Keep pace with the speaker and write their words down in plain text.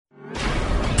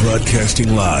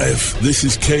Broadcasting live, this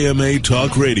is KMA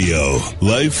Talk Radio,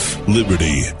 Life,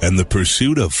 Liberty, and the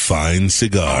Pursuit of Fine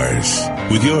Cigars.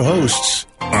 With your hosts,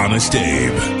 Honest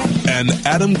Abe and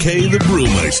Adam K. the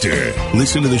Brewmeister.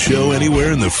 Listen to the show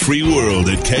anywhere in the free world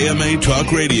at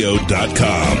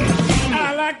KMATalkRadio.com.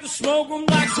 I like to smoke them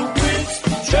like Sir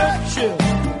Winston Churchill,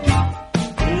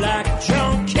 like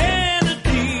John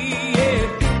Kennedy,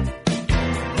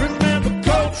 yeah. Remember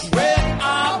Coach Red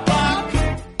Auerbach,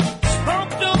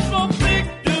 smoked up for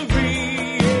victory,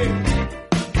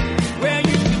 yeah. Well,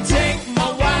 you can take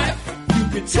my wife, you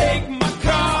can take my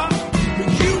car, but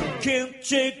you can't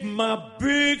take my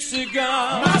big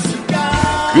cigar. My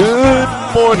cigar. Good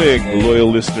morning, loyal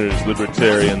listeners,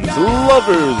 libertarians,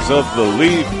 lovers of the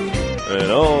leaf, and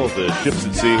all the ships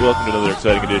at sea. Welcome to another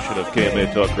exciting edition of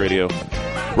KMA Talk Radio.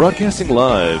 Broadcasting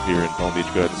live here in Palm Beach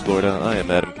Gardens, Florida. I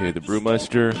am Adam K. the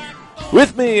Brewmeister.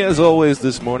 With me, as always,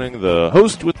 this morning, the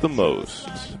host with the most,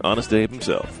 Honest Abe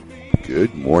himself.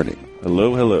 Good morning.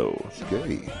 Hello, hello.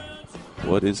 Okay.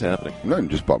 What is happening? Nothing,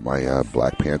 just bought my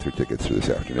Black Panther tickets for this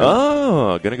afternoon.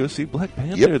 Oh, gonna go see Black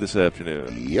Panther this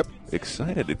afternoon. Yep.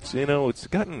 Excited. It's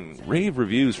gotten rave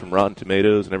reviews from Rotten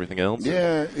Tomatoes and everything else.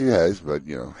 Yeah, it has, but,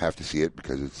 have to see it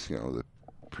because it's, the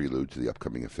prelude to the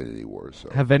upcoming Infinity War. So.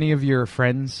 Have any of your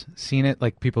friends seen it,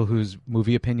 like people whose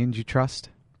movie opinions you trust?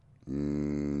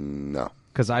 No.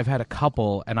 Because I've had a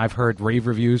couple, and I've heard rave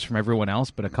reviews from everyone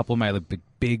else, but a couple of my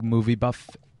big movie buff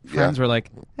friends were like,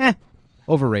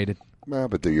 overrated. Well,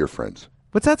 but they're your friends.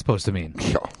 What's that supposed to mean?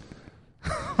 Yeah.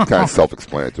 Kind of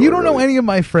self-explanatory. You don't know really. any of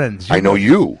my friends. I know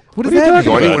you. What does that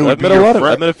mean? Anyone who would I've be met your friend.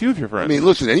 I've met a few of your friends. I mean,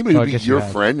 listen, anybody who I would be guess you your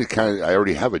have. friend, I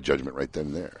already have a judgment right then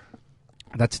and there.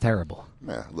 That's terrible.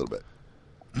 Yeah, a little bit.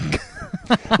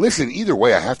 Listen, either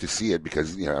way, I have to see it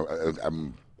because,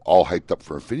 I'm all hyped up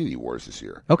for Infinity Wars this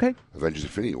year. Okay. Avengers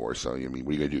Infinity War. So, what are you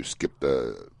going to do? Skip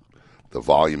the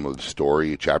volume of the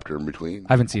story, a chapter in between?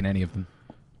 I haven't seen any of them.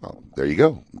 Well, there you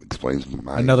go. Explains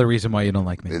Another reason why you don't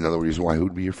like me. Another reason why who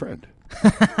would be your friend.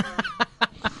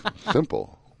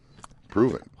 Simple.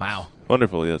 Proven. Wow.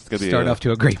 Wonderful, yes. It's gonna Start off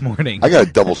to a great morning. I got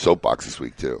a double soapbox this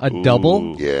week, too. A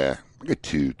double? Yeah. I got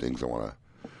two things I want to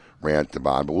rant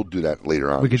about, but we'll do that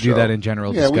later on. We could do that in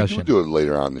general discussion. We'll do it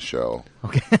later on in the show.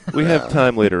 Okay. We have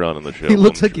time later on in the show. He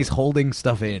looks like he's holding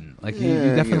stuff in. Like he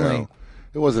definitely.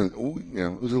 It wasn't,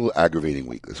 it was a little aggravating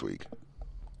week this week.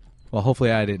 Well,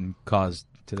 hopefully I didn't cause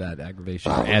to that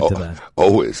aggravation. Add to that.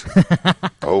 Always.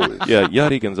 Always. Yeah,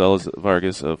 Yadi Gonzalez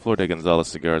Vargas of Flor de Gonzalez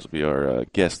Cigars will be our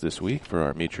guest this week for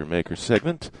our Meet Your Maker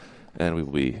segment. And we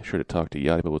will be sure to talk to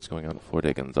Yadi about what's going on at Flor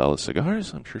de Gonzalez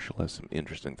Cigars. I'm sure she'll have some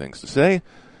interesting things to say.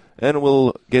 And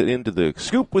we'll get into the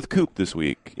Scoop with Coop this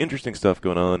week. Interesting stuff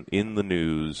going on in the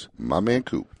news. My man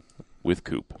Coop. With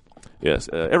Coop. Yes,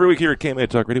 every week here at KMA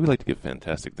Talk Radio, we like to give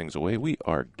fantastic things away. We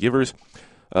are givers.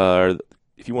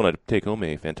 If you want to take home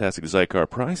a fantastic Zycar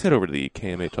prize, head over to the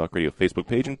KMA Talk Radio Facebook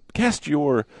page and cast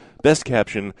your best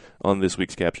caption on this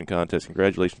week's caption contest.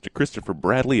 Congratulations to Christopher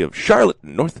Bradley of Charlotte,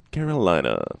 North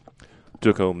Carolina.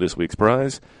 Took home this week's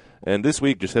prize. And this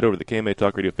week, just head over to the KMA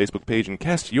Talk Radio Facebook page and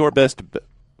cast your best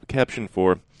caption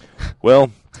for,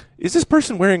 well, is this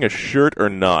person wearing a shirt or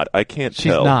not? I can't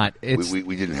She's tell. She's not.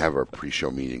 We didn't have our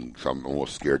pre-show meeting, so I'm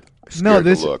almost scared no,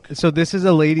 to look. So this is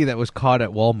a lady that was caught at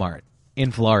Walmart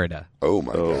in Florida. Oh,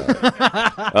 my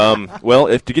God. Well,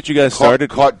 to get you guys started.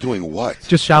 Caught doing what?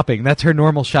 Just shopping. That's her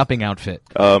normal shopping outfit.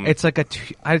 It's like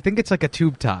I think it's like a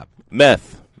tube top.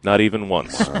 Meth. Not even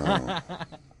once.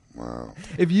 Wow.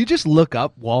 If you just look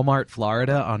up Walmart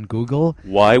Florida on Google,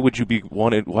 why would you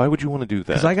want to do that?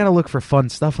 Because I got to look for fun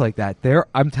stuff like that.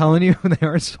 I'm telling you,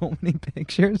 there are so many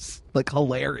pictures, like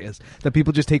hilarious, that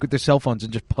people just take with their cell phones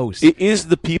and just post. Is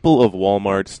the people of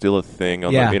Walmart still a thing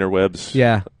on the interwebs?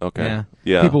 Yeah. Okay.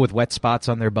 Yeah. People with wet spots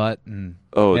on their butt and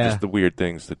just the weird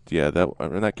things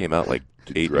that came out like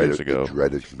 8 years ago. The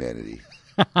dread of humanity.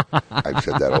 I've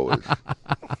said that always.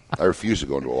 I refuse to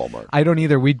go into a Walmart. I don't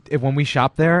either. When we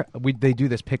shop there, they do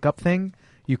this pickup thing.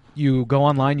 You go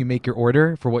online, you make your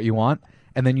order for what you want,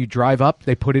 and then you drive up.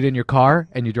 They put it in your car,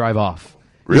 and you drive off.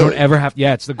 Really? You don't ever have.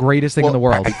 Yeah, it's the greatest thing in the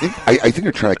world. I think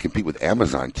they're trying to compete with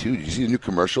Amazon too. Did you see the new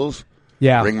commercials?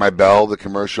 Yeah. Ring My Bell, the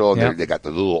commercial, and Yep. they got the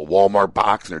little Walmart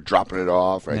box, and they're dropping it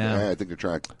off. Right? Yeah. I think they're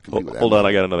trying to compete with Hold Amazon. on,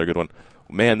 I got another good one.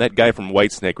 Man, that guy from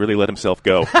Whitesnake really let himself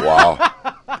go. Wow.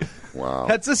 Wow.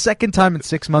 That's the second time in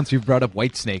 6 months you've brought up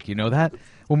Whitesnake. You know that?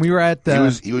 When we were at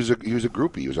he was a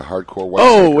groupie. He was a hardcore white.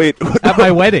 Oh, wait. at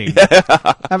my wedding.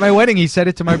 At my wedding, he said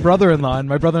it to my brother-in-law, and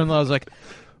my brother-in-law was like,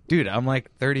 dude, I'm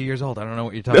like 30 years old. I don't know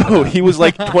what you're talking about. He was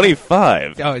like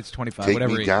 25. Oh, it's 25. Take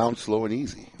whatever. me down slow and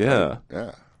easy. Yeah.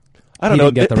 Yeah. I don't He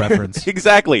know. didn't get the reference.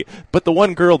 Exactly. But the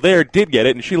one girl there did get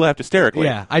it, and she laughed hysterically.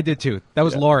 Yeah, I did too. That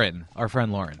was Lauren, our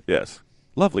friend Lauren. Yes.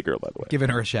 Lovely girl, by the way. Giving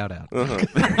her a shout out. There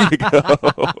you go.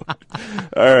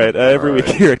 All right. Every week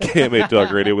here at KMA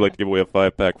Talk Radio, we like to give away a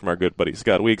 5-pack from our good buddy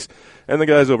Scott Weeks and the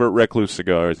guys over at Recluse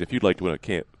Cigars. If you'd like to win a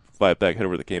 5-pack, head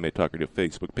over to the KMA Talk Radio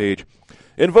Facebook page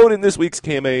and vote in this week's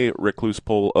KMA Recluse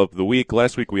Poll of the Week.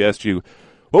 Last week we asked you,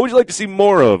 what would you like to see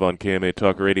more of on KMA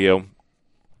Talk Radio?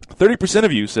 30%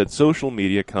 of you said social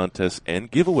media contests and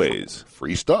giveaways.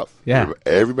 Free stuff. Yeah.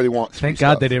 Everybody wants free Thank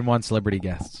God stuff. they didn't want celebrity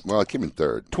guests. Well, it came in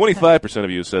third. 25%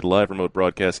 of you said live remote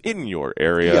broadcasts in your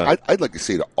area. Yeah, I'd like to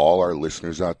say to all our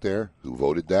listeners out there who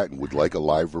voted that and would like a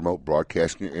live remote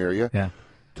broadcast in your area, Yeah.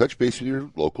 touch base with your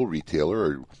local retailer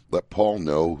or let Paul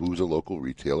know who's a local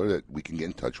retailer that we can get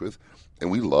in touch with. And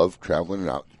we love traveling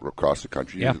out across the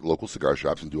country to local cigar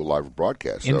shops and do a live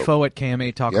broadcast. So Info at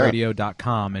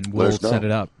KMATalkradio.com, and Let we'll us know. set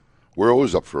it up. we're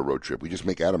always up for a road trip. We just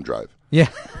make Adam drive. Yeah.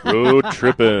 Road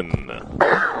tripping.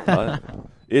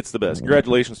 It's the best.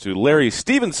 Congratulations to Larry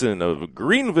Stevenson of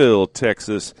Greenville,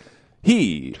 Texas.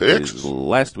 He is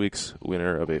last week's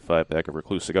winner of a 5-pack of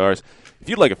Recluse cigars. If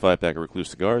you'd like a 5-pack of Recluse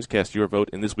cigars, cast your vote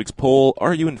in this week's poll.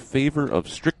 Are you in favor of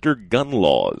stricter gun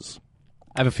laws?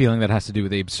 I have a feeling that has to do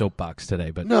with Abe's soapbox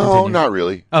today, but No, continue. not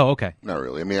really. Oh, okay. Not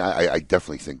really. I mean, I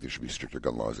definitely think there should be stricter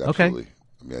gun laws. Absolutely.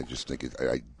 I mean, I just think it.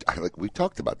 I like we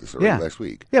talked about this already last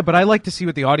week. Yeah, but I like to see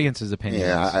what the audience's opinion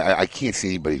Yeah, is. I can't see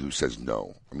anybody who says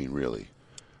no. I mean, really.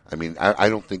 I mean, I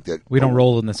don't think that We don't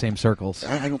roll in the same circles.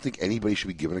 I don't think anybody should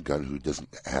be given a gun who doesn't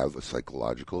have a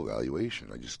psychological evaluation.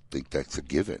 I just think that's a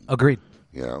given. Agreed.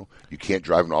 You know, you can't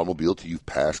drive an automobile till you've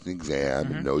passed an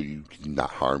exam and know you cannot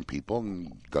harm people,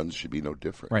 and guns should be no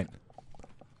different. Right.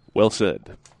 Well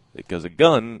said. Because a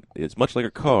gun is much like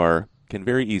a car, can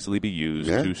very easily be used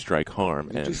to strike harm.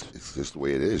 And It's just the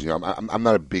way it is. You know, I'm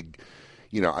not a big,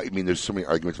 you know, I mean, there's so many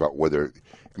arguments about whether,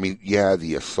 I mean, yeah,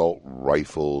 the assault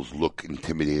rifles look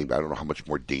intimidating, but I don't know how much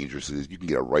more dangerous it is. You can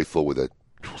get a rifle with a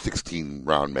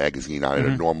 16-round magazine on it,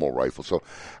 a normal rifle. So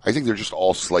I think they're just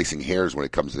all slicing hairs when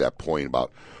it comes to that point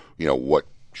about, you know, what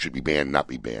should be banned, not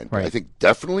be banned. Right. I think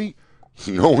definitely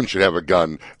no one should have a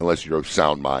gun unless you're of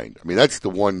sound mind. I mean, that's the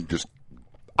one just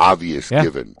obvious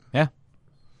given. Yeah.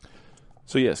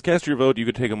 so, yes, cast your vote. You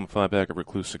could take home a 5-pack of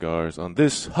Recluse cigars on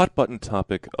this hot-button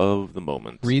topic of the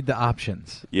moment. Read the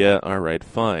options. Yeah, all right,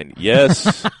 fine.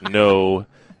 Yes, no,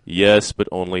 yes, but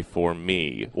only for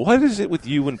me. What is it with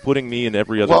you and putting me in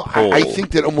every other Well, poll? I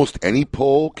think that almost any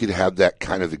poll could have that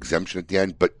kind of exemption at the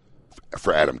end, but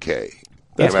for Adam K.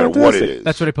 That's no matter what it fantastic. is.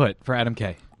 That's what I put for Adam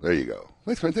K. There you go.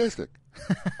 That's fantastic.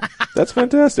 That's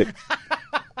fantastic.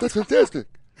 That's fantastic.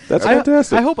 That's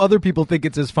fantastic. I hope other people think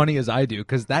it's as funny as I do,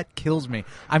 because that kills me.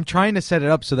 I'm trying to set it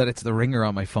up so that it's the ringer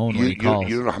on my phone when he calls.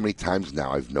 You don't know how many times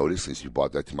now I've noticed since you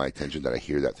brought that to my attention that I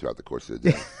hear that throughout the course of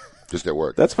the day. Just at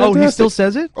work. That's Oh, fantastic. he still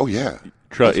says it? Oh, yeah. It's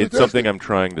That's fantastic. something I'm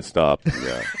trying to stop.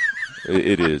 Yeah.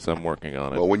 It is. I'm working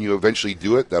on it. Well, when you eventually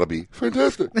do it, that'll be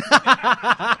fantastic.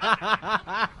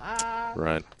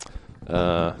 Right.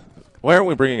 Why aren't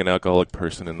we bringing an alcoholic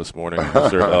person in this morning to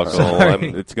serve alcohol?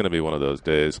 It's going to be one of those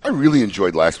days. I really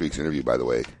enjoyed last week's interview, by the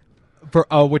way. For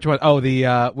which one? Oh,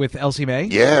 the with Elsie May?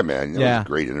 Yeah, man. That was Yeah. a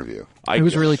great interview. It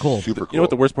was really cool. Super cool. You know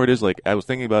what the worst part is? Like, I was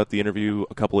thinking about the interview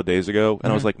a couple of days ago,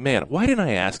 and I was like, man, why didn't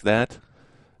I ask that?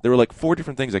 There were like 4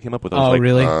 different things I came up with. I was Oh, like,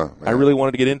 really? I really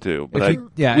wanted to get into. But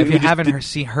If you haven't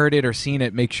heard it or seen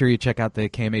it, make sure you check out the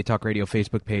KMA Talk Radio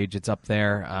Facebook page. It's up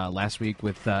there last week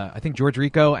with, I think, George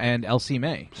Rico and Elsie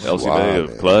May. Elsie Wow, May of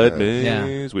man. Clyde Yeah.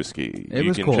 Mays Whiskey. It You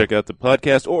was can cool. check out the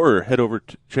podcast or head over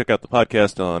to check out the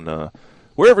podcast on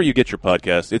wherever you get your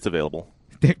podcast. It's available.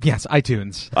 Yes,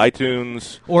 iTunes.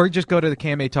 iTunes. Or just go to the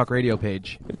KMA Talk Radio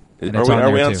page. And Are it's we, on are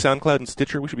we there, on too. SoundCloud and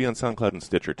Stitcher? We should be on SoundCloud and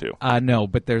Stitcher, too. No,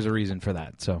 but there's a reason for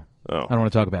that, so Oh. I don't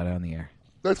want to talk about it on the air.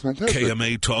 That's fantastic.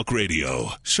 KMA Talk Radio.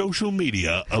 Social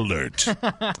media alert.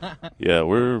 Yeah,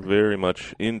 we're very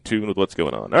much in tune with what's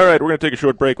going on. All right, we're going to take a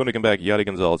short break. When we come back, Yadi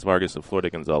Gonzalez Vargas of Florida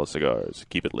Gonzalez Cigars.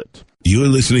 Keep it lit. You're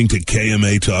listening to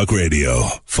KMA Talk Radio.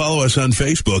 Follow us on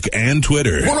Facebook and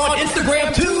Twitter. We're on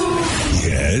Instagram too.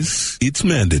 Yes, it's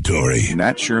mandatory.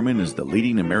 Nat Sherman is the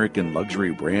leading American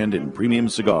luxury brand in premium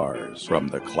cigars. From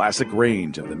the classic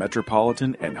range of the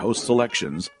Metropolitan and Host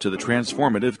selections to the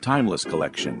transformative Timeless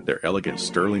collection, their elegant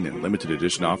Sterling and limited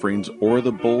edition offerings, or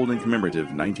the bold and commemorative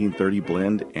 1930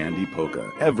 blend Andy Polka.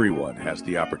 Everyone has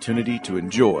the opportunity to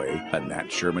enjoy a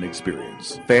Nat Sherman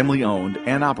experience. Family owned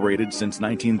and operated since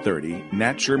 1930,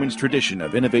 Nat Sherman's tradition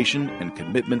of innovation and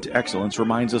commitment to excellence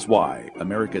reminds us why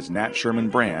America's Nat Sherman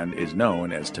brand is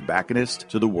known as tobacconist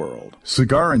to the world.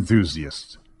 Cigar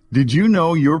enthusiasts, Did you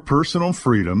know your personal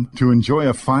freedom to enjoy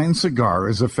a fine cigar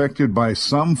is affected by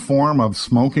some form of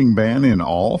smoking ban in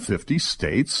all 50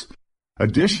 states?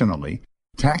 Additionally,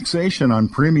 taxation on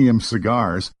premium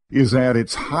cigars is at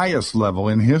its highest level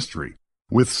in history,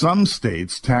 with some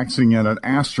states taxing at an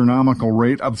astronomical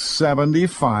rate of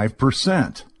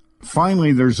 75%.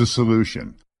 Finally, there's a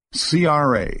solution.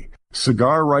 CRA,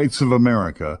 Cigar Rights of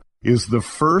America, is the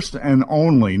first and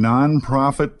only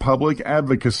non-profit public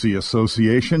advocacy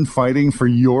association fighting for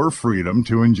your freedom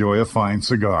to enjoy a fine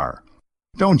cigar.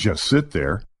 Don't just sit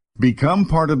there. Become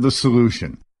part of the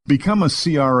solution. Become a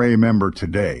CRA member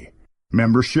today.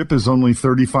 Membership is only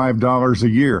 $35 a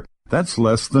year. That's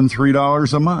less than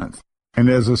 $3 a month. And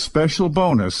as a special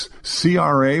bonus,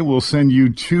 CRA will send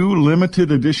you 2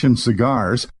 limited edition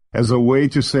cigars as a way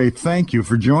to say thank you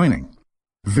for joining.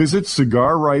 Visit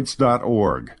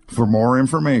cigarrights.org for more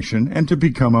information and to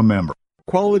become a member.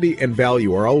 Quality and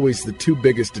value are always the 2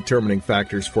 biggest determining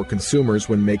factors for consumers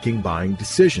when making buying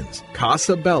decisions.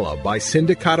 Casa Bella by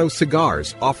Sindicato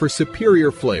Cigars offers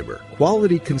superior flavor,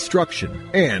 quality construction,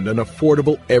 and an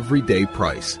affordable everyday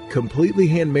price. Completely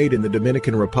handmade in the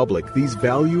Dominican Republic, these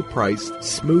value-priced,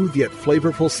 smooth yet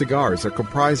flavorful cigars are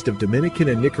comprised of Dominican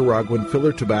and Nicaraguan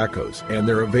filler tobaccos, and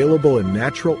they're available in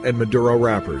natural and Maduro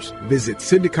wrappers. Visit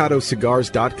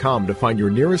SindicatoCigars.com to find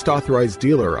your nearest authorized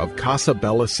dealer of Casa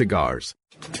Bella cigars.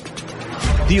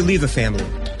 The Oliva family,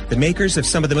 the makers of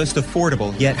some of the most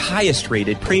affordable yet highest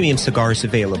rated premium cigars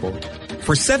available.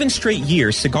 For 7 straight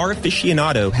years, Cigar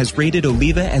Aficionado has rated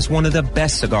Oliva as one of the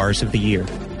best cigars of the year.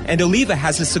 And Oliva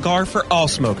has a cigar for all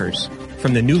smokers,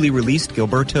 from the newly released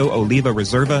Gilberto Oliva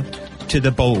Reserva to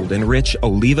the bold and rich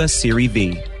Oliva Serie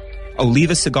V.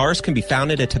 Oliva cigars can be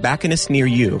found at a tobacconist near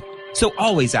you, so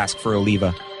always ask for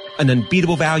Oliva. An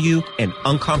unbeatable value and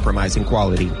uncompromising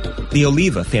quality. The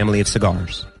Oliva family of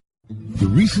cigars. The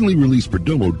recently released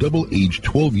Perdomo Double-Aged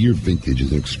 12-Year Vintage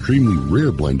is an extremely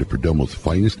rare blend of Perdomo's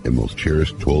finest and most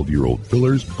cherished 12-year-old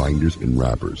fillers, binders, and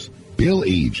wrappers.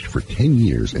 Bale-aged for 10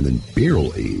 years and then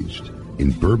barrel-aged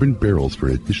in bourbon barrels for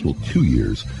an additional 2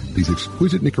 years, these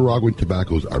exquisite Nicaraguan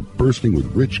tobaccos are bursting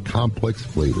with rich, complex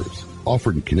flavors.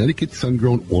 Offered in Connecticut,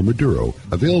 sun-grown, or Maduro,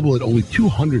 available at only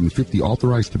 250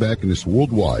 authorized tobacconists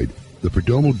worldwide, the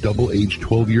Perdomo Double-Aged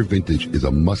 12-Year Vintage is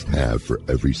a must-have for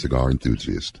every cigar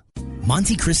enthusiast.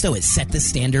 Monte Cristo has set the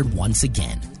standard once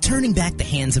again, turning back the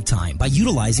hands of time by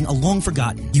utilizing a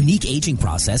long-forgotten, unique aging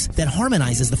process that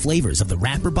harmonizes the flavors of the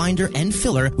wrapper, binder, and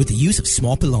filler with the use of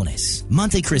small pilones.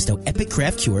 Monte Cristo Epic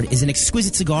Craft Cured is an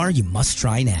exquisite cigar you must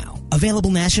try now.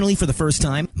 Available nationally for the first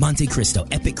time, Monte Cristo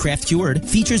Epic Craft Cured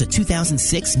features a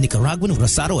 2006 Nicaraguan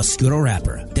Rosado Oscuro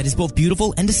wrapper that is both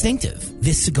beautiful and distinctive.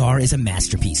 This cigar is a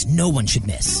masterpiece no one should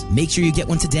miss. Make sure you get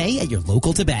one today at your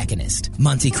local tobacconist.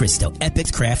 Monte Cristo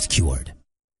Epic Craft Cured.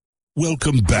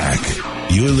 Welcome back.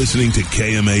 You're listening to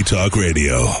KMA Talk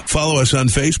Radio. Follow us on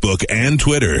Facebook and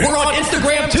Twitter. We're on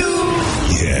Instagram too.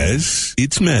 Yes,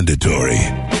 it's mandatory.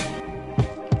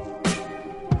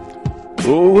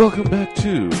 Well, welcome back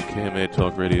to KMA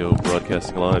Talk Radio,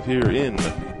 broadcasting live here in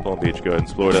Palm Beach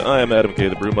Gardens, Florida. I am Adam K.,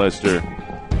 the Brewmeister.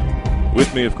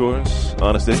 With me, of course,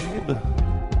 Honest Abe.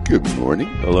 Good morning.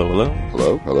 Hello, hello.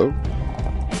 Hello, hello.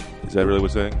 Is that really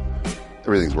what's saying?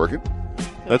 Everything's working.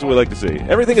 That's what we like to see.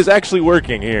 Everything is actually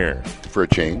working here. For a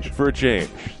change. For a change.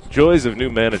 Joys of new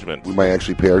management. We might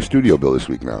actually pay our studio bill this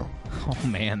week now. Oh,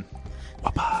 man.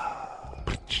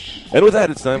 And with that,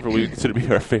 it's time for what we consider to be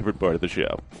our favorite part of the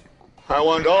show. I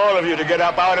want all of you to get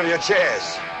up out of your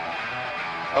chairs.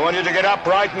 I want you to get up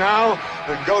right now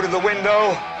and go to the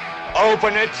window,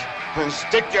 open it, and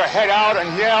stick your head out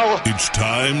and yell. It's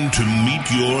time to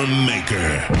meet your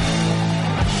maker.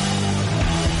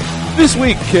 This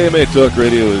week, KMA Talk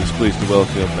Radio is pleased to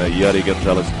welcome Yari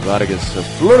Gonzalez Vargas of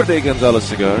Flor de Gonzalez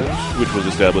Cigars, which was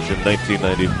established in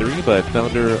 1993 by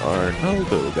founder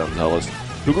Arnaldo Gonzalez,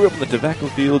 who grew up in the tobacco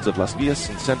fields of Las Villas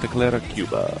in Santa Clara,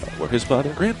 Cuba, where his father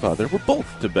and grandfather were both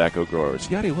tobacco growers.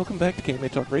 Yari, welcome back to KMA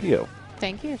Talk Radio.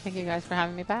 Thank you. Thank you guys for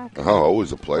having me back. Oh,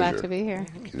 always a pleasure. Glad to be here.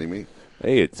 Are you kidding me?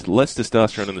 Hey, it's less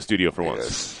testosterone in the studio for once.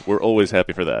 Yes. We're always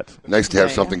happy for that. Nice to have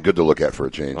something good to look at for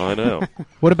a change. I know.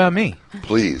 What about me?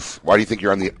 Please. Why do you think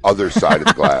you're on the other side of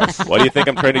the glass? Why do you think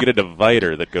I'm trying to get a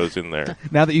divider that goes in there?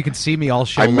 Now that you can see me all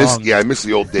show I miss long.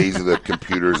 the old days of the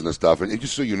computers and the stuff. And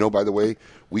just so you know, by the way,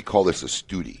 we call this a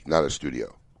studio, not a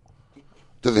studio.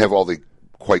 Doesn't have all the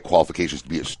qualifications to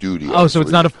be a studio. Oh, so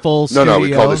it's not a full studio? No,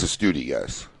 we call this a studio,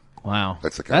 yes. Wow.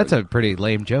 That's a pretty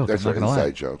lame joke. That's I'm an not gonna inside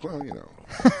lie. joke. Well, you know.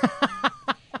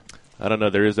 I don't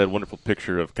know. There is that wonderful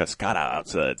picture of Cascada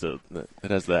outside, so it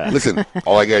has that. Listen,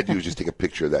 all I got to do is just take a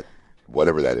picture of that,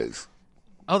 whatever that is.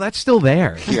 Oh, that's still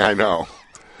there. Yeah, I know.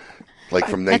 Like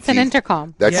from That's an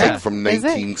intercom. That's Yeah. like from Is it?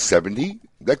 1970.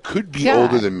 That could be Yeah.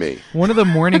 older than me. One of the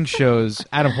morning shows.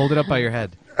 Adam, hold it up by your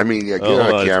head. I mean, yeah, get Oh,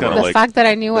 on it's camera. kinda The like- fact that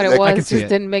I knew what That- it I can was see just it.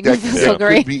 didn't make me feel so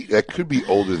great. That could be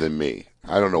older than me.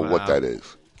 I don't know what that is.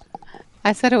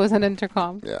 I said it was an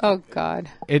intercom. Yeah. Oh, God.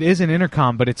 It is an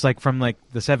intercom, but it's like from like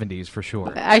the 70s for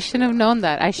sure. I shouldn't have known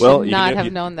that. I should Well, you not can- have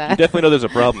you- known You that. definitely know there's a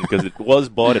problem because it was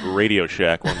bought at Radio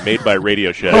Shack, or made by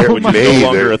Radio Shack, They're which is made- no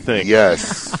longer they're- a thing.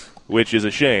 Yes. Which is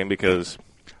a shame because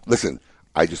Listen,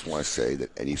 I just want to say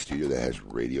that any studio that has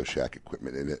Radio Shack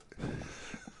equipment in it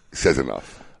says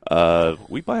enough.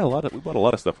 we bought a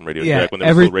lot of stuff from Radio Yeah, Shack when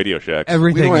there was still Radio Shacks. We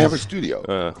Everything don't have a is- studio.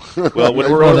 Well,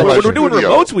 when we're doing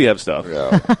remotes, we have stuff.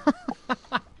 Yeah.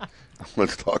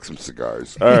 Let's talk some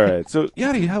cigars. All right. So,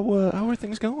 Yadi, how are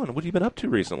things going? What have you been up to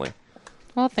recently?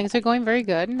 Well, things are going very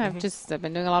good. Mm-hmm. I've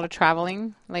been doing a lot of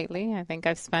traveling lately. I think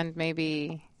I've spent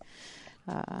maybe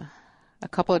a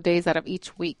couple of days out of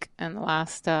each week in the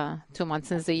last 2 months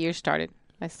since the year started.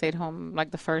 I stayed home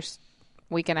like the first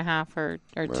week and a half or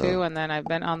two, and then I've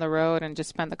been on the road and just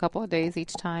spent a couple of days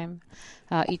each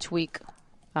week.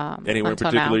 Anywhere in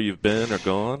until particular now. you've been or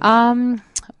gone?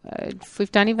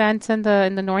 We've done events in the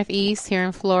Northeast here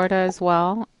in Florida as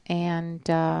well, and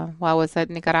I was at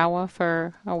Nicaragua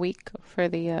for a week for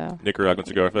the Nicaraguan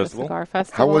Cigar Festival. Cigar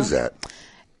Festival. How was that?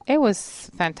 It was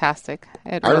fantastic.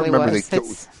 It I really remember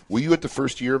was. were you at the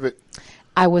first year of it?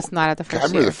 I was not at the I first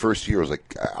remember year. the first year was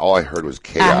like all I heard was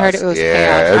chaos. I heard it was yeah,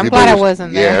 chaos. I'm everybody glad I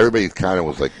wasn't there. Yeah, everybody kind of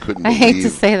was like couldn't I believe hate to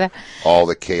say that. all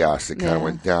the chaos that kind of Yeah.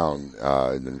 went down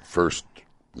in the first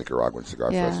Nicaraguan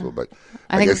Cigar Yeah. Festival. But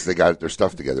I I think guess they got their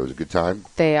stuff together. It was a good time.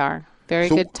 They are. Very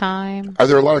So- good time. Are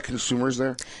there a lot of consumers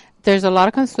there? There's a lot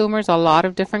of consumers, a lot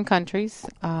of different countries.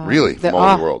 Really? From all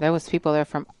over the world? There was people there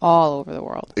from all over the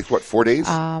world. It's what, 4 days?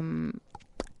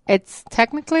 It's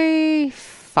technically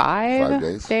 5 5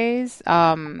 days? days,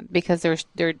 because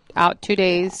they're out 2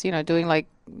 days, doing like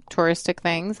touristic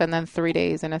things, and then 3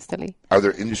 days in Esteli. Are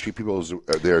there industry people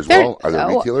there as There- well? Are there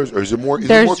retailers, or is it more?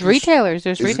 There's retailers.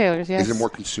 There's is it- retailers. Yes. Is it more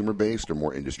consumer based or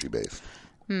more industry based?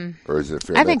 Or is it a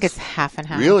fair I think mix? it's half and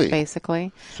half, Really?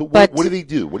 basically. So But- what do they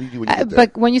do? What do you do when you get there?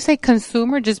 But when you say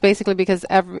consumer, just basically because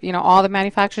all the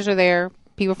manufacturers are there,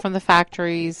 people from the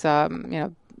factories,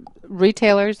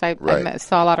 retailers. I Right.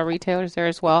 saw a lot of retailers there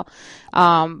as well.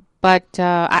 But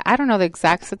I don't know the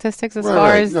exact statistics as Right, far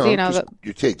right. as No, just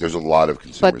your take. There's a lot of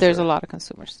consumers. but there's there. a lot of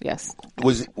consumers. Yes,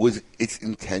 Was its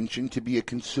intention to be a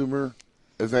consumer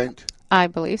event? I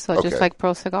believe so. Okay. Just like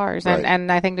Pro Cigars, Right. and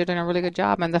I think they're doing a really good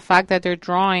job. And the fact that they're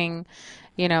drawing,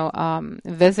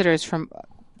 visitors from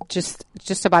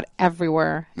just about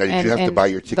everywhere. Now, did you have to in buy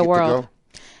your ticket the to world.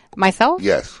 go? Myself?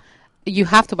 Yes. You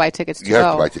have to buy tickets to You go.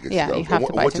 have to buy tickets Yeah, to go. you have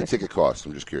to buy What's tickets. the ticket cost?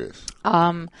 I'm just curious.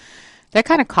 They're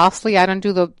kind of costly. I don't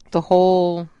do the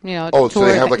whole, Oh, tour. so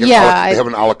they have like yeah, they have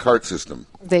an a la carte system.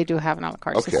 they do have an a la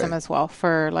carte Okay. system as well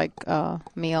for like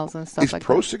meals and stuff Is like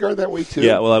Pro that. Cigar that way too?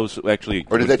 Yeah, well, I was actually...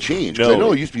 Or did that change? 'Cause No. I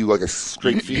know it used to be like a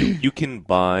straight fee. You can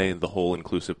buy the whole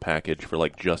inclusive package for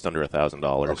like just under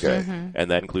 $1,000. Okay. And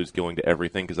that includes going to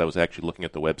everything, because I was actually looking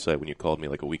at the website when you called me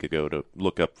like a week ago to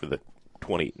look up for the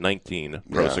 2019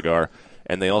 Pro Yeah. Cigar.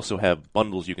 And they also have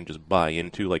bundles you can just buy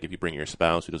into, like if you bring your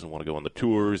spouse who doesn't want to go on the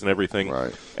tours and everything.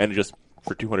 Right. And just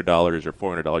for $200 or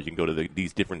 $400, you can go to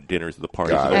these different dinners, the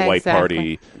parties, Got the it. white Exactly.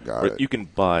 party. Got Or it. you can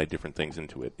buy different things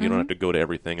into it. You don't have to go to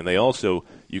everything. And they also,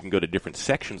 you can go to different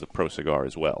sections of Pro Cigar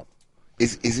as well.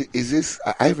 Is this?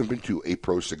 I haven't been to a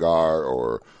Pro Cigar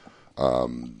or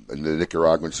the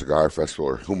Nicaraguan Cigar Festival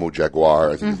or Humo Jaguar.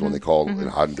 I think is what they call it in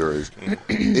Honduras.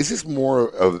 Is this more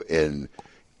of an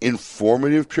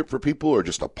informative trip for people, or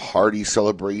just a party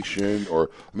celebration? Or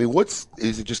I mean,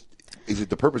 is it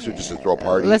the purpose of just to throw a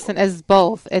party? Listen, it's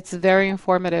both. It's very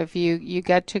informative. You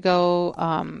get to go.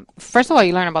 First of all,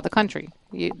 you learn about the country.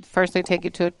 First, they take you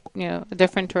to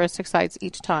different touristic sites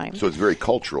each time. So it's very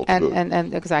cultural too.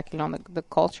 and exactly the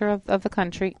culture of the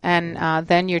country, and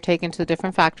then you're taken to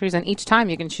different factories, and each time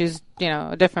you can choose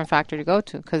a different factory to go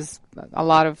to, because a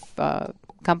lot of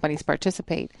companies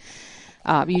participate.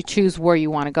 You choose where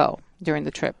you want to go during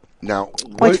the trip, Now,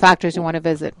 which factories you want to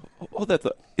visit. Hold that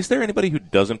thought. Is there anybody who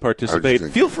doesn't participate?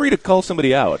 thinking- Feel free to call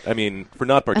somebody out. I mean, for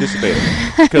not participating.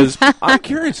 Because I'm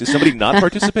curious. Is somebody not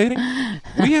participating?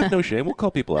 We have no shame. We'll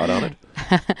call people out on it.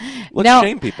 Let's No.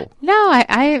 shame people. No,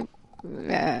 I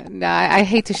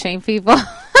hate to shame people.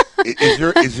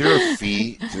 Is there a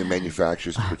fee to the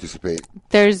manufacturers to participate?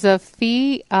 There's a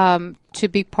fee to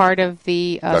be part of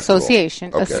the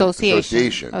association. Okay.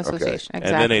 Association. Okay. Exactly. And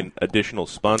then an additional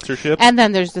sponsorship. And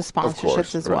then there's the sponsorships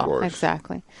course, as of well. course.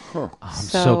 Exactly. I'm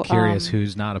so curious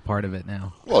who's not a part of it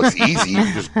now. Well, it's easy. You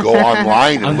can just go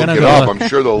online and look it up. I'm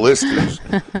sure they'll list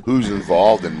who's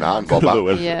involved and not involved.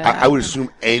 I would assume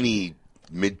any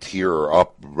mid-tier or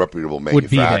up reputable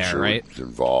manufacturer is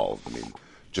involved. I mean,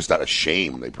 just out of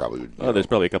shame, they probably would. There's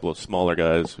probably a couple of smaller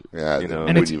guys. Yeah, you know,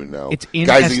 we wouldn't even know.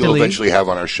 Guys that you'll eventually have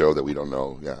on our show that we don't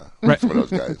know. Yeah, some of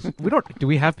those guys. Do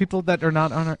we have people that are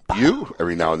not on our? You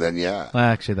every now and then, yeah. Well,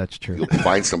 actually, that's true. You'll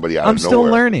find somebody out. I'm of still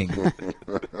nowhere. learning.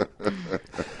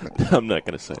 I'm not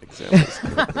going to cite examples.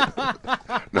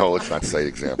 No, let's not cite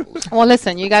examples. Well,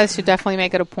 listen, you guys should definitely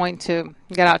make it a point to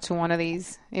get out to one of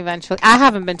these eventually. I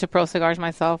haven't been to Pro Cigars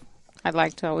myself. I'd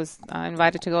like to. I was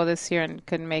invited to go this year and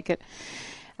couldn't make it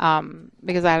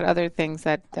because I had other things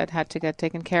that had to get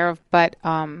taken care of. But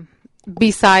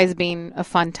besides being a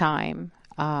fun time,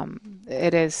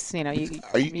 it is,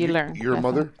 you learn. You're a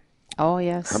mother? Oh,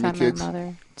 yes. How many kids? I'm a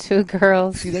mother. 2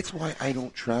 girls. See, that's why I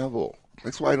don't travel.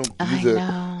 That's why I don't do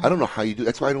I don't know how you do.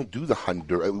 That's why I don't do the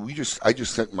Honduras. I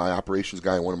just sent my operations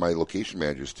guy and one of my location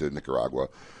managers to Nicaragua.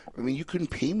 I mean, you couldn't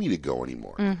pay me to go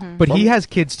anymore. Mm-hmm. But he has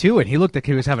kids too, and he looked like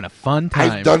he was having a fun time.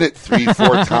 I've done it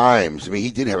 3-4 times. I mean, he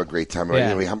did have a great time.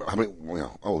 Yeah. I mean, how many?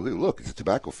 Oh, look, it's a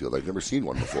tobacco field. I've never seen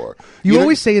one before. You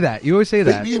always say that.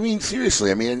 I mean,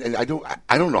 seriously. I mean, and I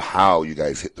don't know how you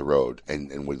guys hit the road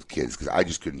and with kids, because I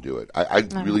just couldn't do it. I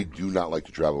really do not like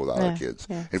to travel without our kids.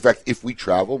 Yeah. In fact, if we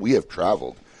travel, we have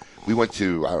traveled. We went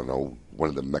to, I don't know, one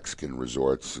of the Mexican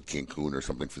resorts, Cancun or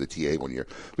something, for the TA one year.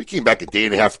 We came back a day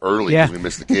and a half early because we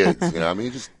missed the kids. I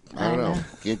mean, I don't know.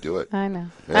 Can't do it. I know.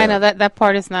 Yeah. I know that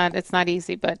part is not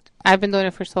easy, but I've been doing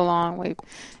it for so long.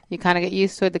 You kind of get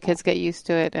used to it. The kids get used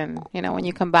to it. And, when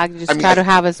you come back, you just try to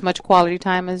have as much quality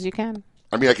time as you can.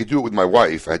 I mean, I could do it with my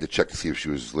wife. I had to check to see if she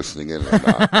was listening in or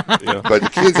not. But the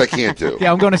kids, I can't do. Yeah,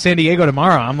 I'm going to San Diego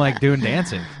tomorrow. I'm doing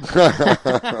dancing.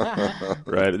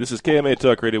 Right. This is KMA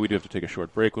Talk Radio. We do have to take a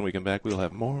short break. When we come back, we'll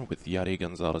have more with Yari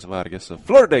Gonzalez Vargas of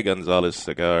Flor de Gonzalez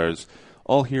Cigars,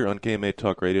 all here on KMA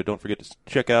Talk Radio. Don't forget to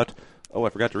check out. Oh, I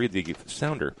forgot to read the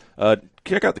sounder.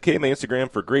 Check out the KMA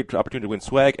Instagram for a great opportunity to win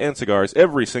swag and cigars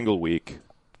every single week.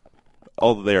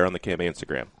 All there on the KMA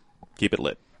Instagram. Keep it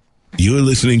lit. You're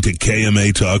listening to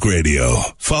KMA Talk Radio.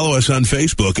 Follow us on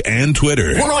Facebook and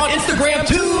Twitter. We're on Instagram,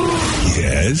 too.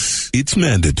 Yes, it's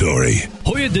mandatory.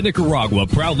 Joya de Nicaragua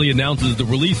proudly announces the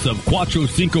release of Cuatro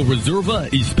Cinco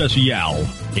Reserva Especial,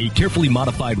 a carefully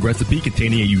modified recipe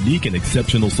containing a unique and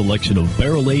exceptional selection of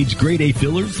barrel-aged grade A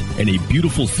fillers and a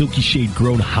beautiful silky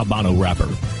shade-grown Habano wrapper.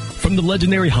 From the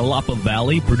legendary Jalapa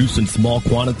Valley, produced in small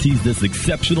quantities, this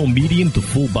exceptional medium to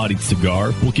full-bodied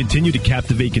cigar will continue to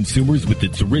captivate consumers with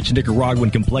its rich Nicaraguan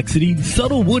complexity,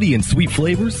 subtle woody and sweet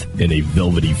flavors, and a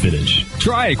velvety finish.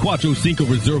 Try a Cuatro Cinco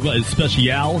Reserva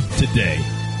Especial today.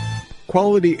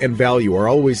 Quality and value are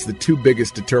always the 2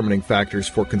 biggest determining factors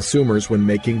for consumers when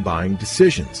making buying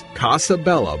decisions. Casa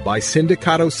Bella by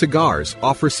Sindicato Cigars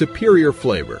offers superior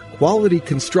flavor, quality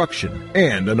construction,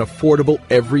 and an affordable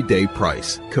everyday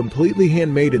price. Completely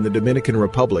handmade in the Dominican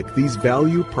Republic, these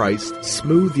value-priced,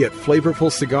 smooth yet flavorful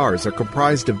cigars are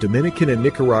comprised of Dominican and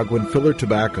Nicaraguan filler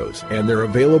tobaccos, and they're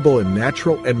available in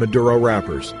natural and Maduro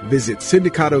wrappers. Visit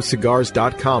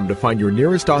SindicatoCigars.com to find your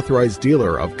nearest authorized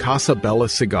dealer of Casa Bella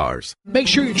cigars. Make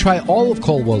sure you try all of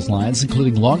Caldwell's lines,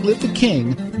 including Long Live the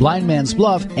King, Blind Man's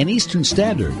Bluff, and Eastern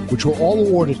Standard, which were all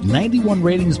awarded 91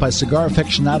 ratings by Cigar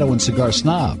Aficionado and Cigar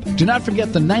Snob. Do not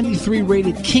forget the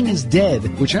 93-rated King is Dead,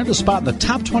 which earned a spot in the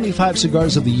top 25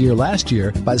 cigars of the year last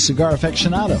year by Cigar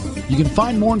Aficionado. You can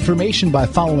find more information by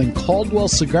following Caldwell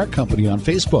Cigar Company on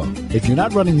Facebook. If you're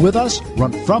not running with us,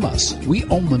 run from us. We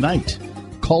own the night.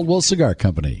 Caldwell Cigar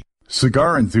Company.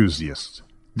 Cigar enthusiasts,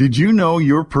 did you know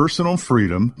your personal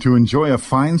freedom to enjoy a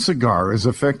fine cigar is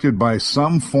affected by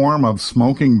some form of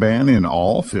smoking ban in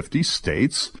all 50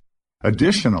 states?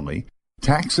 Additionally,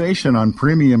 taxation on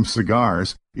premium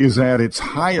cigars is at its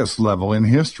highest level in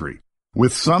history,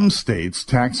 with some states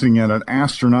taxing at an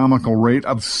astronomical rate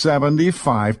of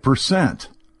 75%.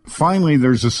 Finally,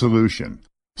 there's a solution.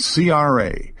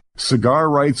 CRA, Cigar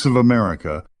Rights of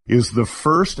America, is the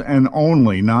first and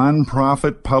only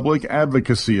nonprofit public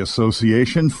advocacy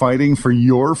association fighting for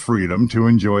your freedom to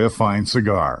enjoy a fine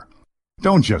cigar.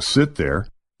 Don't just sit there.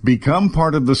 Become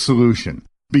part of the solution.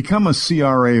 Become a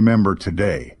CRA member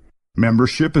today.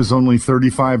 Membership is only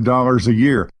 $35 a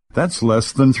year. That's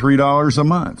less than $3 a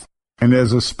month. And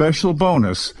as a special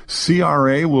bonus,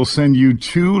 CRA will send you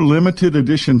 2 limited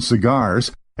edition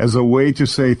cigars as a way to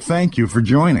say thank you for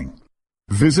joining.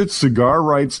 Visit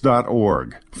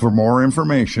cigarrights.org for more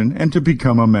information and to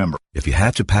become a member. If you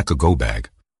had to pack a go bag,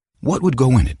 what would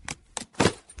go in it?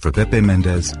 For Pepe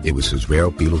Mendez, it was his rare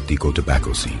Pilotico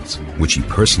tobacco seeds, which he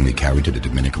personally carried to the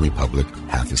Dominican Republic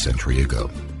half a century ago.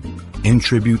 In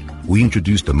tribute, we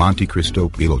introduced the Monte Cristo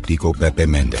Pilotico Pepe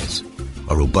Mendez,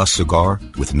 a robust cigar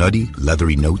with nutty,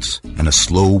 leathery notes and a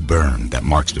slow burn that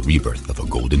marks the rebirth of a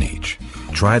golden age.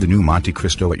 Try the new Monte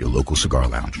Cristo at your local cigar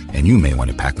lounge, and you may want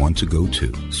to pack one to go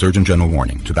too. Surgeon General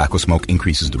warning, tobacco smoke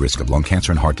increases the risk of lung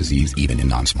cancer and heart disease even in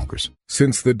non-smokers.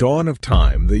 Since the dawn of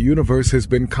time, the universe has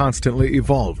been constantly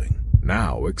evolving.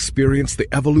 Now experience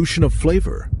the evolution of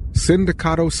flavor.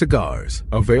 Sindicato cigars,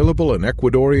 available in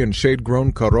Ecuadorian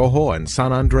shade-grown Corojo and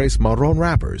San Andres Marron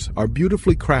wrappers, are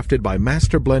beautifully crafted by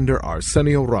master blender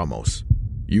Arsenio Ramos.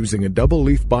 Using a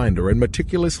double-leaf binder and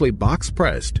meticulously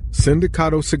box-pressed,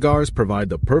 Sindicato cigars provide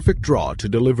the perfect draw to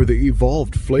deliver the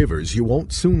evolved flavors you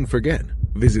won't soon forget.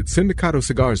 Visit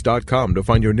syndicatocigars.com to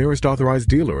find your nearest authorized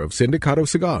dealer of Sindicato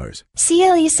cigars.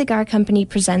 CLE Cigar Company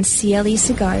presents CLE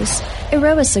Cigars,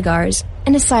 Aroa Cigars,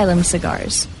 and Asylum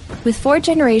Cigars. With 4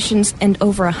 generations and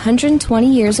over 120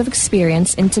 years of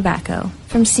experience in tobacco.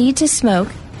 From seed to smoke,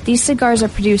 these cigars are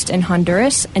produced in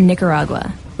Honduras and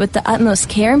Nicaragua with the utmost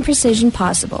care and precision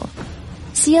possible.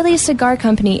 CLE Cigar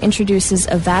Company introduces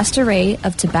a vast array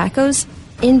of tobaccos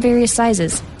in various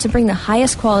sizes to bring the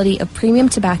highest quality of premium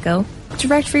tobacco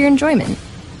direct for your enjoyment.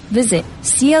 Visit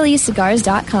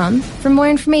clecigars.com for more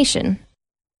information.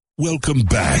 Welcome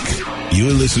back.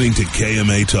 You're listening to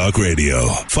KMA Talk Radio.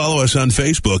 Follow us on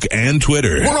Facebook and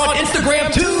Twitter. We're on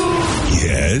Instagram too.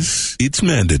 Yes, it's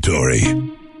mandatory.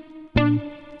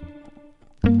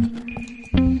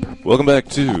 Welcome back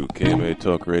to KMA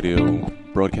Talk Radio,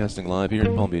 broadcasting live here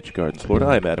in Palm Beach Gardens, Florida.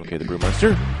 I'm Adam K. the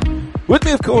Brewmeister. With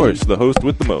me, of course, the host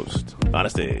with the most,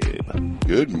 Honest Abe.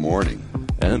 Good morning.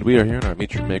 And we are here in our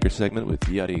Meat Maker segment with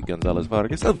Yadi Gonzalez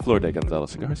Vargas of Flor de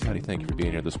Gonzalez Cigars. Yadi, thank you for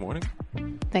being here this morning.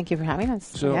 Thank you for having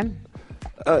us again.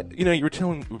 You were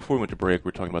telling before we went to break, we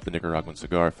were talking about the Nicaraguan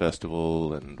Cigar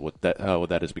Festival and how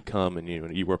that has become, and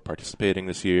you were participating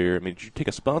this year. I mean, did you take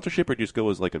a sponsorship or did you just go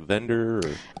as like a vendor? Or?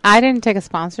 I didn't take a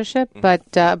sponsorship, but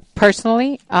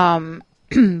personally, our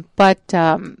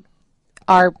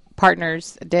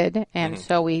partners did, and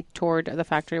so we toured the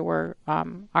factory where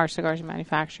our cigars are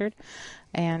manufactured.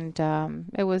 And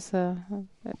it was,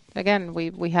 again,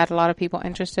 we had a lot of people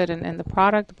interested in the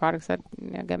products that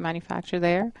get manufactured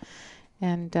there.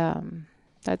 And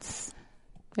that's,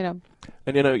 And,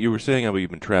 you were saying how you've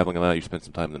been traveling a lot. You spent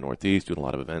some time in the Northeast doing a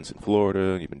lot of events in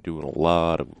Florida. You've been doing a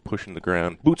lot of pushing the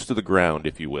ground, boots to the ground,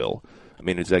 if you will. I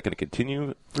mean, is that going to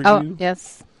continue for you? Oh,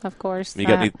 yes, of course. You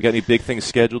got any big things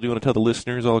scheduled you want to tell the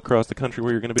listeners all across the country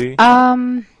where you're going to be?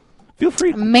 Feel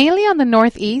free. Mainly on the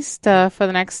Northeast for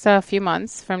the next few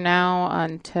months, from now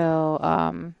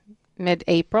until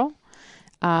mid-April.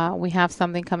 We have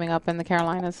something coming up in the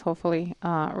Carolinas, hopefully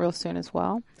real soon as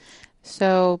well.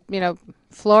 So,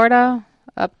 Florida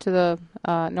up to the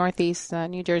Northeast,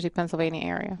 New Jersey, Pennsylvania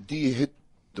area. Do you hit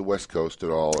the West Coast at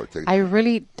all? Or I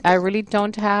really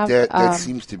don't have. That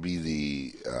seems to be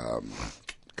the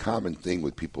common thing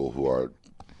with people who are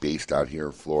based out here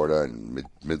in Florida and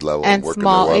mid-level and working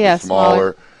their way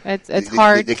smaller. It's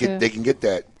hard. They can get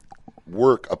that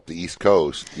work up the East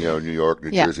Coast, New York,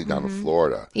 New Jersey, down to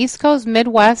Florida. East Coast,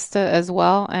 Midwest as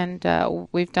well, and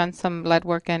we've done some lead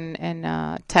work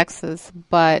in Texas,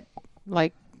 but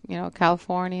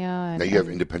California. And, now you have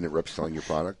independent reps selling your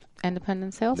product?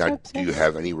 Independent sales now, reps, do you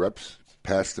have any reps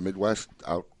past the Midwest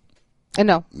out?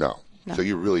 No. So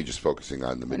you're really just focusing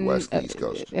on the Midwest and East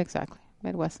Coast. Exactly.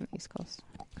 Midwest and East Coast.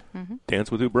 Dance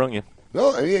with who brung you.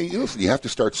 No, I mean, listen, you have to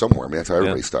start somewhere. I mean, that's how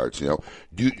everybody starts.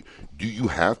 Do you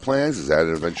have plans? Is that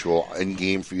an eventual end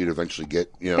game for you to eventually get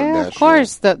national? Of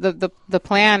course. The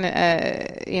plan,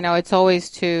 it's always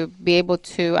to be able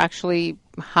to actually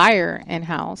hire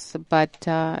in-house, but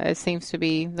it seems to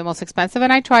be the most expensive.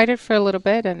 And I tried it for a little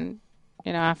bit, and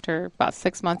after about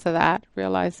 6 months of that,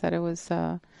 realized that it was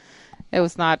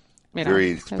not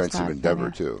very expensive endeavor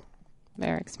too.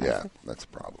 Very expensive. Yeah, that's a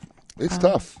problem. It's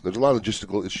tough. There's a lot of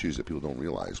logistical issues that people don't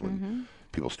realize when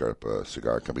people start up a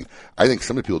cigar company. I think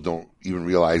some of the people don't even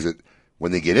realize it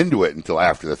when they get into it until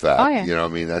after the fact. Oh, yeah. I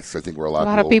mean, that's, I think, where a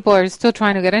lot of people are still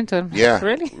trying to get into it. Yeah,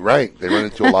 really? Right. They run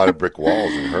into a lot of brick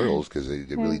walls and hurdles because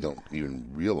they really don't even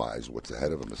realize what's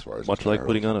ahead of them as far as much like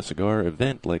putting on a cigar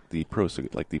event like the Pro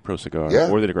Cigar or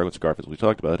the Nicaraguan Cigar Festival we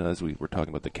talked about. As we were talking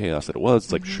about the chaos that it was,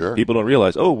 it's like people don't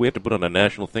realize. Oh, we have to put on a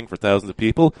national thing for thousands of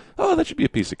people. Oh, that should be a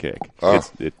piece of cake.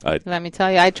 Let me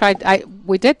tell you,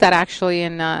 we did that actually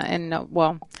in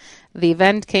The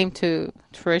event came to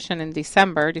fruition in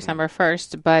December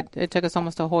 1st, but it took us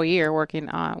almost a whole year working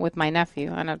with my nephew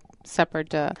on a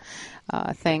separate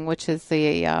thing, which is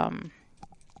a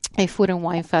food and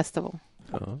wine festival.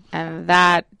 And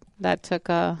that took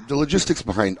a... The logistics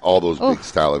behind all those big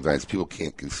style events, people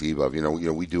can't conceive of. You know,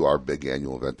 we do our big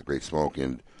annual event, the Great Smoke,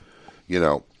 and,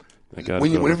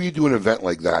 whenever you do an event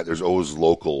like that, there's always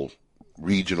local,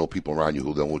 regional people around you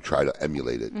who then will try to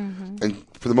emulate it. Mm-hmm. And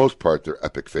for the most part, they're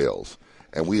epic fails.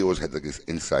 And we always had like this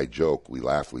inside joke. We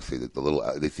laugh. We say that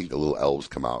they think the little elves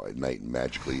come out at night and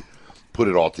magically put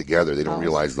it all together. They don't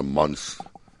realize the months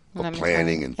of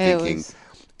planning and thinking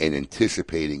and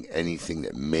anticipating anything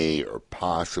that may or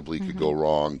possibly could go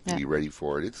wrong to be ready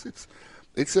for it.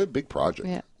 It's a big project.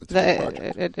 Yeah. It's a big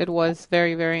project. It was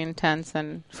very, very intense.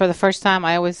 And for the first time,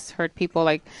 I always heard people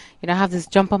like, I have this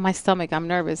jump on my stomach. I'm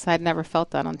nervous. I'd never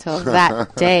felt that until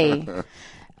that day.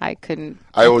 I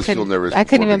always feel nervous. I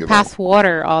couldn't even pass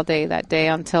water all day that day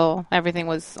until everything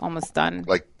was almost done.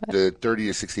 Like the 30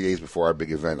 to 60 days before our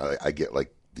big event, I get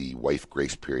like the wife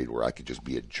grace period where I could just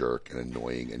be a jerk and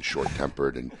annoying and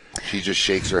short-tempered, and she just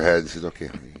shakes her head and says, "Okay,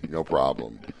 honey, no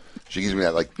problem." She gives me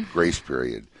that like grace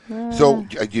period. So,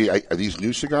 are these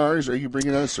new cigars? Are you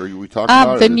bringing us, or are we talking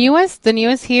about the newest? The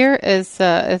newest here is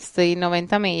it's the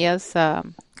 90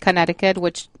 Millas Connecticut,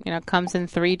 which comes in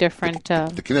 3 different.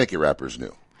 The Connecticut wrapper is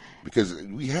new because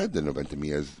we had the 90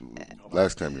 Millas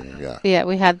last time you were here. Yeah,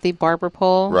 we had the barber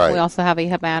pole. Right. We also have a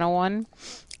Habano one,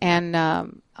 and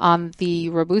on the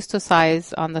Robusto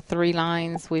size, on the 3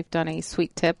 lines, we've done a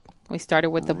sweet tip. We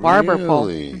started with the barber pole.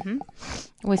 Mm-hmm.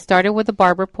 We started with the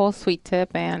barber pole sweet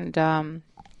tip, and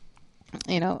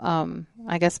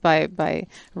I guess by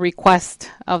request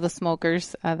of the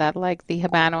smokers that like the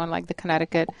Habano and like the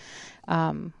Connecticut,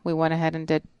 we went ahead and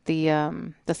did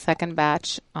the second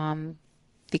batch on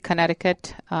the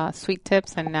Connecticut sweet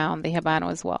tips, and now on the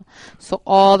Habano as well. So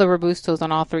all the Robustos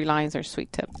on all 3 lines are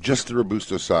sweet tip. Just the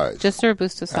Robusto size. Just the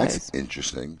Robusto size. That's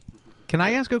interesting. Can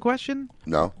I ask a question?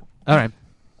 No. All right.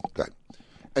 Go ahead.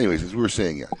 Anyways, as we were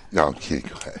saying, no, I'm kidding.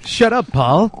 Go ahead. Shut up,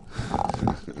 Paul.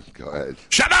 Go ahead.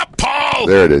 Shut up, Paul!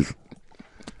 There it is.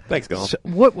 Thanks, Colin. So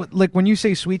what, like, when you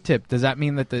say sweet tip, does that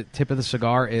mean that the tip of the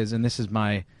cigar is, and this is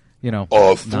my,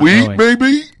 sweet,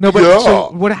 baby? No, but yeah.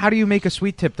 so how do you make a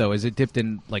sweet tip, though? Is it dipped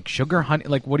in, like, sugar, honey?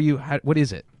 Like, what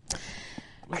is it?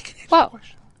 Well, go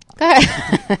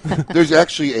ahead. There's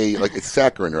actually it's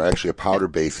saccharin, or actually a powder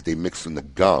base that they mix in the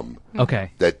gum.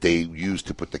 Okay. That they use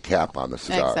to put the cap on the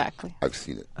cigar. Exactly. I've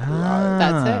seen it.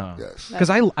 That's it. Yes. Because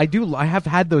I have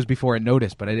had those before and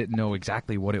noticed, but I didn't know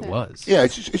exactly what it was. Yeah,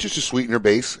 it's just a sweetener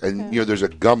base, and there's a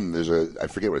gum. I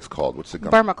forget what it's called. What's the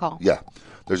gum? Burmacol. Yeah,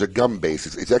 there's a gum base.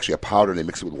 It's actually a powder, and they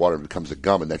mix it with water, and it becomes a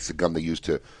gum, and that's the gum they use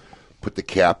to put the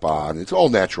cap on. It's all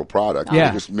natural product. Yeah.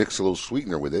 They just mix a little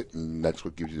sweetener with it, and that's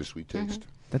what gives you the sweet taste.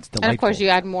 That's delightful. And of course, you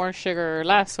add more sugar or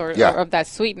less, or of that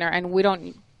sweetener, and we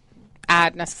don't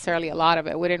add necessarily a lot of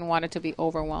it. We didn't want it to be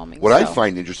overwhelming. What I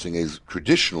find interesting is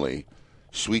traditionally,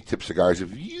 sweet tip cigars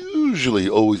have usually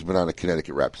always been on a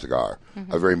Connecticut wrap cigar,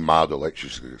 a very mild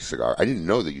electric cigar. I didn't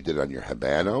know that you did it on your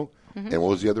Habano. And what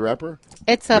was the other wrapper?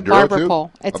 It's a Maduro barber too?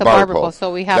 pole. It's a barber pole.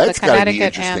 So we have That's the Connecticut gotta be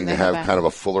interesting and to the have Habano. kind of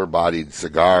a fuller-bodied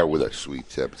cigar with a sweet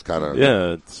tip. It's kind of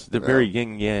they're very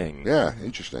yin-yang. Yeah,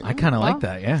 interesting. I kind of like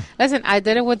that, yeah. Listen, I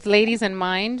did it with ladies in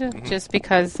mind, just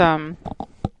because, when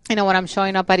I'm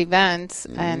showing up at events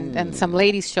and some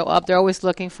ladies show up, they're always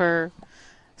looking for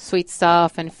sweet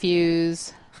stuff and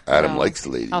fuse. Adam likes the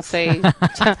ladies. I'll say.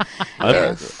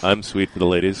 I'm sweet for the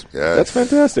ladies. Yes. That's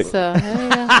fantastic. So,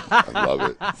 yeah. I love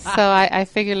it. So I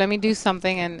figured, let me do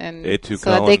something and A2 so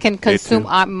that they can Colin. consume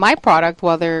A2. my product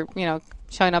while they're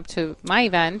showing up to my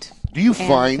event. Do you And,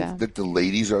 find that the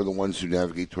ladies are the ones who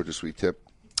navigate toward the sweet tip?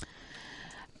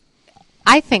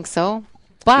 I think so,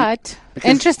 but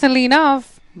interestingly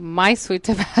enough, my sweet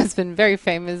tip has been very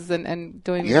famous and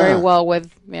doing very well with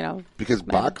because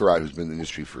Baccarat, who's been in the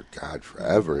industry for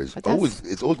forever, it's always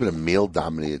been a male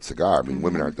dominated cigar. I mean,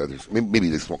 women aren't maybe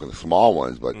they smoke the small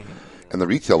ones, but on the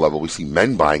retail level, we see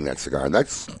men buying that cigar, and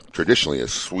that's traditionally a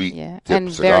sweet tip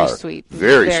and cigar. very sweet,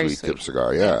 very sweet tip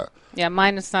cigar. Yeah. Yeah,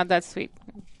 mine is not that sweet.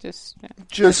 Just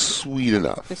sweet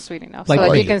enough. Just sweet enough, Like so that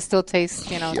what? you can still taste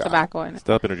tobacco in it.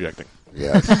 Stop interjecting.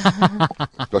 Yes.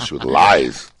 Especially with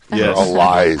lies. Yes. They're all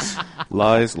lies.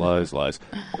 Lies.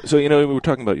 So, we were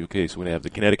talking about, so when you have the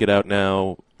Connecticut out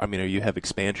now, I mean, you have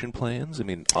expansion plans? I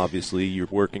mean, obviously you're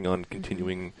working on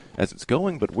continuing as it's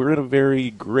going, but we're in a very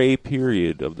gray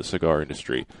period of the cigar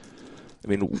industry. I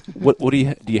mean, what do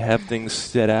you have things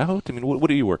set out? I mean, what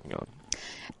are you working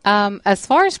on? As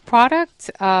far as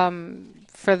product,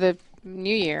 for the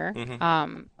new year,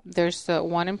 there's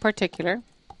one in particular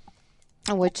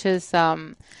which is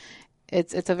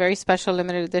it's a very special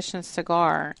limited edition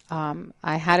cigar.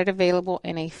 I had it available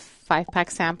in a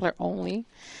 5-pack sampler only.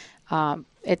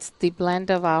 It's the blend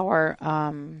of our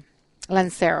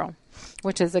Lancero,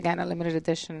 which is, again, a limited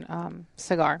edition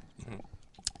cigar.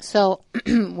 So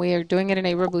we are doing it in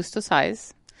a Robusto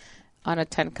size on a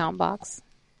 10-count box,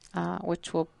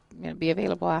 which will be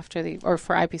available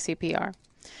for IPCPR.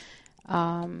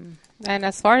 And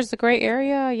as far as the gray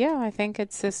area, yeah, I think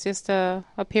it's just a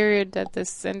period that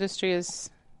this industry is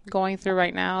going through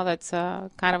right now that's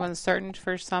kind of uncertain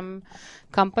for some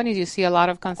companies. You see a lot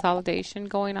of consolidation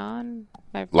going on.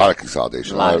 A lot of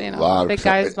consolidation. A lot of big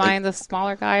guys buying the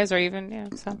smaller guys, or even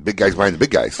big guys buying the big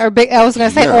guys. Or I was going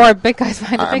to say, or big guys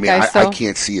buying the big guys. I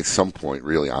can't see at some point,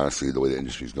 really, honestly, the way the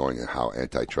industry is going and how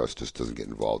antitrust just doesn't get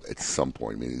involved at some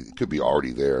point. I mean, it could be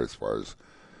already there as far as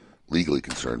legally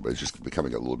concerned, but it's just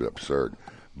becoming a little bit absurd.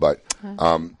 But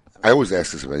I always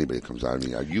ask this of anybody that comes on. I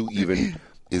mean, are you even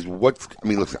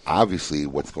listen, obviously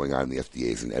what's going on in the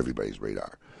FDA is in everybody's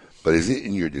radar. But is it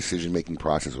in your decision-making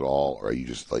process at all, or are you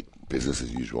just like business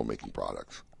as usual making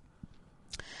products?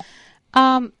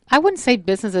 I wouldn't say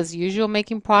business as usual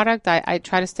making product. I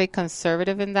try to stay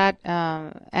conservative in that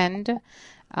end.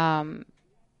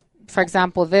 For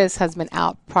example, this has been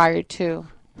out prior to.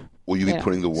 Will you be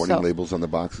putting the warning labels on the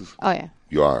boxes? Oh, yeah.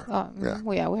 You are? Yeah.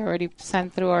 Well, yeah, we already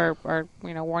sent through our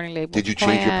warning label. Did you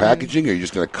change your packaging, or are you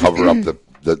just going to cover up the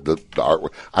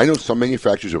artwork? I know some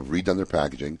manufacturers have redone their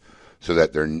packaging so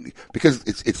that because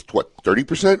it's what,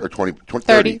 30% or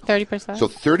 30%? So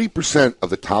 30% of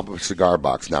the top of a cigar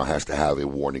box now has to have a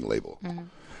warning label. Mm-hmm.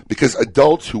 Because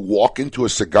adults who walk into a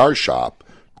cigar shop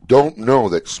don't know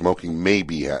that smoking may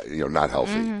be not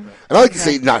healthy. Mm-hmm. And I like to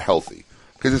say not healthy.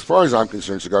 Because as far as I'm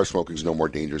concerned, cigar smoking is no more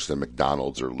dangerous than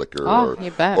McDonald's or liquor or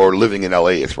living in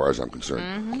L.A. as far as I'm concerned.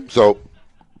 Mm-hmm. So,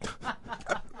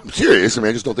 I'm serious. I mean,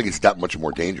 I just don't think it's that much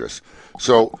more dangerous.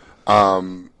 So,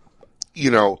 30%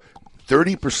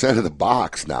 of the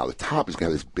box now, the top is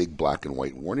going to have this big black and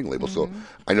white warning label. Mm-hmm. So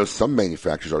I know some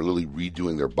manufacturers are literally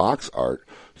redoing their box art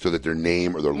so that their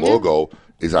name or their logo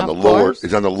is on the lower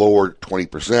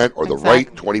 20% or the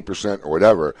right 20% or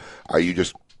whatever. Are you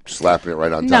just slapping it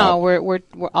right on top? No, we're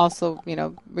also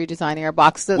redesigning our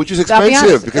boxes, which is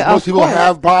expensive because most people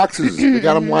have boxes. They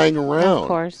got them lying around. Of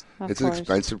course, it's an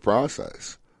expensive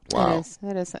process. Wow,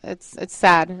 it is. It's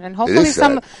sad, and hopefully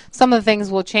some of the things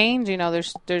will change.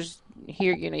 There's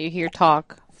here you hear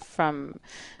talk from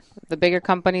the bigger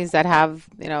companies that have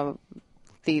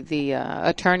the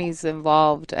attorneys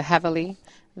involved heavily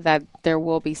that there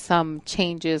will be some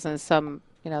changes and some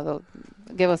they'll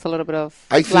give us a little bit of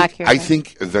slack here. I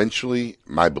think eventually,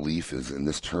 my belief is in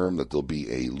this term that there'll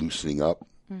be a loosening up.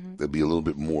 Mm-hmm. There'll be a little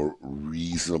bit more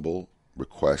reasonable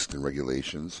requests and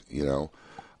regulations,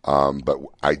 but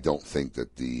I don't think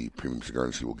that the premium cigar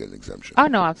industry will get an exemption. Oh,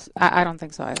 no, I don't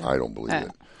think so either. I don't believe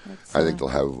it. I think they'll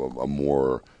have a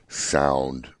more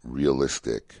sound,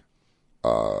 realistic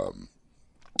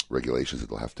regulations that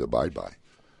they'll have to abide by.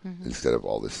 Mm-hmm. Instead of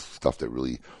all this stuff that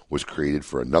really was created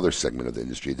for another segment of the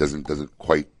industry. It doesn't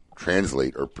quite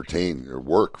translate or pertain or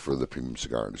work for the premium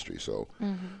cigar industry. So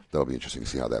that'll be interesting to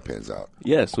see how that pans out.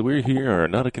 Yes, so we're here,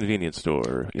 not a convenience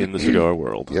store in the cigar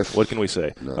world. Yes. What can we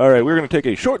say? No. All right, we're going to take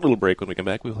a short little break. When we come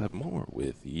back, we'll have more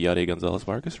with Yadi Gonzalez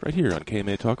Vargas right here on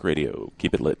KMA Talk Radio.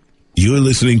 Keep it lit. You're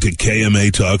listening to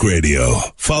KMA Talk Radio.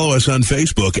 Follow us on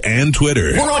Facebook and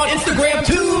Twitter. We're on Instagram,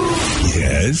 too.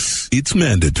 Yes, it's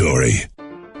mandatory.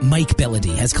 Mike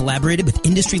Bellady has collaborated with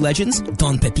industry legends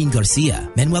Don Pepin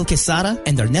Garcia, Manuel Quesada,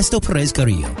 and Ernesto Perez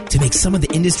Carrillo to make some of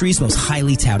the industry's most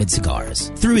highly touted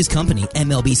cigars. Through his company,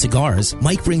 MLB Cigars,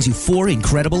 Mike brings you 4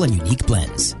 incredible and unique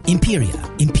blends. Imperia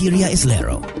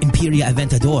Islero, Imperia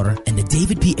Aventador, and the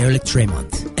David P. Ehrlich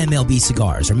Tremont. MLB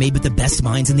Cigars are made with the best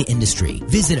minds in the industry.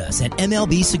 Visit us at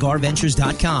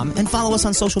MLBCigarVentures.com and follow us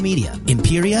on social media.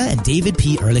 Imperia and David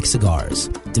P. Ehrlich Cigars.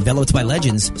 Developed by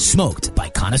legends, smoked by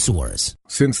connoisseurs.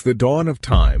 Since the dawn of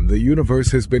time, the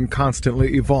universe has been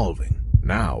constantly evolving.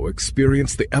 Now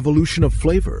experience the evolution of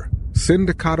flavor.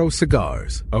 Sindicato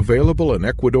Cigars, available in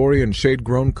Ecuadorian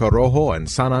shade-grown Corojo and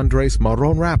San Andres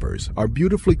Marron wrappers, are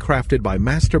beautifully crafted by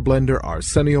master blender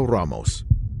Arsenio Ramos.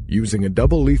 Using a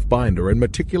double-leaf binder and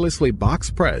meticulously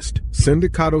box-pressed,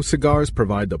 Sindicato Cigars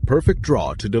provide the perfect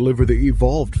draw to deliver the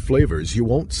evolved flavors you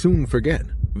won't soon forget.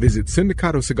 Visit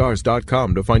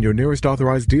syndicatocigars.com to find your nearest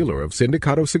authorized dealer of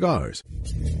Sindicato cigars.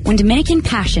 When Dominican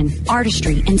passion,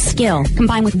 artistry, and skill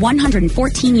combine with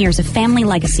 114 years of family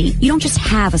legacy, you don't just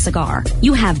have a cigar,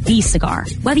 you have the cigar.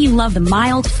 Whether you love the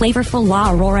mild, flavorful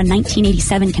La Aurora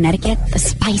 1987 Connecticut, the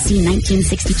spicy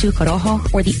 1962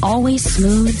 Corojo, or the always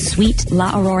smooth, sweet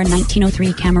La Aurora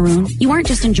 1903 Cameroon, you aren't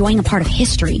just enjoying a part of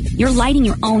history, you're lighting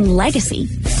your own legacy,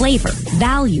 flavor,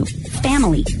 value,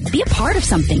 family. Be a part of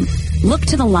something. Look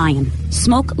to the lion.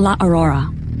 Smoke La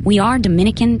Aurora. We are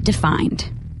Dominican defined.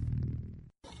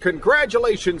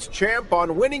 Congratulations, champ,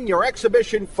 on winning your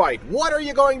exhibition fight. What are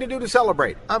you going to do to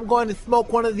celebrate? I'm going to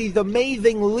smoke one of these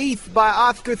amazing Leaf by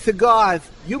Oscar cigars.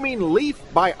 You mean Leaf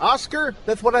by Oscar?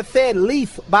 That's what I said,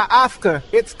 Leaf by Oscar.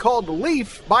 It's called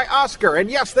Leaf by Oscar,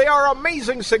 and yes, they are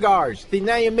amazing cigars. See,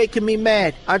 now you're making me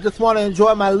mad. I just want to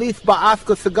enjoy my Leaf by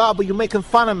Oscar cigar, but you're making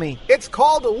fun of me. It's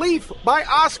called Leaf by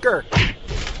Oscar.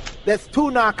 That's 2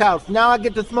 knockouts. Now I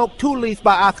get to smoke 2 Leaf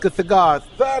by Oscar cigars.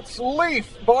 That's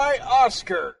Leaf by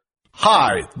Oscar.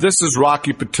 Hi, this is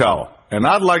Rocky Patel, and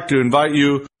I'd like to invite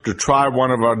you to try one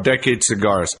of our decade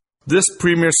cigars. This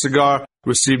premier cigar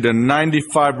received a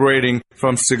 95 rating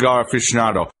from Cigar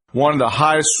Aficionado, one of the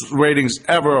highest ratings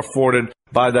ever afforded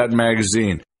by that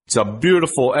magazine. It's a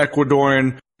beautiful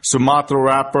Ecuadorian Sumatra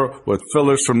wrapper with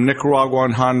fillers from Nicaragua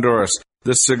and Honduras.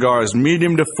 This cigar is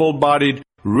medium to full-bodied,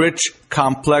 rich,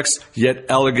 complex, yet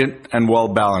elegant and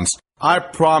well-balanced. I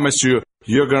promise you,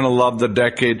 you're going to love the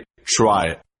decade. Try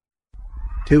it.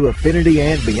 To affinity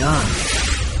and beyond.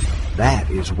 That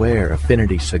is where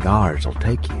Affinity Cigars will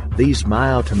take you. These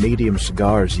mild to medium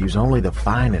cigars use only the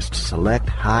finest select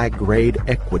high-grade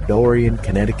Ecuadorian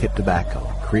Connecticut tobacco,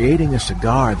 creating a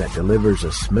cigar that delivers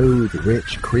a smooth,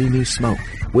 rich, creamy smoke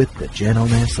with the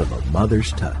gentleness of a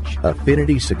mother's touch.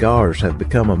 Affinity Cigars have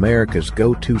become America's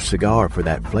go-to cigar for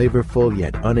that flavorful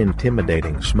yet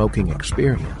unintimidating smoking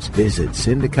experience. Visit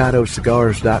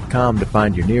syndicatocigars.com to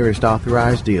find your nearest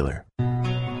authorized dealer.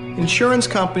 Insurance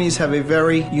companies have a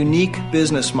very unique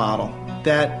business model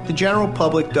that the general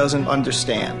public doesn't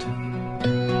understand.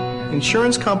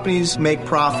 Insurance companies make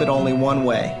profit only one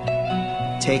way,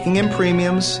 taking in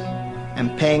premiums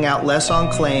and paying out less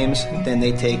on claims than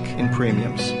they take in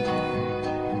premiums.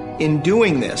 In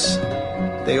doing this,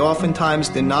 they oftentimes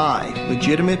deny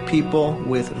legitimate people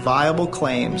with viable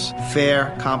claims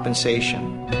fair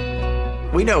compensation.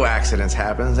 We know accidents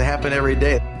happen. They happen every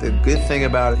day. The good thing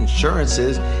about insurance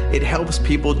is it helps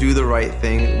people do the right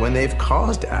thing when they've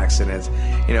caused accidents.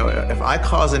 You know, if I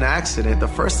cause an accident, the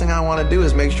first thing I want to do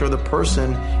is make sure the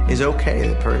person is okay,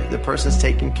 the person's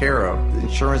taken care of. The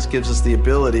insurance gives us the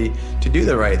ability to do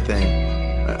the right thing.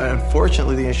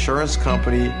 Unfortunately, the insurance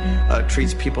company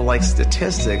treats people like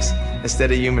statistics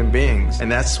instead of human beings.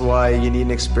 And that's why you need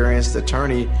an experienced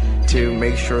attorney to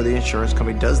make sure the insurance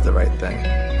company does the right thing.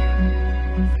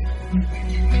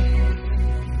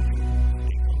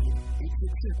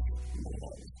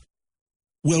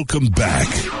 Welcome back.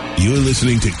 You're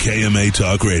listening to KMA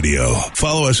Talk Radio.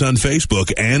 Follow us on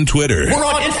Facebook and Twitter. We're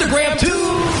on Instagram too.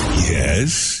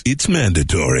 Yes, it's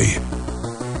mandatory.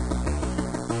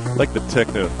 Like the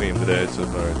techno theme today so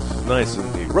far. It's nice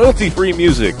and neat. Royalty-free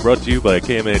music brought to you by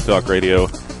KMA Talk Radio.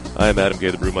 I'm Adam Gay,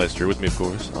 the Brewmeister. With me, of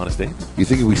course, Honest Dave. You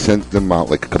think if we sent them out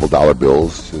like a couple $1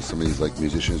 bills to some of these like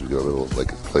musicians, we could like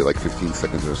play like 15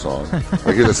 seconds of a song?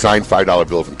 Like here's a signed $5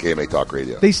 bill from KMA Talk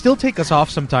Radio. They still take us off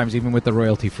sometimes, even with the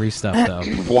royalty-free stuff, though.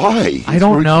 Why? I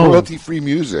don't know. Royalty-free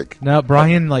music. No,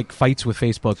 Brian like fights with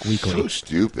Facebook weekly. So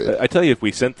stupid. I tell you, if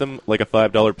we sent them like a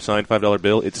 $5 signed $5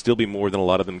 bill, it'd still be more than a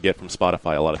lot of them get from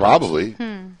Spotify. A lot of Probably.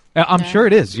 times. I'm sure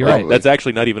it is. You're right. That's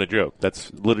actually not even a joke. That's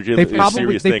legitimately a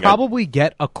serious thing. They probably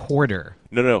get a quarter.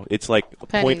 No. It's like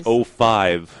Pennies.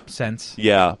 0.05 cents.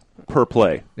 Yeah, per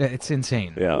play. It's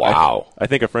insane. Yeah. Wow. I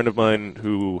think a friend of mine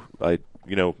who I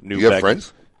knew. You have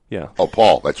friends? Yeah. Oh,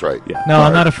 Paul. That's right. Yeah. No,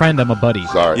 I'm not a friend. I'm a buddy.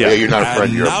 Sorry. Yeah, you're not a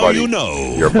friend. You're a buddy.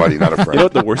 You're a buddy, not a friend. You know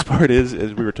what the worst part is?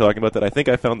 As we were talking about that, I think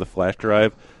I found the flash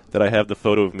drive that I have the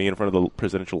photo of me in front of the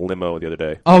presidential limo the other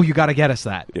day. Oh, you got to get us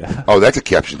that. Yeah. Oh, that's a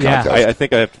caption contest. I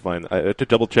think I have to find. I have to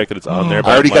double check that it's on there.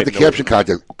 But I already got the caption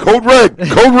contest. Code red.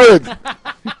 Code red.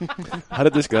 How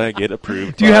did this guy get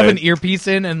approved? Do you have an earpiece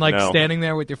in and like No. standing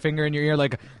there with your finger in your ear,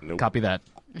 like, copy that?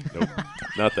 Nope,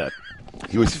 not that.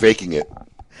 He was faking it.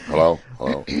 Hello.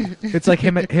 It's like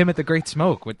him at the Great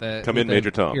Smoke with the Come with in, the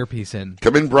Major Tom. earpiece in.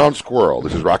 Come in, Brown Squirrel.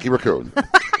 This is Rocky Raccoon.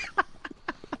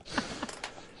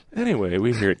 Anyway,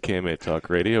 we here at KMA Talk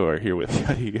Radio are here with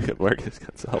Marcus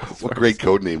Gonzalez. What great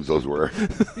code names those were.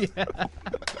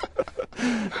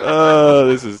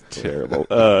 This is terrible.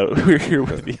 We're here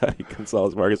with Yadi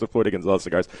Gonzalez Marcus of Florida Gonzalez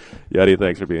Cigars. Yadi,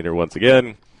 thanks for being here once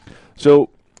again. So,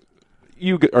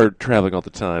 you are traveling all the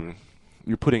time.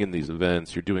 You're putting in these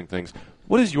events. You're doing things.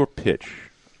 What is your pitch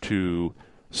to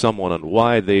someone on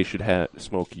why they should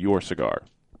smoke your cigar?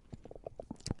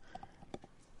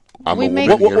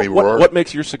 What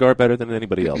makes your cigar better than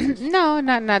anybody else's? No,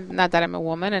 not that I'm a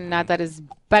woman, and not that it's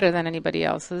better than anybody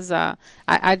else's.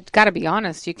 I got to be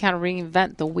honest. You can't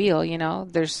reinvent the wheel. You know,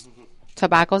 there's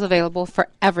tobaccos available for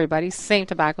everybody. Same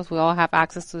tobaccos. We all have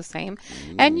access to the same,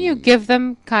 and you give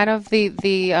them kind of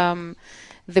the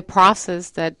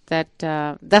process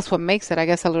that's what makes it, I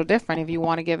guess, a little different. If you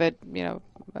want to give it, you know,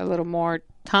 a little more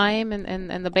time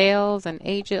in the bales and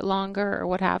age it longer or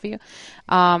what have you.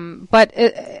 But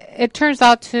it turns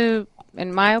out to,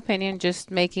 in my opinion,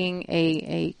 just making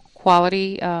a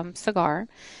quality cigar,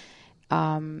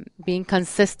 being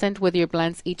consistent with your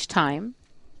blends each time.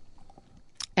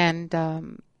 And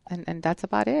that's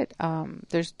about it.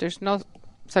 There's no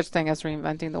such thing as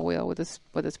reinventing the wheel with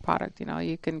this product. You know,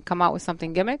 you can come out with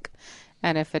something gimmick,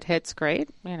 and if it hits, great.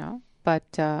 You know,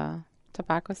 but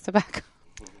tobacco's tobacco.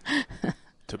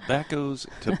 Tobacco's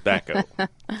tobacco.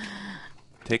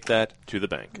 Take that to the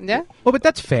bank. Yeah. Well, but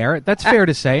that's fair. That's fair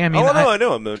to say. I mean, I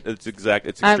know. It's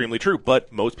extremely true.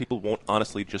 But most people won't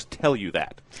honestly just tell you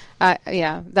that.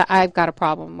 Yeah, I've got a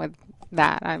problem with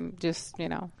that. I'm just, you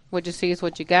know, what you see is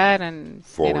what you get, and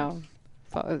Forward. you know,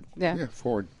 Yeah,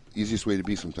 forward. Easiest way to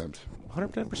be sometimes.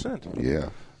 110%. Yeah.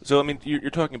 So, I mean,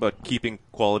 you're talking about keeping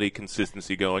quality,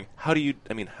 consistency going. How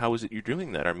is it you're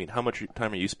doing that? I mean, how much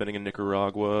time are you spending in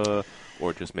Nicaragua,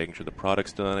 or just making sure the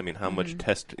product's done? I mean, how much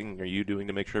testing are you doing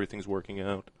to make sure everything's working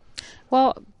out?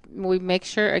 Well, we make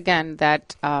sure, again,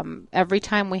 that every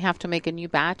time we have to make a new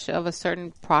batch of a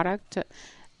certain product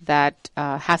that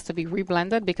has to be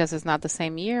reblended because it's not the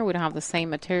same year, we don't have the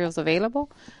same materials available,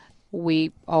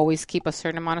 we always keep a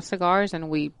certain amount of cigars,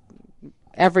 and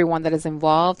everyone that is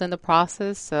involved in the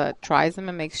process tries them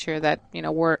and makes sure that, you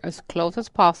know, we're as close as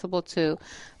possible to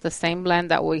the same blend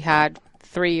that we had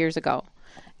 3 years ago.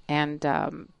 And,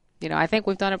 you know, I think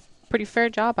we've done a pretty fair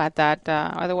job at that.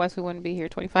 Otherwise, we wouldn't be here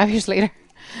 25 years later.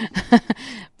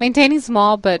 Maintaining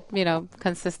small, but, you know,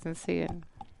 consistency. And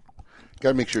got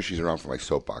to make sure she's around for my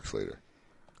soapbox later.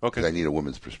 Okay. 'Cause I need a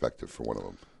woman's perspective for one of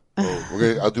them.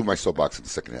 I'll do my soapbox in the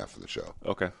second half of the show.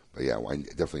 Okay. But yeah, I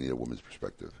definitely need a woman's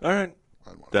perspective. All right.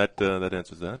 That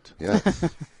answers that. Yes.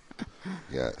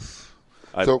 Yes.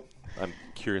 I'm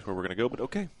curious where we're going to go, but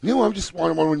okay. You know, I just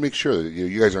wanted to make sure that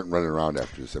you guys aren't running around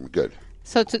after this. I'm good.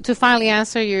 So to finally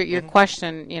answer your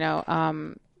question, you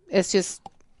know, it's just,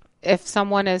 if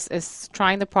someone is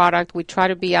trying the product, we try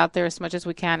to be out there as much as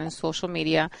we can in social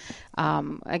media.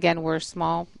 Again, we're a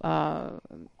small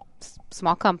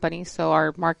company, so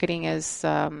our marketing is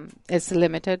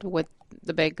limited with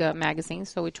the big magazines.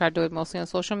 So we try to do it mostly on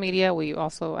social media. We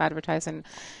also advertise in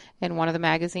one of the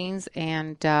magazines.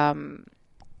 And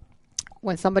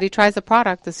when somebody tries the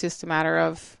product, it's just a matter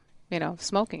of, you know,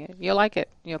 smoking it. You'll like it.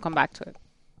 You'll come back to it.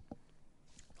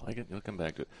 Like it, you'll come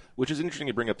back to it. Which is interesting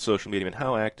to bring up social media. I mean,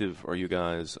 how active are you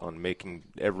guys on making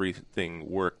everything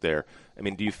work there? I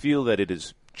mean, do you feel that it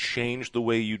has changed the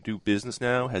way you do business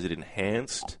now? Has it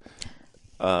enhanced?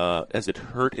 Has it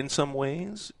hurt in some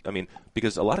ways? I mean,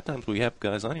 because a lot of times we have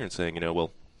guys on here and saying, you know,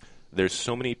 well, there's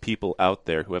so many people out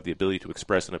there who have the ability to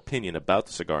express an opinion about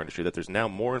the cigar industry that there's now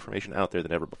more information out there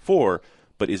than ever before,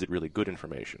 but is it really good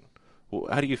information? Well,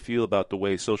 how do you feel about the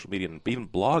way social media and even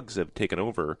blogs have taken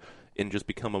over and just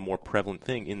become a more prevalent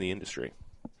thing in the industry?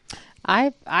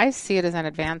 I see it as an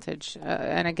advantage.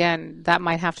 And again, that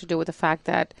might have to do with the fact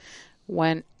that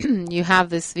when you have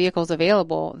these vehicles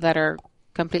available that are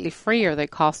completely free, or they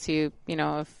cost you, you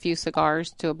know, a few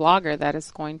cigars, to a blogger that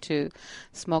is going to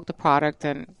smoke the product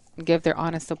and give their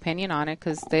honest opinion on it,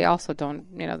 because they also don't,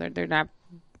 you know, they're not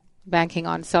banking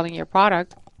on selling your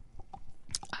product.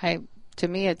 To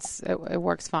me, it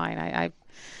works fine.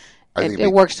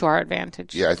 It works to our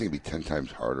advantage. Yeah, I think it'd be 10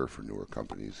 times harder for newer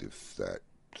companies if that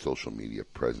social media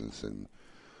presence and,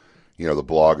 you know, the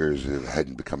bloggers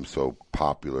hadn't become so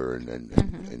popular and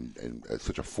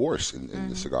such a force in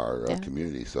the cigar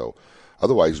community. So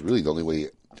otherwise, really, the only way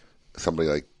somebody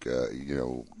like, you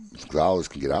know, Gonzalez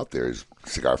can get out there is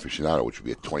Cigar Aficionado, which would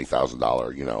be a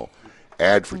 $20,000, you know,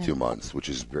 ad for 2 months, which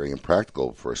is very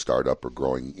impractical for a startup or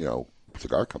growing, you know,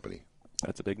 cigar company.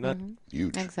 That's a big nut.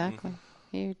 Huge. Exactly.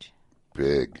 Huge.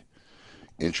 Big.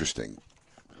 Interesting.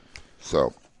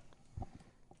 So.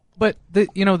 But the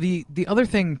other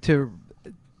thing to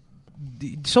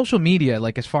the social media,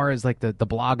 like as far as like the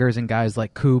bloggers and guys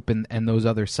like Coop and those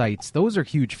other sites, those are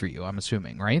huge for you, I'm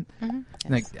assuming, right?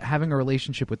 Mm-hmm. Like having a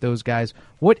relationship with those guys.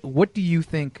 What do you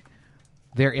think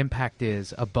their impact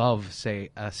is above, say,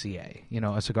 a CA,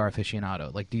 a cigar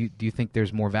aficionado? Like, do you think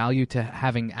there's more value to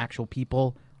having actual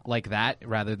people like that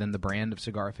rather than the brand of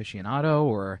cigar aficionado,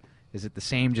 or is it the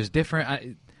same, just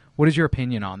different? What is your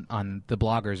opinion on the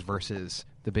bloggers versus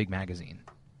the big magazine?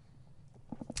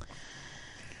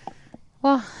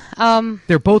 Well,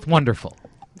 they're both wonderful.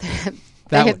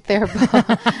 They're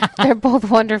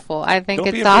both wonderful. I think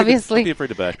it's obviously. Don't be afraid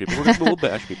to bash people. We'll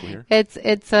bash people here. It's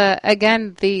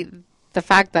again the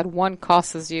fact that one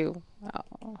costs you a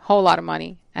whole lot of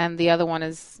money and the other one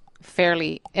is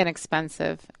fairly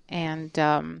inexpensive, and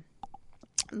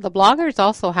the bloggers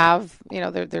also have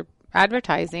their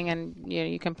advertising, and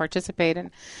you can participate in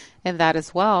that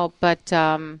as well. But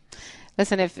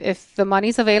listen, if the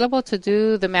money's available to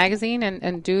do the magazine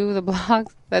and do the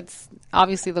blog, that's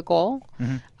obviously the goal.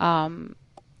 Mm-hmm.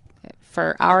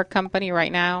 For our company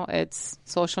right now, it's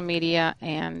social media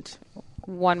and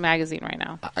one magazine right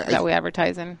now that we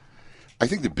advertise in. I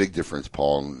think the big difference,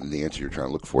 Paul, and the answer you're trying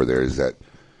to look for there is that,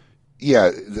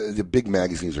 the big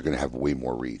magazines are going to have way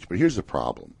more reach. But here's the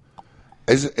problem.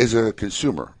 As a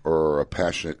consumer or a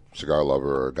passionate cigar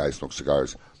lover or a guy who smokes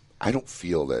cigars, I don't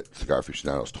feel that Cigar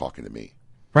Aficionado is talking to me.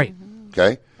 Right.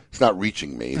 Okay? It's not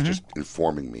reaching me. It's just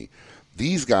informing me.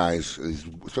 These guys,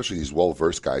 especially these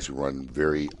well-versed guys who run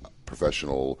very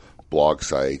professional blog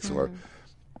sites,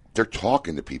 they're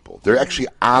talking to people. They're actually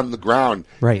on the ground,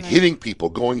 hitting people,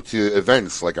 going to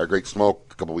events like our Great Smoke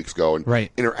a couple weeks ago, and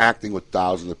interacting with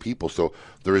thousands of people. So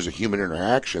there is a human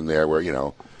interaction there where,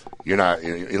 you're not,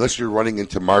 unless you're running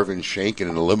into Marvin Shanken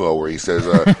in a limo where he says,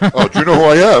 "Oh, do you know who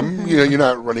I am?" You're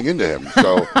not running into him.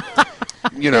 So,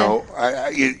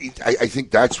 I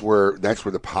think that's where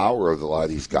the power of a lot of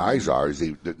these guys are. Is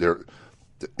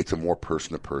it's a more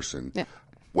person to person.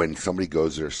 When somebody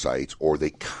goes to their sites or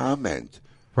they comment,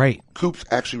 Coop's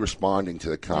actually responding to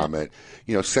the comment.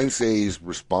 Sensei's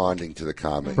responding to the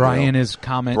comment. Brian is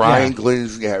commenting. Brian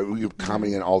Glynn's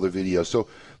commenting on all the videos. So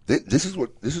this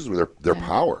is where their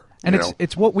power. And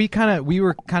it's what we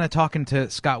were kind of talking to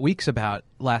Scott Weeks about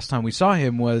last time we saw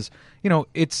him was,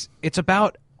 it's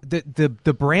about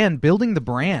the brand. Building the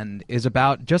brand is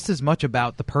about just as much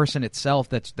about the person itself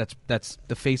that's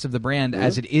the face of the brand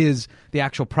as it is the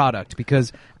actual product.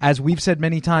 Because as we've said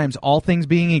many times, all things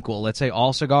being equal, let's say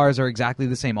all cigars are exactly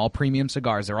the same, all premium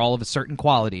cigars, they're all of a certain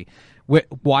quality.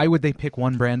 Why would they pick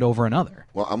one brand over another?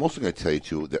 Well, I'm also going to tell you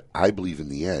too that I believe in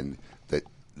the end that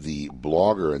the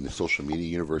blogger and the social media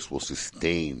universe will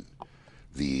sustain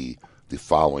the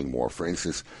following more. For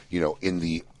instance, in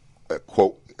the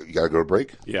quote, you got to go to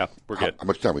break? Yeah, we're good. How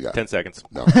much time we got? 10 seconds.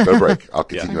 No, go to break. I'll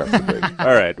continue after the break.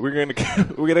 All right, we're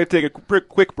gonna take a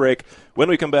quick break. When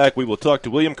we come back, we will talk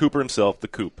to William Cooper himself, the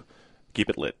Coop.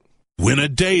 Keep it lit. Win a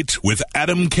date with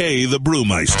Adam K., the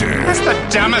Brewmeister. That's the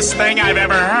dumbest thing I've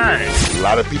ever heard. A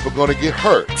lot of people going to get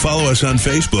hurt. Follow us on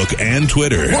Facebook and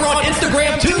Twitter. We're on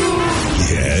Instagram, too.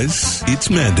 Yes, it's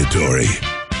mandatory.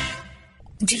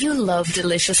 Do you love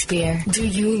delicious beer? Do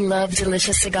you love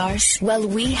delicious cigars? Well,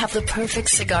 we have the perfect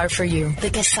cigar for you.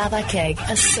 The Quesada Keg,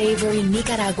 a savory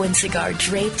Nicaraguan cigar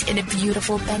draped in a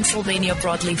beautiful Pennsylvania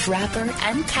broadleaf wrapper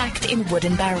and packed in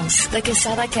wooden barrels. The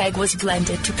Quesada Keg was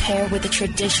blended to pair with the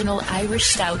traditional Irish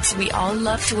stouts we all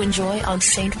love to enjoy on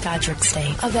St. Patrick's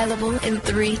Day. Available in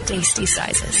 3 tasty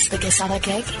sizes. The Quesada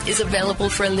Keg is available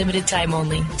for a limited time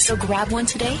only. So grab one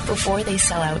today before they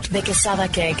sell out. The Quesada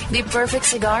Keg, the perfect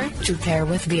cigar to pair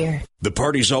with beer. The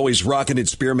party's always rocking at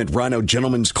Spearmint Rhino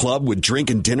Gentlemen's Club with drink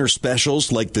and dinner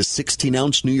specials like the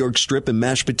 16-ounce New York strip and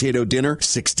mashed potato dinner,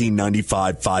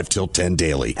 $16.95, 5 till 10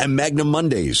 daily. And Magnum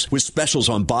Mondays with specials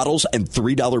on bottles and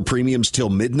 $3 premiums till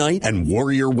midnight. And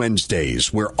Warrior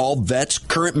Wednesdays, where all vets,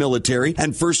 current military,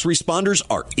 and first responders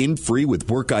are in free with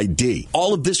work ID.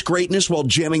 All of this greatness while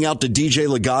jamming out to DJ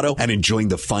Legato and enjoying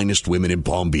the finest women in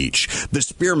Palm Beach. The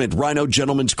Spearmint Rhino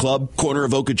Gentlemen's Club, corner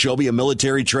of Okeechobee and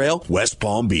Military Trail, West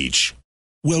Palm Beach.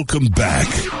 Welcome back.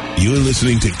 You're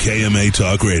listening to KMA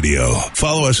Talk Radio.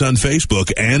 Follow us on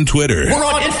Facebook and Twitter. We're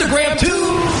on Instagram,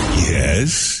 too.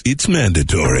 Yes, it's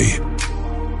mandatory.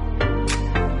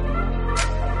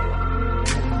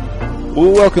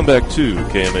 Well, welcome back to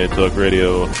KMA Talk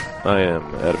Radio. I am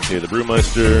Adam K., the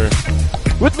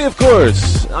Brewmeister. With me, of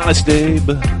course, Honest Abe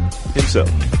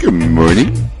himself. Good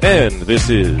morning. And this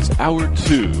is Hour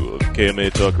 2 of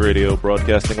KMA Talk Radio,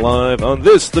 broadcasting live on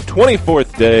this, the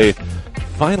 24th day,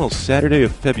 final Saturday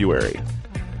of February.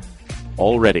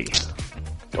 Already.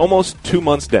 Almost 2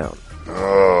 months down.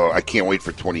 Oh, I can't wait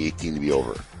for 2018 to be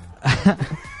over.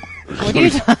 What are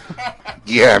you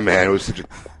Yeah, man, it was such a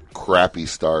crappy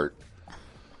start.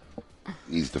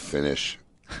 Needs to finish.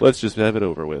 Let's just have it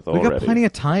over with already. We got plenty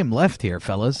of time left here,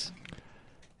 fellas.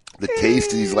 The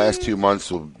taste of these last 2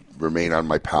 months will remain on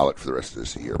my palate for the rest of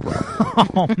this year, probably.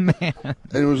 Oh, man. And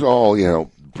it was all,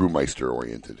 Brewmeister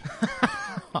oriented.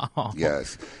 Oh.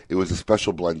 Yes. It was a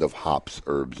special blend of hops,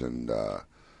 herbs, and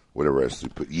whatever else. We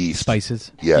put yeast.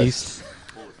 Spices. Yes. Yeast.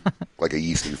 Like a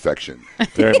yeast infection.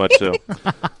 Very much so.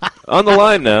 On the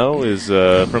line now is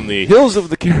from the hills of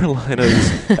the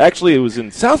Carolinas. Actually, it was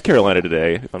in South Carolina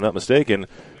today, if I'm not mistaken.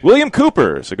 William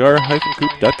Cooper,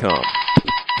 cigar-coop.com.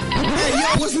 Hey,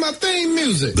 yo, what's my theme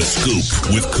music? The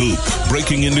Scoop with Coop.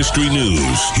 Breaking industry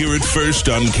news. Hear it first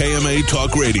on KMA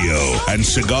Talk Radio and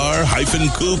cigar-coop.com.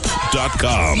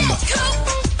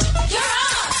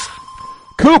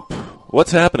 Coop,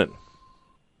 what's happening?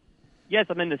 Yes,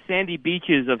 I'm in the sandy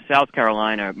beaches of South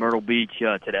Carolina, Myrtle Beach,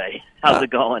 today. How's it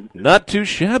going? Not too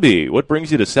shabby. What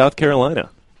brings you to South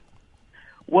Carolina?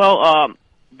 Well,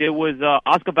 there was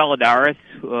Oscar Valladares.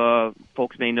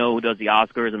 Folks may know who does the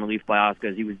Oscars and the Leaf by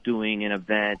Oscars. He was doing an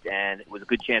event, and it was a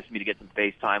good chance for me to get some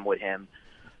FaceTime with him.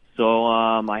 So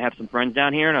I have some friends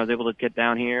down here, and I was able to get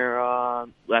down here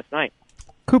last night.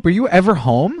 Coop, are you ever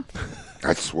home?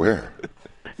 I swear.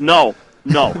 No.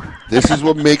 This is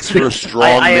what makes for a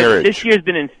strong marriage. This year's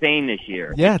been insane this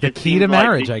year. Yeah, the key to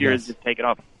marriage, I this year guess. is just taken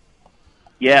off.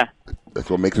 Yeah. That's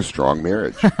what makes a strong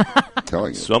marriage. I'm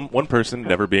telling you. One person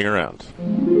never being around.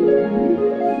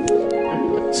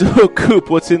 So,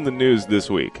 Coop, what's in the news this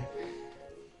week?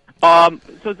 So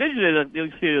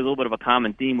you'll see a little bit of a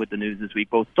common theme with the news this week.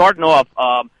 But starting off,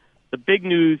 the big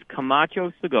news,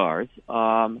 Camacho Cigars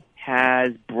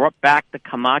has brought back the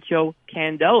Camacho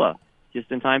Candela just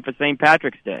in time for St.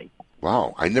 Patrick's Day.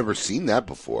 Wow, I never seen that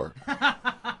before.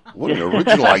 What an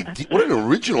original idea! What an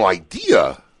original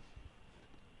idea!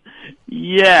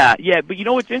 Yeah, but you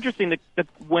know what's interesting?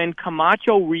 When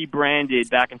Camacho rebranded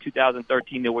back in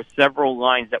 2013, there were several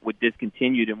lines that were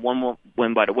discontinued, and one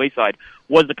went by the wayside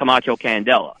was the Camacho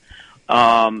Candela,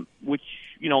 which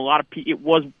a lot of people. It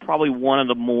was probably one of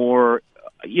the more,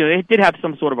 it did have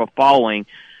some sort of a following.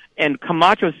 And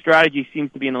Camacho's strategy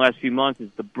seems to be in the last few months is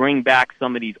to bring back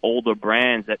some of these older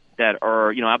brands that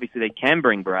are, obviously they can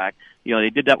bring back. They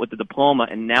did that with the Diploma,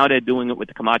 and now they're doing it with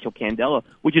the Camacho Candela,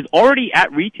 which is already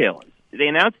at retailers. They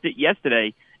announced it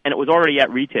yesterday, and it was already at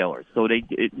retailers. So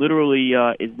it literally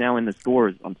is now in the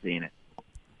stores. I'm seeing it.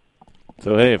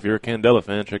 So, hey, if you're a Candela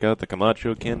fan, check out the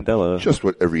Camacho Candela. Just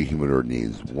what every humidor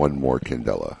needs, one more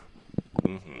Candela.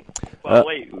 Mm-hmm. Well,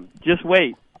 just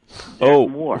wait. There's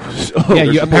more. Yeah,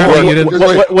 you didn't.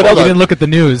 What else? You didn't look at the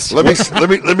news. Let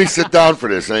me sit down for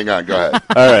this. Hang on. Go ahead.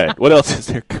 All right. What else is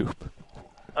there, Coop?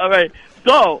 All right.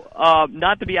 So,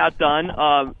 not to be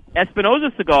outdone,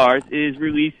 Espinosa Cigars is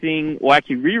re-releasing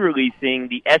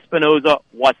the Espinosa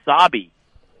Wasabi.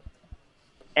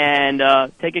 And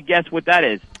take a guess what that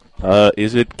is.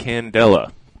 Is it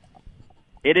Candela?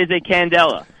 It is a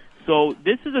Candela. So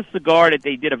this is a cigar that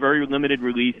they did a very limited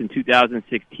release in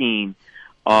 2016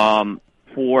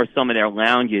 for some of their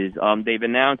lounges. They've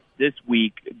announced this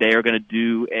week they are going to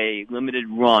do a limited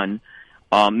run,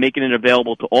 making it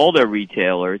available to all their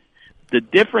retailers. The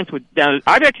difference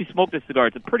I've actually smoked this cigar.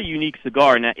 It's a pretty unique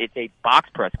cigar, and it's a box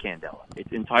press Candela.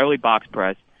 It's entirely box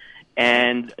press,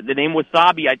 and the name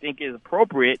Wasabi I think is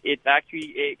appropriate. It's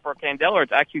actually for Candela.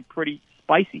 It's actually pretty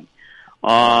spicy.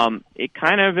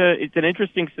 It's an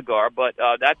interesting cigar, but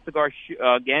that cigar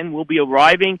again will be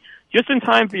arriving just in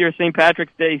time for your St.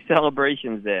 Patrick's Day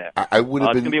celebrations. There, I would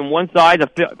have been. It's going to be in one size, a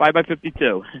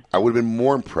 5x52. I would have been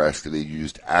more impressed if they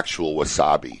used actual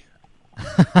wasabi.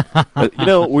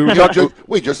 We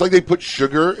were just like they put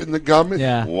sugar in the gum.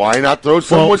 Yeah. Why not throw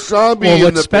some wasabi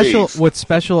in the paste? What's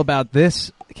special about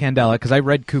this Candela, because I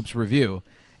read Coop's review,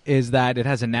 is that it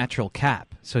has a natural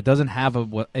cap, so it doesn't have a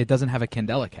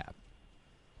Candela cap.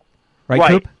 Right,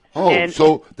 Coop? Oh,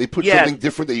 so they put something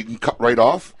different that you can cut right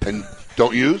off and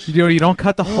don't use? You don't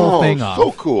cut the whole thing off.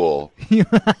 So cool.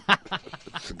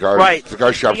 Cigar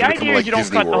shops The are idea becoming like is you don't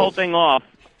Disney cut World. the whole thing off.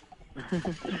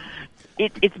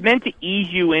 It's meant to ease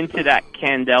you into that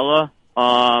Candela,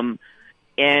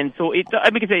 and so it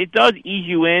does ease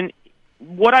you in.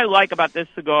 What I like about this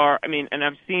cigar, and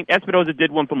I've seen Espinosa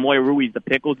did one for Moya Ruiz, the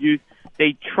pickle juice.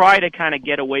 They try to kind of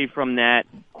get away from that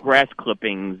grass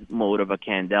clippings mode of a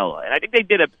Candela, and I think they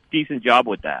did a decent job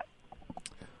with that.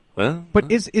 Well,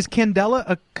 but is Candela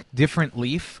a different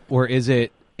leaf, or is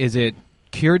it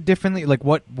cured differently? Like,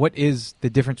 what is the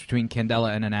difference between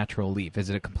Candela and a natural leaf? Is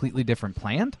it a completely different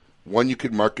plant? One you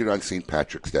could market on St.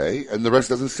 Patrick's Day, and the rest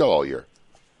doesn't sell all year.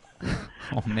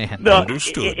 Oh, man. No,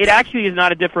 it actually is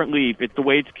not a different leaf. It's the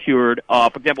way it's cured.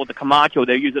 For example, with the Camacho,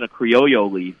 they're using a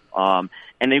Criollo leaf,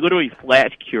 and they literally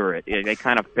flash cure it. They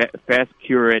kind of fast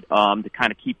cure it to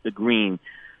kind of keep the green.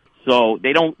 So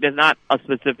there's not a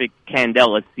specific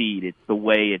Candela seed. It's the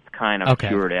way it's kind of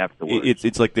cured afterwards.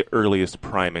 It's like the earliest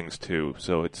primings too.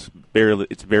 So it's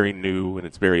very new and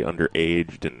it's very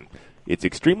underaged and it's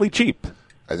extremely cheap.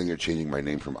 I think they're changing my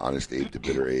name from Honest Abe to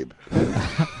Bitter Abe.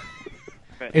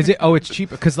 Is it? Oh, it's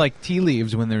cheaper because like tea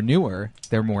leaves, when they're newer,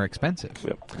 they're more expensive.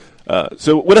 Yep.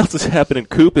 So what else is happening,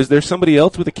 Coop? Is there somebody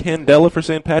else with a Candela for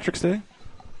St. Patrick's Day?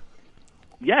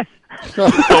 Yes. So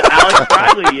Alex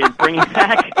Bradley is bringing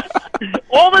back.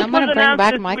 All this I'm going to was bring announced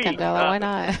back this my week. Candela. Why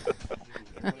not?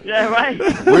 Yeah, right.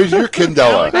 Where's your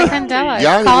Candela? My Candela.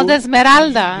 Yanni, It's called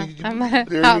Esmeralda.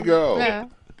 There you go.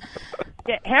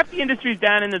 Yeah, half the industry's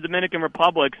down in the Dominican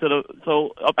Republic,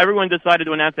 so everyone decided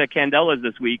to announce their Candelas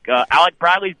this week. Alec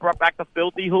Bradley's brought back the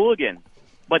Filthy Hooligan,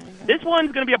 but this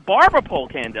one's going to be a barber pole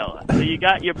Candela. So you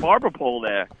got your barber pole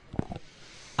there.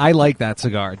 I like that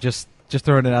cigar. Just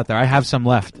throwing it out there. I have some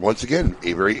left. Once again,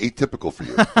 very atypical for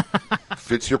you.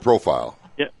 Fits your profile.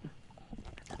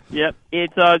 Yep.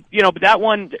 It's but that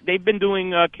one they've been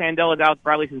doing Candelas Alex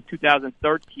Bradley since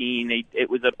 2013. It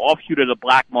was an offshoot of the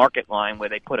Black Market line where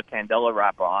they put a Candela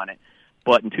wrapper on it.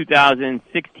 But in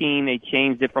 2016 they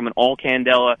changed it from an all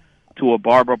Candela to a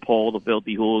barber pole, the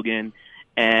Filthy Hooligan,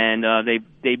 and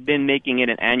they've been making it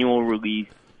an annual release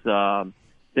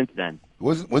since then.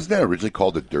 Wasn't that originally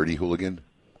called the Dirty Hooligan?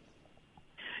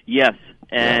 Yes,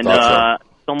 and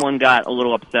someone got a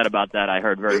little upset about that. I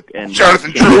heard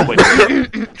Jonathan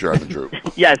Drew. Jonathan Drew.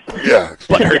 Yes. Yeah.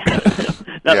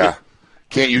 Yeah.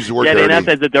 Can't use the word dirty. dirty. Yeah, they announced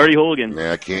as the Dirty Hooligan.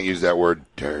 Yeah, I can't use that word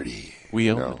dirty.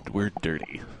 We own the word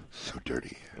dirty. So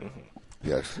dirty.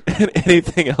 Yes.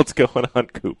 Anything else going on,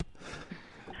 Coop?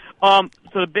 So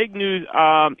the big news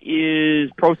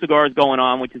is Pro Cigars going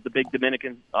on, which is the big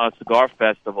Dominican cigar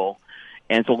festival.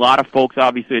 And so a lot of folks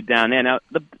obviously are down there. Now,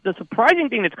 the surprising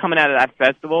thing that's coming out of that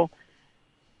festival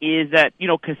is that,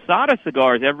 Quesada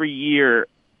cigars every year,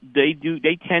 they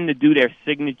tend to do their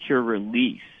signature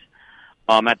release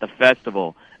at the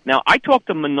festival. Now, I talked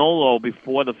to Manolo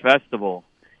before the festival,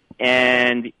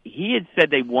 and he had said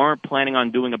they weren't planning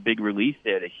on doing a big release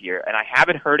there this year, and I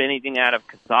haven't heard anything out of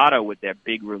Quesada with their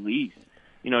big release.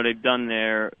 They've done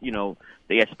their, the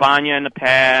España in the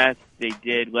past. They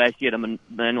did last year the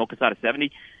Manuel Quesada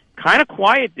 70. Kind of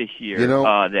quiet this year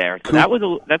there. So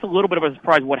Coop, that's a little bit of a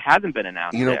surprise what hasn't been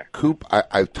announced there. Coop,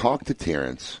 I've talked to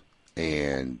Terrence,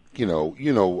 and,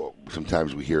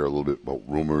 sometimes we hear a little bit about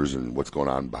rumors and what's going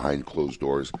on behind closed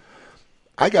doors.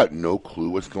 I got no clue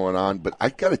what's going on, but I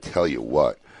got to tell you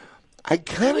what. I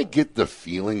kind of get the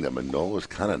feeling that Manolo's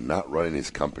kind of not running his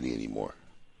company anymore.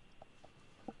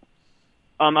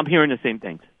 I'm hearing the same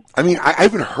things. I mean, I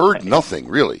haven't heard nothing,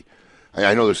 really.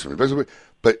 I know there's some investment,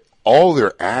 but all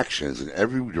their actions and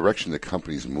every direction the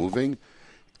company's moving,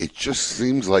 it just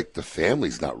seems like the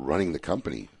family's not running the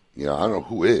company. I don't know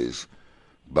who is,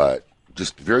 but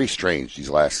just very strange these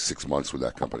last 6 months with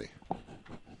that company.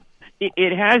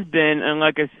 It has been, and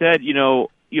like I said,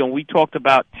 we talked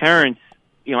about Terrence.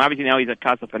 Obviously now he's at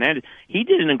Casa Fernandez. He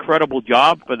did an incredible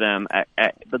job for them.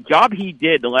 The job he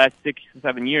did the last 6 or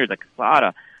 7 years at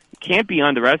Quesada can't be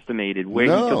underestimated where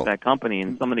he took that company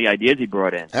and some of the ideas he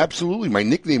brought in. Absolutely. My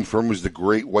nickname for him was the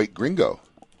Great White Gringo.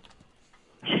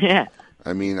 Yeah.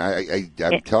 I mean,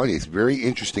 I'm telling you, it's very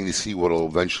interesting to see what will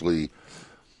eventually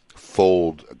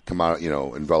come out,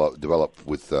 and develop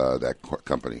with that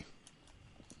company.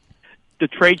 The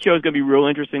trade show is going to be real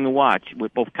interesting to watch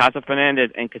with both Casa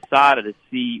Fernandez and Quesada to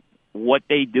see what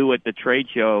they do at the trade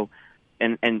show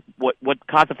and what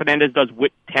Casa Fernandez does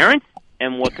with Terrence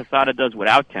and what Quesada does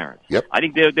without Terrence. Yep. I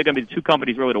think they're going to be the two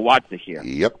companies really to watch this year.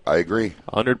 Yep, I agree.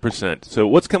 100%. So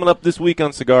what's coming up this week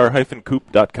on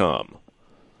cigar-coop.com?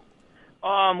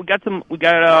 We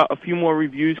got a few more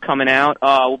reviews coming out.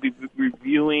 We'll be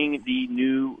reviewing the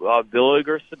new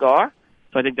Villiger cigar.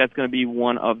 So I think that's going to be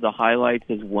one of the highlights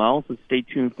as well. So stay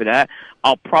tuned for that.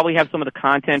 I'll probably have some of the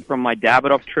content from my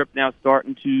Davidoff trip now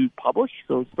starting to publish.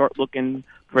 So start looking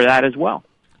for that as well.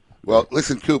 Well,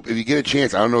 listen, Coop, if you get a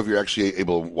chance, I don't know if you're actually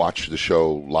able to watch the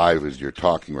show live as you're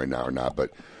talking right now or not,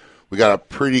 but we got a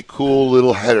pretty cool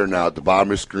little header now at the bottom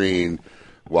of the screen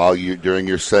while you're during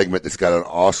your segment that's got an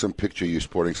awesome picture of you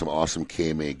sporting some awesome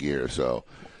KMA gear. So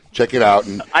check it out.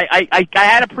 And I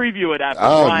had a preview of that.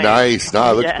 Oh, Brian. nice.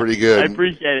 No, it looks pretty good. I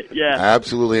appreciate it. Yeah.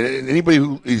 Absolutely. And anybody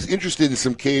who is interested in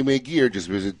some KMA gear, just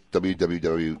visit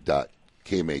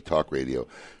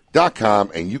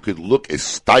www.kmatalkradio.com, and you could look as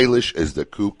stylish as the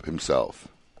Coop himself.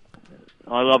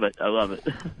 I love it. All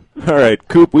right,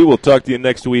 Coop, we will talk to you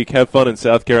next week. Have fun in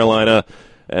South Carolina,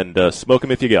 and smoke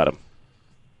them if you got them.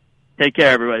 Take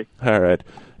care, everybody. All right.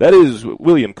 That is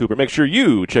William Cooper. Make sure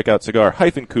you check out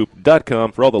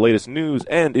cigar-coop.com for all the latest news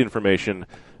and information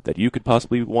that you could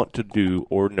possibly want to do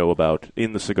or know about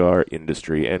in the cigar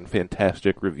industry, and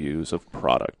fantastic reviews of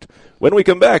product. When we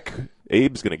come back,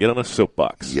 Abe's going to get on a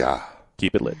soapbox. Yeah.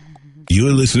 Keep it lit.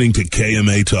 You're listening to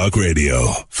KMA Talk Radio.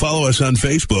 Follow us on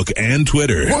Facebook and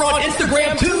Twitter. We're on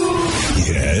Instagram, too.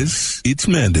 Yes, it's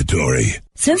mandatory.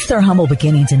 Since their humble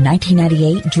beginnings in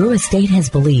 1998, Drew Estate has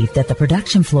believed that the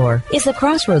production floor is the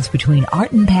crossroads between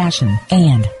art and passion,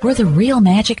 and where the real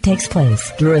magic takes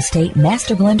place. Drew Estate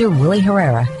Master Blender Willie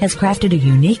Herrera has crafted a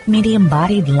unique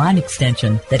medium-bodied line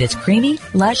extension that is creamy,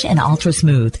 lush, and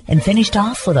ultra-smooth, and finished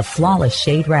off with a flawless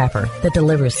shade wrapper that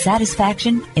delivers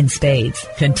satisfaction in spades.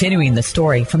 Continuing the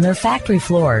story from their factory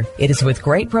floor, it is with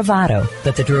great bravado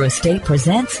that the Drew Estate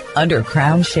presents Under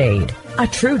Crown Shade, a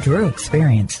true Drew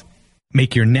experience.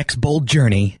 Make your next bold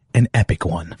journey an epic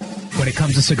one. When it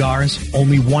comes to cigars,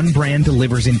 only one brand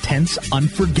delivers intense,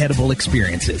 unforgettable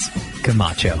experiences: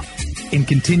 Camacho. In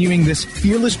continuing this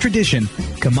fearless tradition,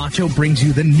 Camacho brings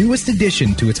you the newest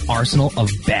addition to its arsenal of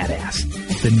badass,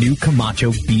 the new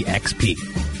Camacho BXP.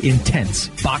 Intense,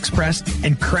 box-pressed,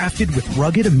 and crafted with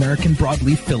rugged American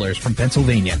broadleaf fillers from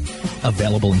Pennsylvania.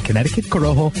 Available in Connecticut,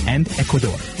 Corojo, and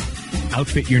Ecuador.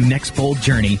 Outfit your next bold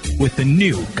journey with the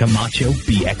new Camacho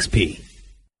BXP.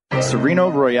 Sereno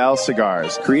Royale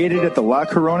Cigars, created at the La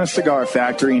Corona Cigar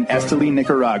Factory in Esteli,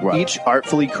 Nicaragua. Each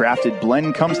artfully crafted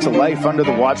blend comes to life under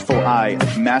the watchful eye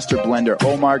of master blender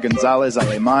Omar Gonzalez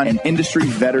Aleman and industry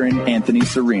veteran Anthony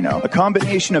Sereno. A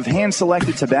combination of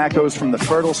hand-selected tobaccos from the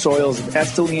fertile soils of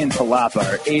Esteli and Jalapa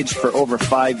are aged for over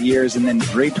 5 years and then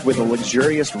draped with a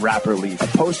luxurious wrapper leaf. A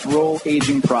post-roll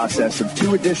aging process of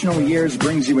 2 additional years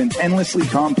brings you an endlessly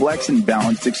complex and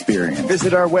balanced experience.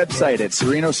 Visit our website at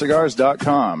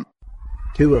serenocigars.com.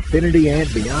 To affinity and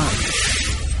beyond.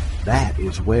 That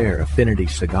is where Affinity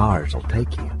Cigars will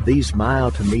take you. These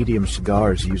mild to medium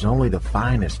cigars use only the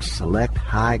finest select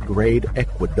high-grade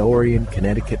Ecuadorian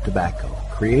Connecticut tobacco,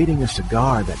 creating a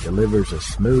cigar that delivers a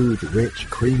smooth, rich,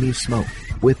 creamy smoke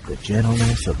with the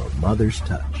gentleness of a mother's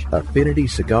touch. Affinity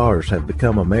Cigars have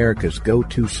become America's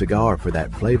go-to cigar for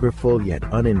that flavorful yet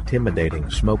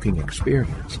unintimidating smoking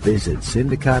experience. Visit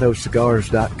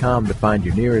syndicatocigars.com to find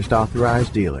your nearest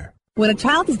authorized dealer. When a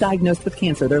child is diagnosed with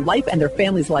cancer, their life and their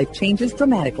family's life changes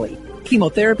dramatically.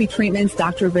 Chemotherapy treatments,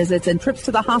 doctor visits, and trips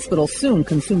to the hospital soon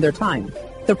consume their time.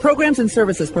 The programs and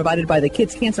services provided by the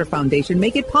Kids Cancer Foundation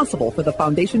make it possible for the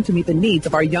foundation to meet the needs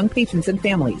of our young patients and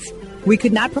families. We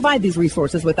could not provide these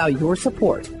resources without your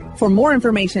support. For more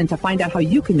information and to find out how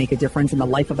you can make a difference in the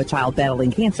life of a child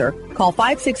battling cancer, call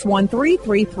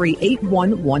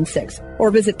 561-333-8116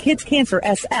 or visit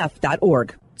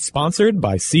kidscancersf.org. Sponsored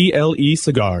by CLE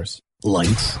Cigars.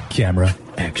 Lights, camera,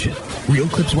 action. Real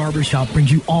Clips Barbershop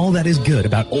brings you all that is good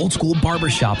about old school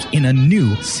barbershops in a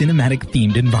new cinematic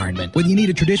themed environment. Whether you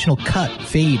need a traditional cut,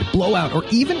 fade, blowout, or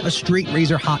even a straight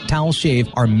razor hot towel shave,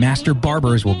 our master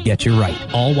barbers will get you right.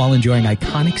 All while enjoying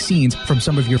iconic scenes from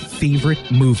some of your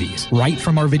favorite movies, right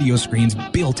from our video screens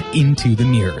built into the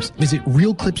mirrors. Visit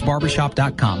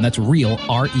RealClipsBarbershop.com. That's real,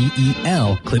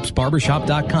 R-E-E-L,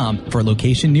 ClipsBarbershop.com for a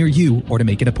location near you or to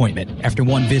make an appointment. After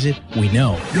one visit, we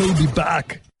know you'll be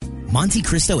back. Monte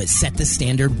Cristo has set the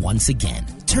standard once again,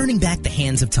 turning back the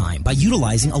hands of time by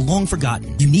utilizing a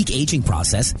long-forgotten, unique aging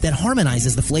process that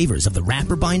harmonizes the flavors of the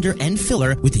wrapper, binder, and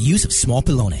filler with the use of small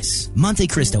pilones. Monte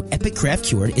Cristo Epic Craft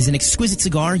Cured is an exquisite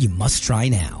cigar you must try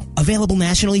now. Available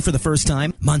nationally for the first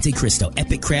time, Monte Cristo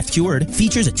Epic Craft Cured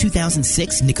features a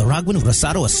 2006 Nicaraguan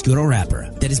Rosado Oscuro wrapper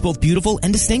that is both beautiful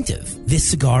and distinctive. This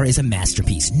cigar is a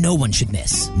masterpiece no one should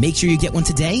miss. Make sure you get one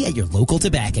today at your local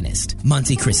tobacconist.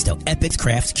 Monte Cristo Epic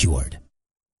Craft Cured.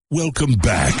 Welcome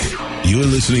back. You're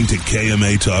listening to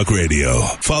KMA Talk Radio.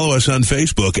 Follow us on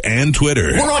Facebook and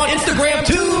Twitter. We're on Instagram,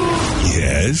 too.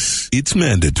 Yes, it's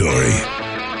mandatory.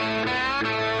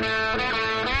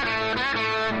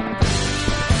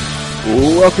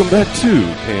 Welcome back to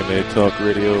KMA Talk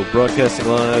Radio, broadcasting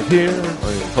live here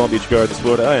in Palm Beach Gardens,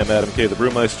 Florida. I am Adam K., the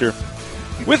Brewmeister.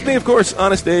 With me, of course,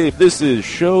 Honest Abe. This is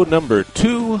show number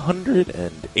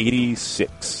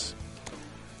 286.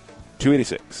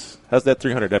 286. How's that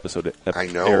 300 episode? I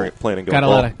know. Planning going? Got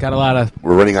a lot of.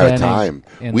 We're running out of time.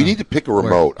 We need to pick a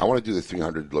remote. I want to do the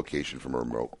 300 location from a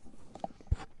remote.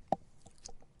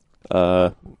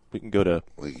 We can go to.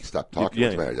 Well, you stop talking.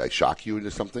 What's the matter? Did I shock you into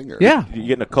something? Or? Yeah. You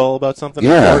getting a call about something?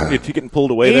 Yeah. Or if you're getting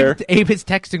pulled away there. Abe is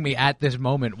texting me at this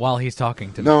moment while he's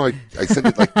talking to me. No, I sent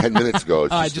it like 10 minutes ago.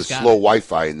 It's just the slow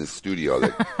Wi-Fi in the studio.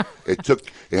 That it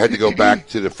had to go back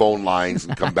to the phone lines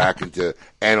and come back into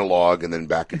analog and then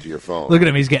back into your phone. Look at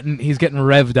him. He's getting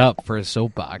revved up for his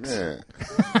soapbox. Yeah.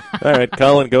 All right,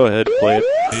 Colin, go ahead. Play it.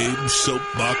 Abe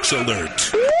Soapbox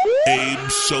Alert. Abe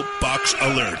Soapbox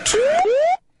Alert.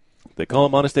 They call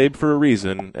him Honest Abe for a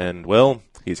reason, and, well,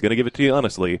 he's going to give it to you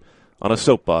honestly on a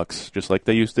soapbox, just like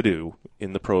they used to do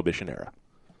in the Prohibition era.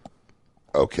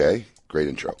 Okay, great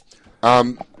intro.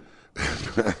 I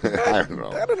don't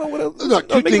know what else. Look,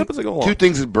 two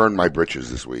things that burned my britches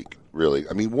this week, really.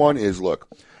 I mean, one is, look,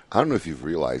 I don't know if you've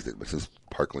realized it, but since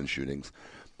Parkland shootings,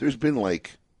 there's been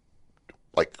like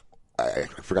I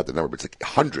forgot the number, but it's like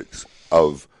hundreds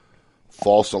of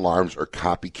false alarms or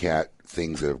copycat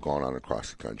things that have gone on across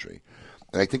the country.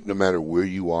 And I think no matter where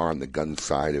you are on the gun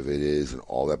side of it is and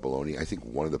all that baloney, I think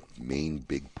one of the main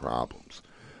big problems,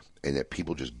 and that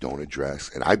people just don't address,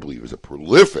 and I believe is a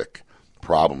prolific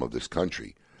problem of this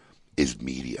country, is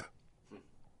media.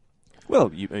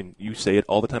 Well, you say it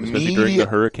all the time, especially during the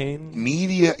hurricane.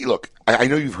 Media, look, I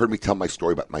know you've heard me tell my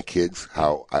story about my kids,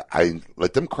 how I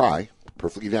let them cry,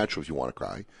 perfectly natural if you want to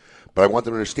cry, but I want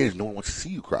them to understand is no one wants to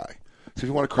see you cry. So if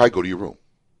you want to cry, go to your room.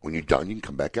 When you're done, you can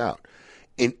come back out.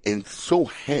 And so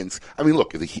hence, I mean,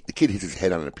 look, if the kid hits his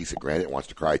head on a piece of granite and wants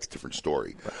to cry, it's a different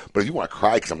story. Right. But if you want to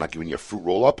cry because I'm not giving you a fruit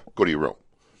roll-up, go to your room,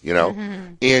 you know?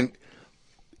 Mm-hmm. And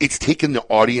it's taken the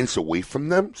audience away from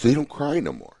them, so they don't cry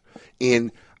no more.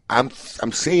 And I'm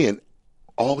saying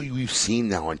all you've seen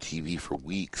now on TV for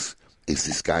weeks is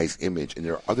this guy's image. And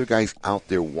there are other guys out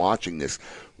there watching this,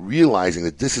 realizing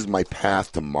that this is my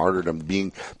path to martyrdom,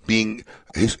 being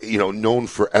known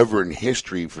forever in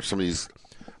history for some of these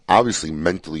obviously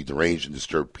mentally deranged and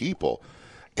disturbed people.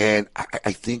 And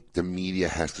I think the media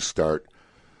has to start,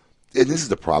 and this is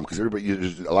the problem, because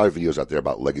there's a lot of videos out there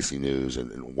about legacy news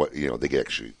and what, they get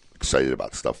actually excited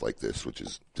about stuff like this, which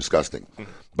is disgusting.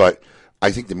 Mm-hmm. But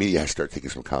I think the media has to start taking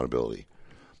some accountability.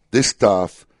 This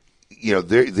stuff, I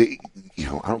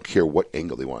don't care what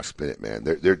angle they want to spin it, man.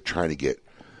 They're trying to get,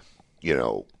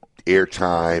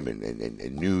 airtime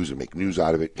and news and make news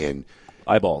out of it, and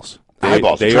eyeballs. They're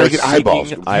trying to get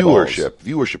eyeballs,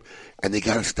 viewership, and they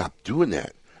got to stop doing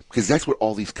that, because that's what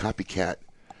all these copycat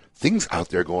things out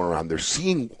there going around. They're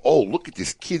seeing, oh, look at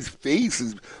this kid's face,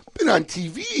 has been on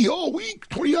TV all week,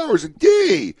 20 hours a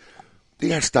day. They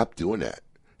got to stop doing that.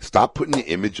 Stop putting the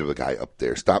image of a guy up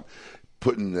there. Stop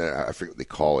putting, I forget what they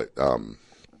call it,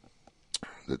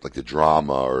 like the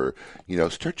drama, or,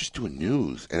 start just doing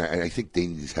news. And I think they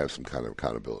need to have some kind of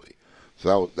accountability.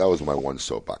 So that was my one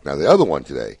soapbox. Now, the other one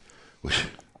today, which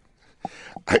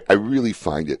I really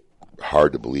find it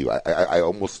hard to believe. I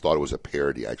almost thought it was a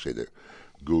parody. I actually had to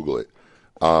Google it.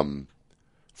 For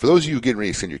those of you getting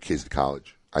ready to send your kids to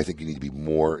college, I think you need to be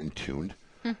more in tune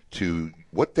to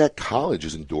what that college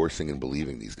is endorsing and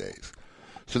believing these days.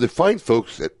 So they find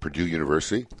folks at Purdue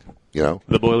University,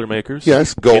 the Boilermakers.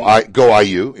 Yes, go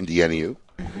IU and DNU.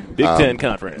 Big Ten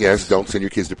Conference. Yes, don't send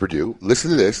your kids to Purdue. Listen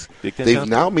to this. They've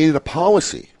now made it a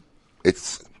policy.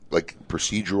 It's like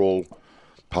procedural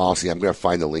policy. I'm going to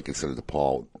find the link and send it to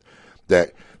Paul.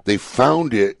 That they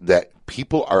found it that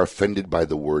people are offended by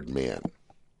the word man.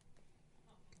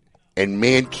 And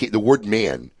the word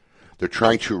man, they're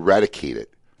trying to eradicate it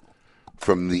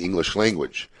from the English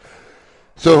language.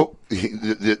 So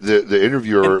the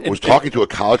interviewer was talking to a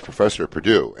college professor at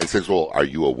Purdue and says, well, are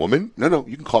you a woman? No,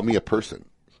 you can call me a person.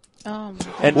 Oh,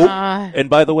 and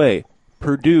by the way,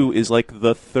 Purdue is like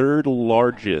the third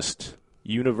largest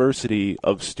university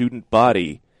of student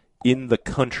body in the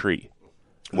country.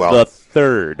 Well, the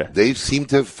third. They seem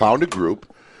to have found a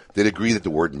group that agree that the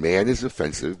word man is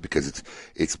offensive because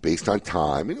it's based on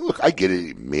time. And look, I get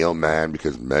it, male man,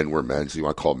 because men were men, so you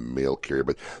want to call them male carrier.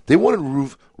 But they want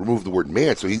to remove the word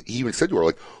man. So he even said to her,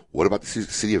 like, what about the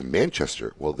city of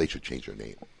Manchester? Well, they should change their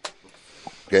name.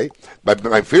 Okay?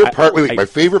 My favorite part, my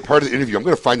favorite part of the interview, I'm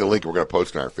going to find the link and we're going to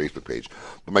post it on our Facebook page.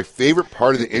 But my favorite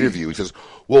part of the interview, he says,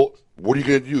 well, what are you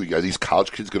going to do? Are these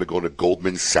college kids going to go to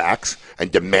Goldman Sachs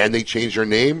and demand they change their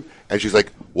name? And she's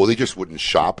like, well, they just wouldn't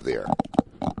shop there.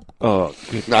 Oh,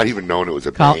 not even known it was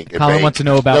a bank. Colin wants to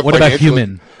know about, what about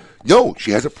human? No, she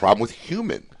has a problem with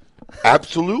human.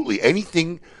 Absolutely.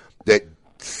 Anything that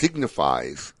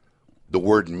signifies the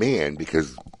word man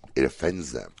because it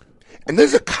offends them. And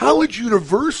there's a college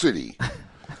university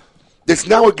that's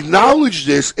now acknowledged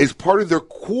this as part of their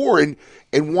core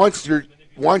and wants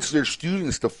their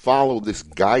students to follow this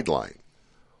guideline.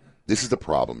 This is the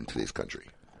problem in today's country.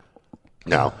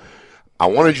 Now, I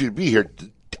wanted you to be here.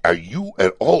 Are you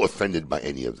at all offended by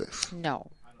any of this?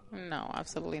 No,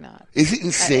 absolutely not. Is it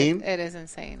insane? It is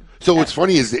insane. So what's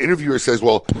funny is the interviewer says,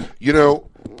 well,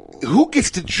 who gets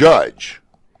to judge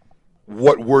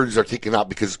what words are taken out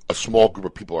because a small group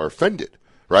of people are offended,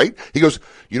 right? He goes,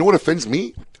 you know what offends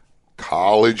me?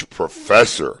 College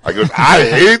professor. I goes, I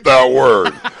hate that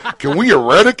word. Can we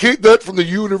eradicate that from the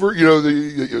universe,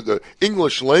 the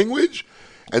English language?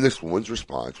 And this woman's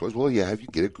response was, well, yeah, if you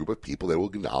get a group of people that will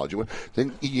acknowledge it,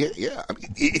 then yeah. I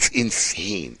mean, it's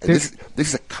insane. And this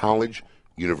is a college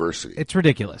university. It's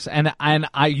ridiculous. And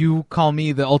you call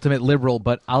me the ultimate liberal,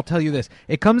 but I'll tell you this.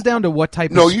 It comes down to what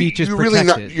type of speech is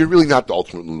protected. You're really not the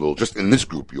ultimate liberal. Just in this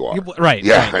group you are. Right.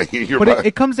 Yeah. Right. But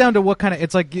it comes down to what kind of,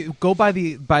 it's like you go by the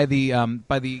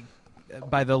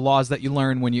laws that you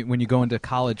learn when you go into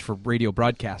college for radio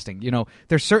broadcasting. You know,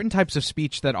 there's certain types of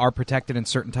speech that are protected and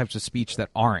certain types of speech that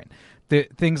aren't. The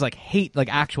things like hate,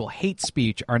 like actual hate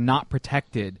speech, are not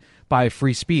protected by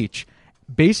free speech.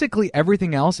 Basically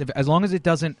everything else, as long as it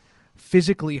doesn't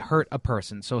physically hurt a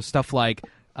person, so stuff like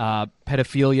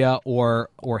pedophilia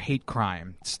or hate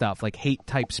crime stuff, like hate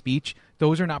type speech,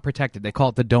 those are not protected. They call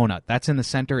it the donut. That's in the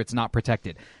center. It's not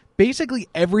protected. Basically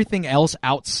everything else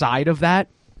outside of that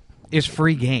is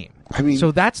free game. I mean,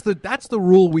 so that's the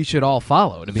rule we should all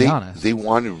follow, to be honest. They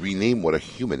want to rename what a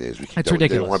human is. That's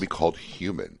ridiculous. They don't want to be called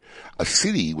human. A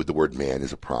city with the word man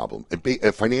is a problem.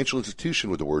 A financial institution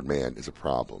with the word man is a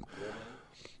problem.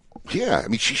 Yeah, I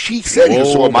mean, she said,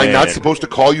 so am I not supposed to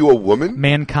call you a woman?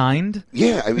 Mankind?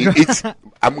 Yeah, I mean, it's.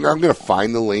 I'm going to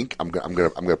find the link. I'm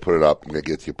going to put it up. I'm going to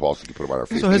get it to you, Paul, so you can put it on our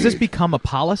Facebook. So has this become a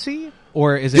policy,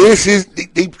 or is it? This is.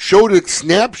 They showed a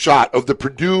snapshot of the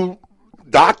Purdue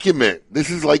document. This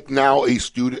is like now a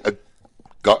student, a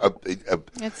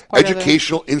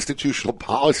educational institutional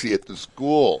policy at the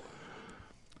school.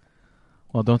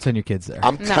 Well, don't send your kids there.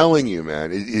 I'm telling you,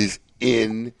 man, it is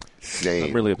insane.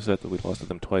 I'm really upset that we lost to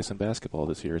them twice in basketball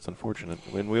this year. It's unfortunate.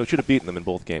 When we should have beaten them in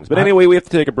both games. But anyway, we have to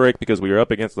take a break because we are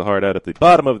up against the hard out at the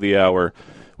bottom of the hour.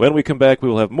 When we come back, we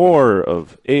will have more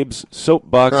of Abe's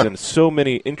soapbox and so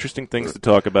many interesting things to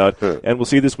talk about. And we'll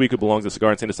see this week who belongs to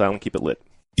Cigar and Saint Asylum. Keep it lit.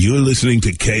 You're listening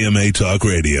to KMA Talk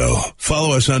Radio.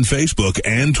 Follow us on Facebook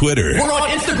and Twitter. We're on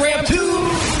Instagram,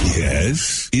 too.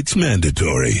 Yes, it's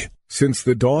mandatory. Since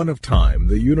the dawn of time,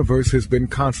 the universe has been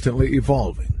constantly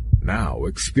evolving. Now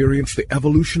experience the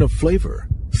evolution of flavor.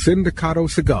 Sindicato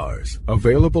cigars,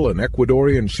 available in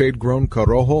Ecuadorian shade-grown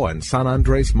Corojo and San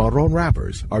Andres Marron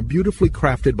wrappers, are beautifully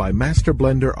crafted by master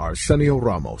blender Arsenio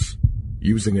Ramos.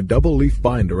 Using a double-leaf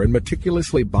binder and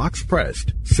meticulously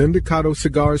box-pressed, Sindicato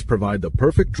cigars provide the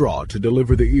perfect draw to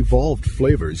deliver the evolved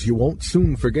flavors you won't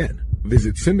soon forget.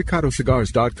 Visit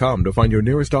SindicatoCigars.com to find your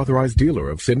nearest authorized dealer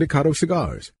of Sindicato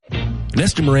cigars.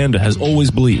 Nestor Miranda has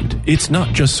always believed it's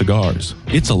not just cigars,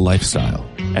 it's a lifestyle.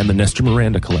 And the Nestor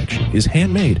Miranda collection is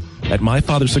handmade at My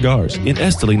Father Cigars in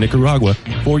Esteli, Nicaragua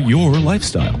for your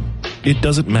lifestyle. It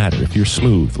doesn't matter if you're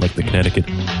smooth like the Connecticut,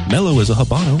 mellow as a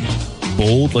Habano,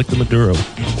 bold like the Maduro,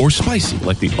 or spicy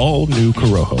like the all-new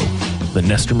Corojo. The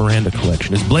Nestor Miranda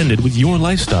collection is blended with your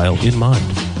lifestyle in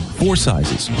mind. 4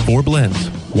 sizes, 4 blends,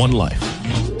 1 life.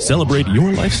 Celebrate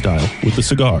your lifestyle with the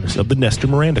cigars of the Nestor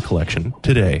Miranda collection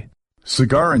today.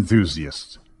 Cigar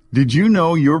enthusiasts, did you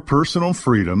know your personal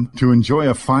freedom to enjoy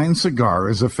a fine cigar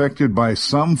is affected by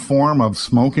some form of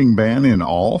smoking ban in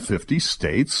all 50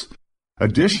 states?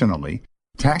 Additionally,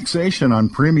 taxation on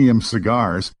premium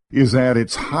cigars is at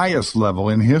its highest level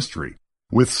in history,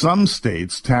 with some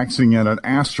states taxing at an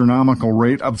astronomical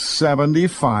rate of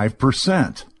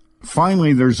 75%.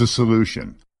 Finally, there's a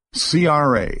solution.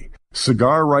 CRA,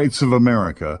 Cigar Rights of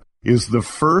America, is the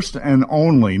first and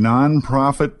only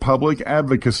non-profit public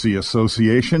advocacy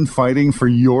association fighting for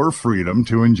your freedom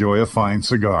to enjoy a fine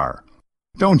cigar.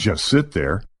 Don't just sit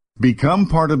there. Become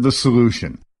part of the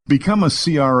solution. Become a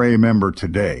CRA member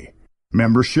today.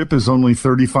 Membership is only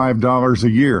 $35 a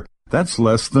year. That's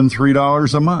less than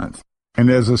 $3 a month. And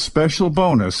as a special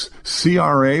bonus,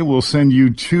 CRA will send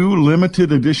you 2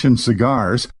 limited edition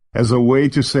cigars as a way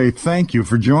to say thank you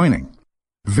for joining.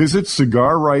 Visit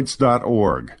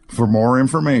cigarrights.org for more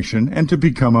information and to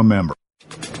become a member.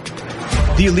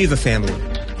 The Oliva family,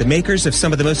 the makers of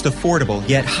some of the most affordable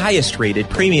yet highest rated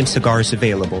premium cigars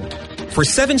available. For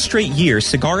 7 straight years,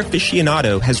 Cigar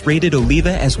Aficionado has rated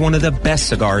Oliva as one of the best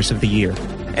cigars of the year.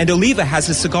 And Oliva has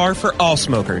a cigar for all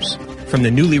smokers, from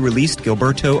the newly released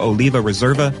Gilberto Oliva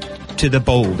Reserva to the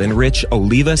bold and rich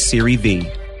Oliva Serie V.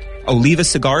 Oliva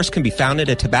cigars can be found at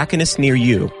a tobacconist near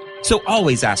you, so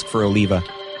always ask for Oliva,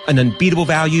 an unbeatable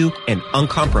value and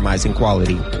uncompromising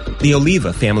quality. The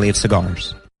Oliva family of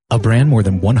cigars. A brand more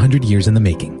than 100 years in the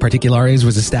making, Particulares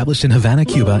was established in Havana,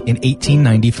 Cuba in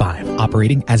 1895,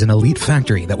 operating as an elite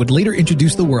factory that would later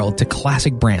introduce the world to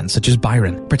classic brands such as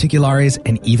Byron, Particulares,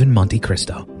 and even Monte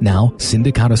Cristo. Now,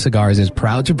 Sindicato Cigars is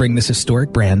proud to bring this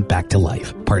historic brand back to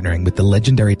life, partnering with the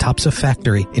legendary Topsa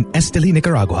factory in Esteli,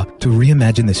 Nicaragua, to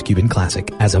reimagine this Cuban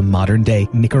classic as a modern-day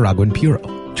Nicaraguan puro.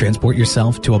 Transport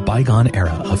yourself to a bygone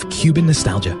era of Cuban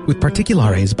nostalgia with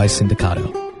Particulares by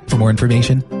Sindicato. For more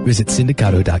information, visit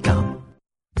Sindicato.com.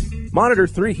 Monitor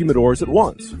 3 humidors at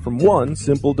once from one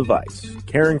simple device.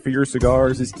 Caring for your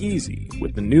cigars is easy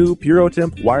with the new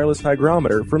PuroTemp wireless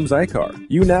hygrometer from Zycar.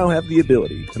 You now have the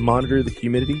ability to monitor the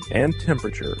humidity and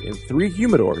temperature in 3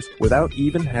 humidors without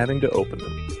even having to open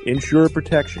them. Ensure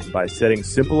protection by setting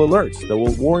simple alerts that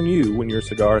will warn you when your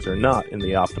cigars are not in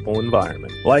the optimal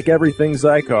environment. Like everything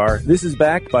Zycar, this is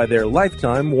backed by their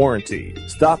lifetime warranty.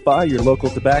 Stop by your local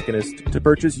tobacconist to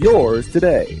purchase yours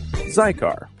today.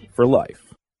 Zycar, for life.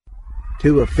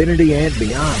 To affinity and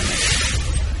beyond.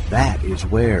 That is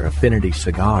where Affinity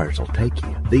Cigars will take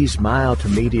you. These mild to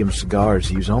medium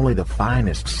cigars use only the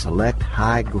finest select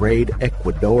high-grade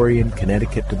Ecuadorian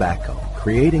Connecticut tobacco,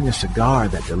 creating a cigar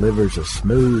that delivers a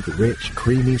smooth, rich,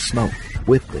 creamy smoke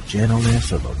with the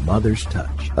gentleness of a mother's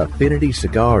touch. Affinity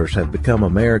Cigars have become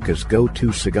America's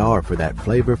go-to cigar for that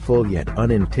flavorful yet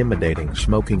unintimidating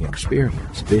smoking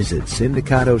experience. Visit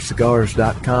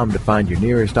syndicatocigars.com to find your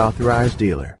nearest authorized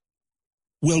dealer.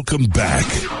 Welcome back.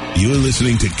 You're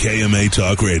listening to KMA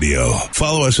Talk Radio.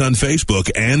 Follow us on Facebook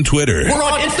and Twitter. We're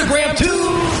on Instagram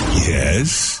too.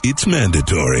 Yes, it's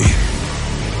mandatory.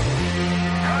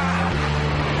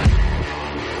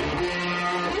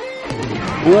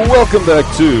 Welcome back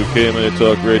to KMA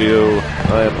Talk Radio.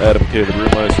 I am Adam K. the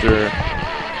Brewmeister.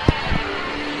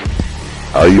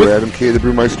 Are you Adam K. the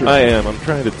Brewmeister? I am. I'm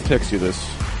trying to text you this.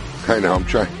 I know. I'm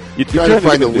trying. You're trying to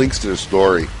find the links to the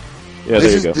story. Yeah,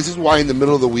 there you go. This is why in the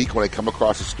middle of the week when I come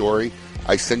across a story,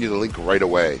 I send you the link right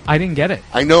away. I didn't get it.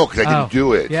 I know, because I didn't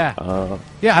do it. Yeah.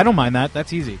 Yeah, I don't mind that.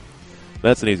 That's easy.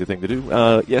 That's an easy thing to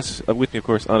do. Yes, with me, of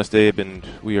course, Honest Abe, and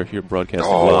we are here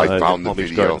broadcasting live. I found the at Palm Beach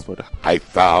video. Gardens. I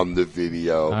found the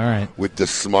video. All right. With the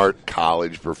smart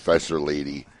college professor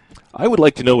lady. I would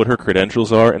like to know what her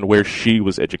credentials are and where she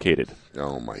was educated.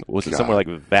 Oh, my God. Was it somewhere like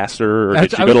Vassar, or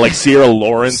did she go to like Sierra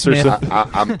Lawrence or something?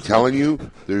 I'm telling you,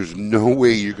 there's no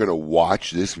way you're going to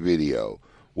watch this video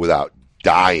without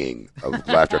dying of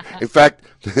laughter. In fact,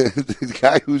 the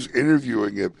guy who's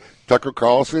interviewing him, Tucker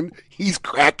Carlson, he's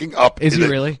cracking up. Is he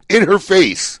really? In her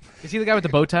face. Is he the guy with the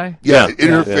bow tie? Yeah, in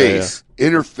her face. Yeah.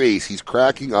 In her face. He's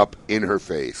cracking up in her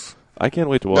face. I can't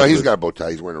wait to watch. No, he's got a bow tie.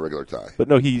 He's wearing a regular tie. But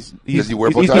no, does he wear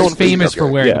bow ties? He's famous for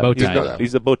wearing a bow tie.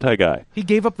 He's a bow tie guy. He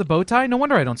gave up the bow tie? No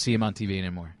wonder I don't see him on TV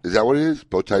anymore. Is that what it is?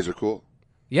 Bow ties are cool?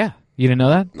 Yeah. You didn't know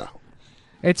that? No.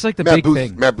 It's like the big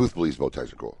thing. Matt Booth believes bow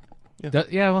ties are cool.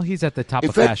 Yeah, well, he's at the top in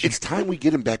of fact, fashion. It's time we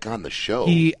get him back on the show.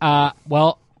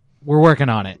 Well, we're working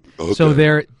on it. Okay. So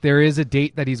there is a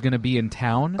date that he's going to be in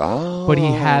town, but he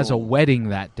has a wedding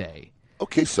that day.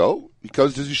 Okay, so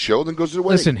because there's a show, then goes to the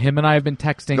wedding. Listen, him and I have been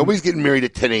texting. Nobody's getting married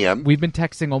at 10 a.m. We've been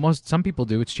texting almost. Some people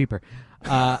do. It's cheaper.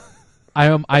 I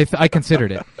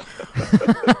considered it.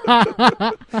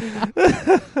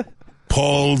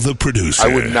 Paul, the producer.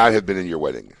 I would not have been in your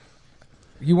wedding.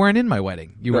 You weren't in my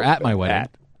wedding. You were at my wedding.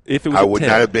 If it was I would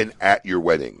not have been at your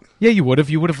wedding. Yeah, you would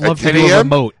have. You would have loved At to 10 do a a.m.?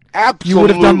 remote. Absolutely. You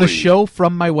would have done the show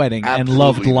from my wedding and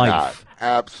loved life. Not.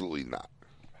 Absolutely not.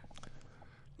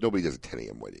 Nobody does a 10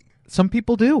 a.m. wedding. Some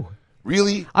people do.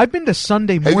 Really? I've been to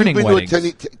Sunday morning Have you been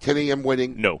weddings. to a 10 a.m.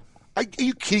 wedding? No. Are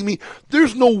you kidding me?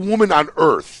 There's no woman on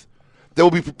earth that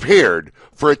will be prepared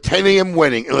for a 10 a.m.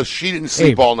 wedding unless she didn't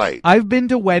sleep all night. I've been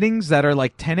to weddings that are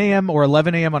like 10 a.m. or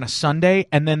 11 a.m. on a Sunday,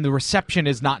 and then the reception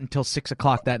is not until 6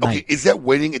 o'clock that night. Is that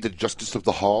wedding at the Justice of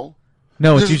the Hall?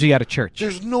 No, it's usually at a church.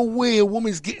 There's no way a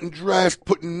woman's getting dressed,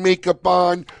 putting makeup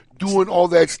on, doing all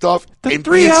that stuff. And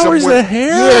 3 being hours somewhere. of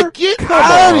hair? Yeah, get Come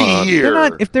out on. of here. They're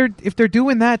not, if they're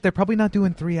doing that, they're probably not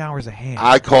doing 3 hours of hair.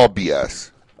 I call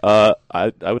BS. I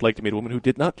would like to meet a woman who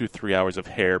did not do 3 hours of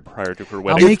hair prior to her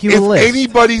wedding. I'll make you a list.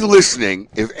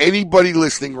 If anybody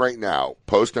listening right now,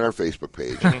 post on our Facebook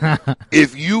page.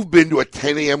 If you've been to a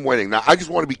 10 a.m. wedding, now I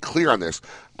just want to be clear on this.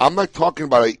 I'm not talking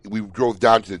about we drove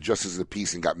down to the Justice of the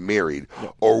Peace and got married,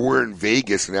 or we're in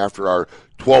Vegas and after our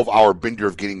 12-hour bender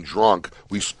of getting drunk,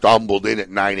 we stumbled in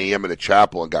at 9 a.m. in the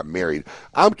chapel and got married.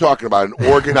 I'm talking about an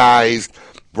organized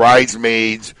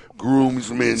bridesmaids,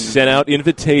 groomsmen. Sent out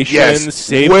invitations, Yes,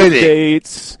 saved wedding. the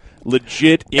dates,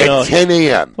 legit in At 10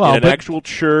 a.m. in an actual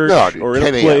church No, dude, or in a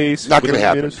 10 a.m. place. Not with gonna a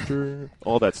happen. minister,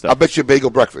 all that stuff. I'll bet you a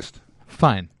bagel breakfast.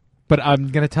 Fine. But I'm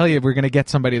going to tell you, we're going to get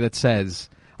somebody that says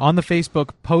on the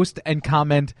Facebook, post and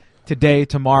comment today,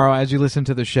 tomorrow, as you listen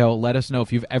to the show. Let us know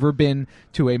if you've ever been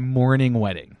to a morning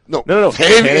wedding. No,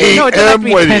 10 a.m. No, it doesn't have to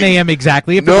be 10 a.m.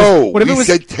 exactly. If What if it was,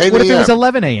 said 10 a.m.? What if it was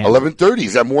 11 a.m.? 11:30.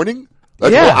 Is that morning?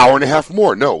 That's Yeah. an hour and a half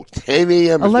more. No, 10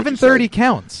 a.m. 11:30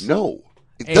 counts. No,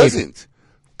 it Abe. doesn't.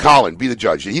 Colin, be the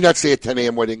judge. Did he not say a 10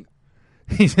 a.m. wedding?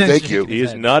 Thank you. He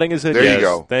is nodding his head. There yes. you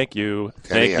go. Thank you.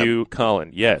 10 Thank a.m. you,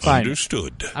 Colin. Yes. Fine.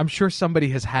 Understood. I'm sure somebody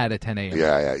has had a 10 a.m.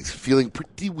 Yeah, he's feeling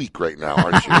pretty weak right now,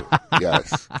 aren't you?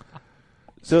 Yes.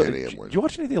 So, 10 a.m. did you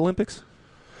watch any of the Olympics?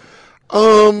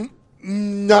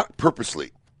 Not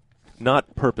purposely.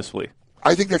 Not purposely.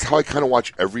 I think that's how I kind of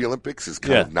watch every Olympics, is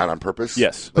kind of not on purpose.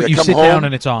 Yes. But Like, you I come sit home, down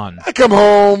and it's on. I come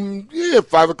home,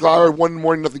 5 o'clock or 1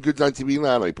 morning, nothing good's on TV,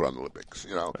 let me put on the Olympics.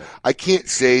 I can't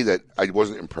say that I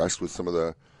wasn't impressed with some of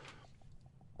the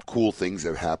cool things that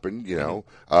have happened.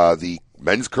 The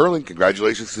men's curling,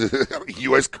 congratulations to the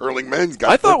U.S. curling men's.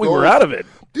 I thought we were out of it.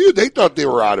 Dude, they thought they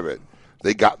were out of it.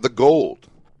 They got the gold.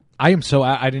 I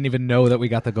didn't even know that we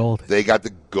got the gold. They got the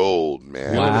gold,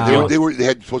 man. Wow. They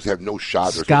had supposed to have no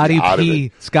shot. They were supposed to be out of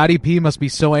it. Scotty P must be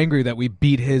so angry that we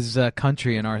beat his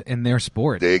country in their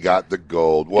sport. They got the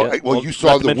gold. Well, Yeah. well, you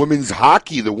saw the women's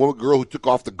hockey, the woman girl who took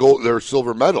off their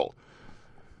silver medal.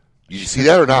 Did you see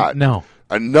that or not? No.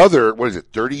 Another,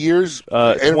 30 years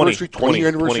anniversary, 20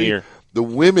 year 20 anniversary? year. The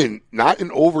women, not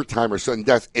in overtime or sudden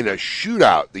death, in a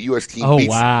shootout, the U.S. team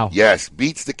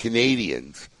beats the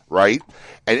Canadians, right?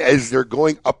 And as they're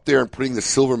going up there and putting the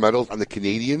silver medals on the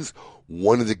Canadians,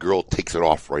 one of the girls takes it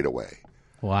off right away.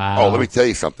 Wow. Oh, let me tell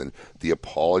you something. The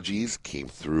apologies came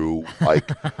through like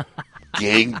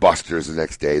gangbusters the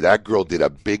next day. That girl did a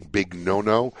big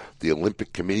no-no. The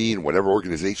Olympic Committee and whatever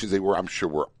organizations they were, I'm sure,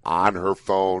 were on her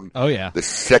phone. Oh, yeah. The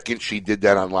second she did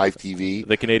that on live TV.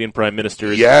 The Canadian Prime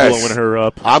Minister is Yes. blowing her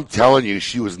up. I'm telling you,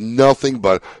 she was nothing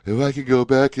but, if I could go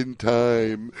back in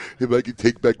time, if I could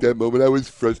take back that moment, I was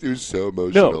frustrated. It was so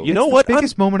emotional. No, you know what?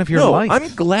 biggest moment of your life.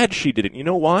 I'm glad she did it. You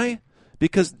know why?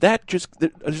 Because there's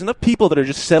enough people that are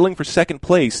just settling for second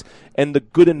place and the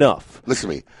good enough.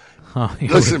 Listen to me.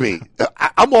 Listen to me.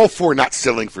 I'm all for not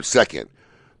settling for second,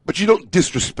 but you don't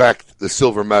disrespect the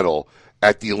silver medal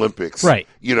at the Olympics, right?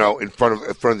 In front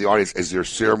of the audience as they're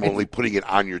ceremonially putting it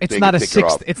on your It's thing. not and a take it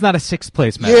off. sixth. It's not a sixth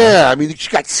place medal. Yeah, I mean,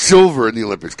 she got silver in the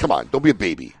Olympics. Come on, don't be a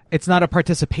baby. It's not a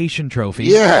participation trophy.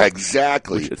 Yeah,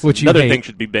 exactly. Which another you hate. thing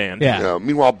should be banned. Yeah.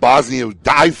 Meanwhile, Bosnia would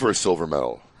die for a silver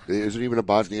medal. Is there even a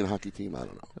Bosnian hockey team? I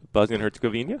don't know. Bosnia and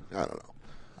Herzegovina? I don't know.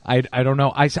 I don't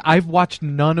know. I've watched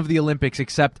none of the Olympics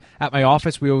except at my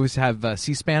office. We always have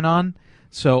C-SPAN on,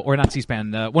 or not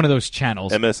C-SPAN, one of those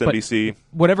channels, MSNBC,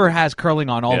 whatever has curling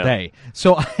on all day.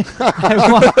 So whatever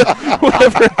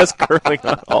has curling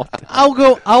on all day.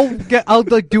 I'll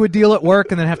do a deal at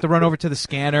work and then have to run over to the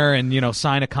scanner and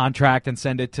sign a contract and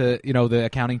send it to the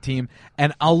accounting team.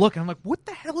 And I'll look and I'm like, what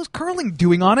the hell is curling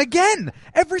doing on again?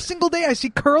 Every single day I see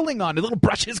curling on. The little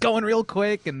brushes going real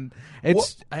quick, and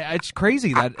it's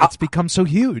crazy that it's become so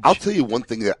huge. I'll tell you one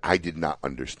thing that I did not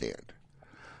understand.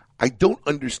 I don't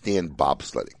understand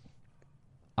bobsledding.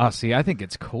 See, I think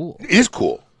it's cool. It is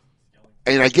cool.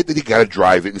 And I get that you got to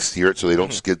drive it and steer it so they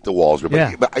don't skid the walls.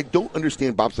 But I don't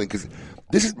understand bobsledding because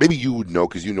this is, maybe you would know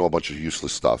because you know a bunch of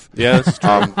useless stuff. Yeah, that's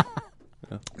true.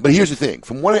 But here's the thing.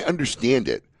 From what I understand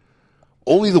it,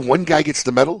 only the one guy gets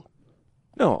the medal?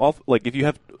 No, if you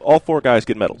have all four guys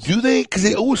get medals. Do they? Because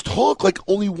they always talk like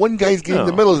only one guy's getting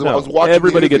the medals. No. I was watching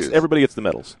everybody gets the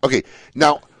medals. Okay,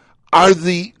 now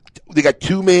they got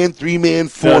 2-man, 3-man,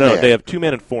 4-man? No, they have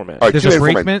 2-man and 4-man. Right, There's a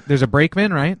brakeman. There's a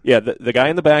brakeman, right? Yeah, the guy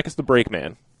in the back is the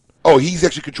brakeman. Oh, he's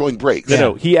actually controlling brakes.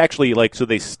 No, he actually so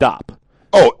they stop.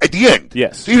 Oh, at the end.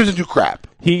 Yes, so he doesn't do crap.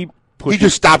 He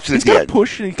just stops at the end. He's got to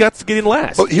push and he's got to get in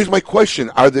last. But here's my question: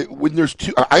 when there's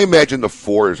two? I imagine the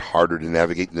 4 is harder to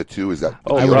navigate than the 2. Is that?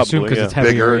 I would assume because it's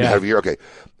heavier, bigger and heavier. Okay.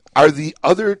 Is the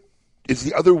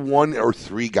other 1 or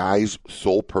 3 guys'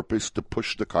 sole purpose to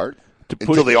push the cart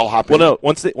until they all hop in? Well, no.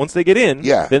 Once they get in,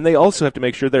 then they also have to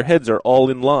make sure their heads are all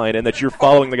in line and that you're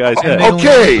following the guy's head.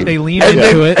 Okay. They lean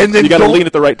into it, and then you got to lean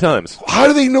at the right times. How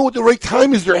do they know what the right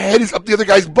time is? Their head is up the other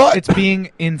guy's butt. It's being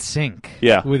in sync.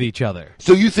 with each other.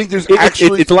 So you think there's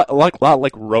it's a lot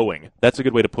like rowing. That's a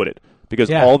good way to put it because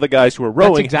all the guys who are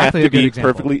rowing have to be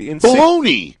perfectly in sync.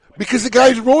 Baloney! Because the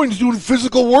guy's rowing is doing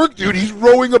physical work, dude. He's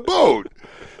rowing a boat.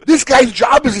 This guy's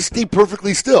job is to stay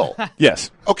perfectly still.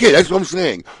 Yes. Okay, that's what I'm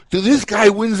saying. So this guy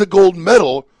wins a gold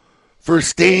medal for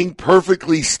staying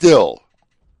perfectly still.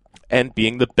 And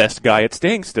being the best guy at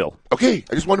staying still. Okay,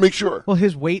 I just want to make sure. Well,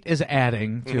 his weight is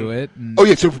adding to it. Oh,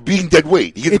 yeah, so for being dead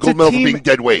weight. He gets a gold medal for being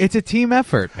dead weight. It's a team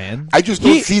effort, man. I just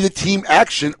don't see the team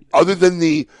action other than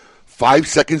the 5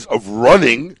 seconds of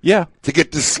running to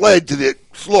get the sled to the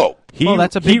slope.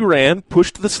 He ran,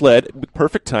 pushed the sled with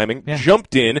perfect timing,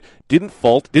 jumped in, didn't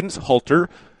fault, didn't halter,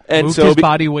 and moved so his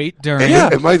body weight during.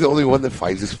 Am I the only one that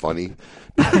finds this funny?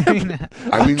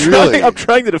 I mean, really. I'm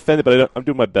trying to defend it, but I'm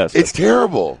doing my best. It's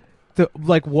terrible.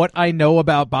 What I know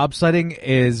about bobsledding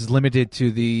is limited to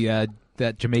the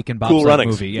that Jamaican bobsled Cool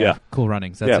Runnings. movie. Yeah, Cool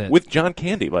Runnings. That's it. With John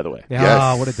Candy, by the way.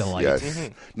 Yeah, what a delight. Yes.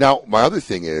 Now, my other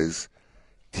thing is,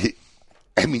 did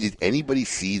anybody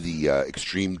see the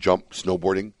extreme jump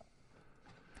snowboarding?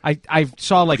 I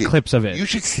saw clips of it. You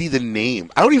should see the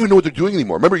name. I don't even know what they're doing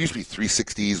anymore. Remember, it used to be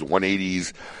 360s,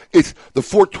 180s. It's the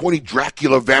 420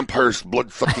 Dracula vampire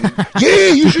blood sucking. Yeah,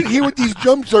 you should hear what these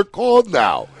jumps are called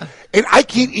now. And I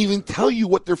can't even tell you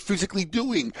what they're physically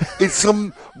doing. It's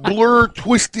some blur,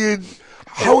 twisted.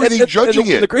 How are they judging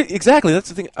it? Exactly. That's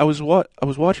the thing. I was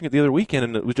watching it the other weekend,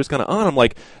 and it was just kind of on. I'm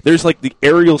like, there's the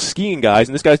aerial skiing guys,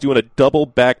 and this guy's doing a double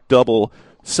back double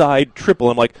side triple.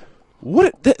 I'm like,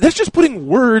 what? That's just putting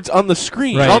words on the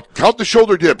screen. Right. Count the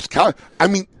shoulder dips.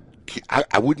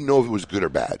 I wouldn't know if it was good or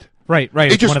bad. Right.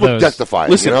 It just looked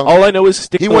death-defying. Listen, all I know is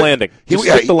stick the landing. He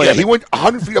went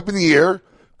 100 feet up in the air,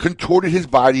 contorted his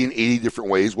body in 80 different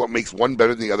ways. What makes one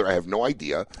better than the other, I have no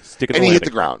idea. And he hit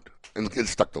the ground. And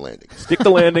stuck the landing. Stick the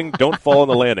landing. Don't fall on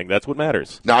the landing. That's what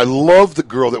matters. Now, I love the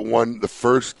girl that won the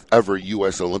first ever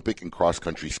U.S. Olympic in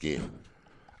cross-country skiing.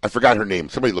 I forgot her name.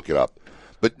 Somebody look it up.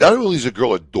 But not only is the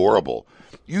girl adorable,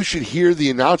 you should hear the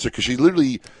announcer because she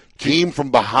literally came from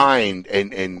behind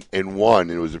and won.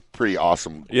 And it was a pretty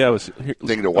awesome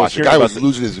thing to watch. The guy was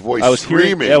losing his voice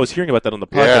screaming. I was hearing about that on the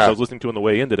podcast. I was listening to on the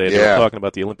way in today. They were talking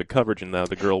about the Olympic coverage, and now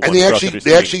the girl won. And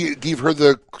they actually gave her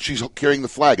she's carrying the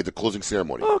flag at the closing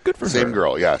ceremony. Oh, good for her. Same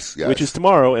girl, yes. Which is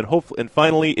tomorrow, and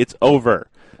finally it's over.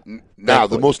 Now,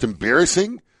 the most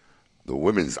embarrassing, the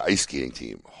women's ice skating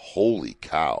team. Holy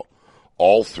cow.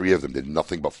 All three of them did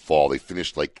nothing but fall. They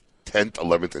finished 10th,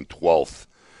 11th, and 12th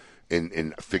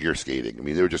in figure skating. I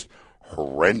mean, they were just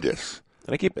horrendous.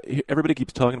 And everybody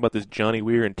keeps talking about this Johnny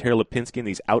Weir and Tara Lipinski and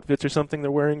these outfits or something they're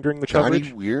wearing during the coverage.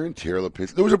 Johnny Weir and Tara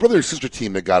Lipinski. There was a brother and sister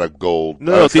team that got a gold.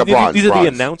 No, these are the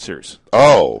announcers.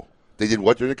 Oh. They did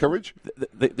what during the coverage?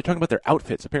 They're talking about their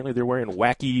outfits. Apparently they're wearing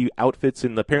wacky outfits,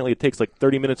 and apparently it takes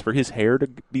 30 minutes for his hair to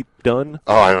be done.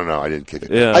 Oh, I don't know. I didn't kick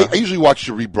it. Yeah. I usually watch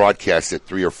the rebroadcast at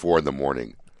 3 or 4 in the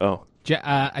morning. Oh.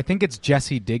 I think it's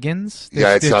Jesse Diggins.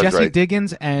 There's Jesse right.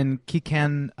 Diggins and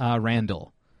Kikan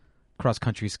Randall,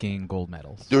 cross-country skiing gold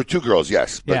medals. There were 2 girls,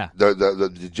 yes. But yeah.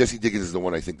 The Jesse Diggins is the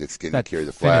one I think that carried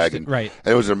the flag. Right.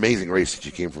 And it was an amazing race that she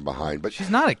came from behind. But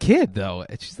she's not a kid, though.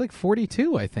 She's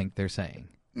 42, I think they're saying.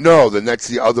 No, then that's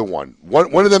the other one.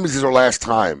 One of them is her last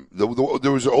time. There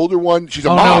was an older one. She's a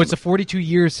mom. Oh, no, it's 42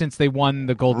 years since they won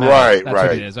the gold medal. Right, that's right.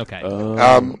 what it is. Okay.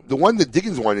 The one that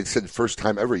Diggins won, it said first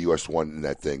time ever U.S. won in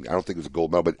that thing. I don't think it was a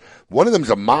gold medal, but one of them's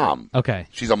a mom. Okay.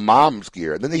 She's a mom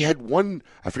skier. And then they had one,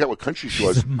 I forgot what country she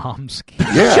was. She's a mom skier.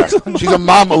 Yeah, she's a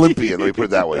mom Olympian. Let me put it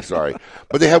that way, sorry.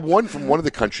 But they had one from one of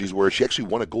the countries where she actually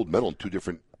won a gold medal in 2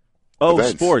 different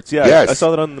events. Sports, yeah. Yes. I saw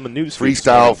that on the news.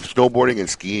 Freestyle, snowboarding, and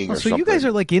skiing or something. So you guys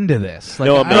are into this.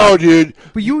 No, dude.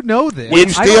 But you know this. When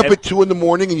you stay up at 2 in the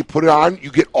morning and you put it on, you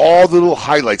get all the little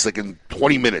highlights in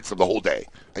 20 minutes of the whole day.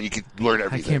 And you can learn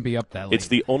everything. I can't be up that late. It's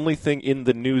the only thing in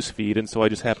the news feed, and so I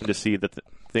just happen to see that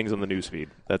things on the news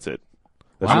feed. That's it.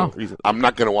 That's wow. the reason. I'm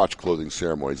not going to watch clothing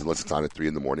ceremonies unless it's on at 3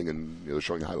 in the morning and they're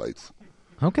showing highlights.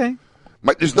 Okay.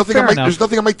 There's nothing on my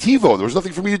TiVo. There was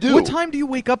nothing for me to do. What time do you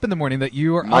wake up in the morning that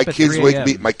you are my up at kids 3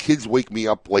 a.m.? My kids wake me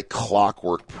up like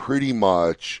clockwork pretty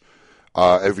much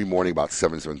every morning about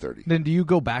 7:30. Then do you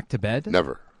go back to bed?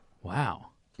 Never. Wow.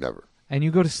 Never. And you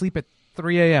go to sleep at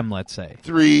 3 a.m., let's say?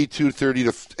 3,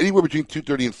 2:30 to anywhere between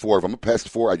 2:30 and 4. If I'm past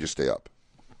 4, I just stay up.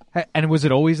 And was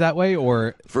it always that way,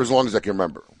 or for as long as I can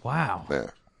remember? Wow. Yeah.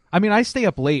 I mean, I stay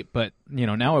up late, but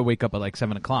now I wake up at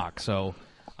 7 o'clock, so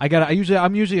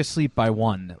I'm usually asleep by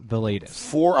 1, the latest.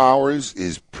 4 hours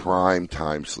is prime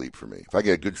time sleep for me. If I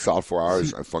get a good solid 4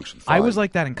 hours, I function fine. I was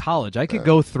like that in college. I could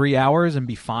go 3 hours and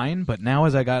be fine, but now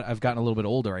as I've gotten a little bit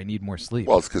older, I need more sleep.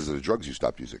 Well, it's because of the drugs you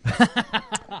stopped using.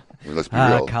 Let's be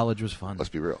real. College was fun. Let's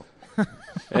be real.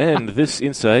 And this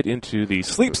insight into the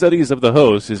sleep studies of the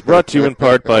host is brought to you in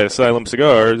part by Asylum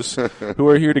Cigars, who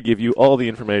are here to give you all the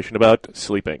information about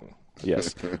sleeping.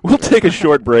 Yes. We'll take a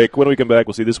short break. When we come back,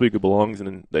 we'll see This Week Who Belongs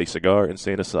in a Cigar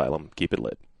Insane Asylum. Keep it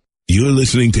lit. You're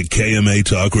listening to KMA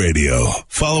Talk Radio.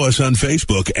 Follow us on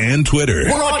Facebook and Twitter.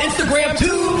 We're on Instagram,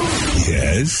 too.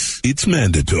 Yes, it's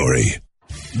mandatory.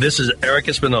 This is Eric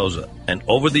Espinoza, and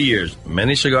over the years,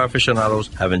 many cigar aficionados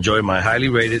have enjoyed my highly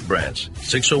rated brands,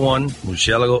 601,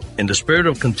 Murcielago. In the spirit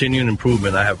of continuing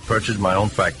improvement, I have purchased my own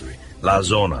factory, La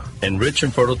Zona, in rich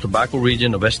and fertile tobacco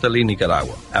region of Esteli,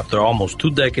 Nicaragua. After almost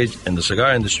 2 decades in the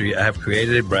cigar industry, I have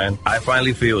created a brand I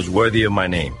finally feel is worthy of my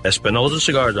name. Espinoza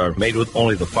cigars are made with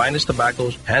only the finest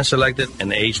tobaccos, hand-selected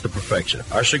and aged to perfection.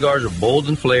 Our cigars are bold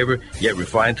in flavor, yet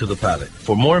refined to the palate.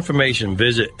 For more information,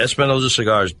 visit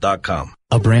EspinozaCigars.com.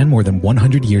 a brand more than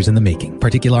 100 years in the making.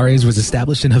 Particulares was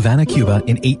established in Havana, Cuba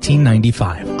in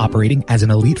 1895, operating as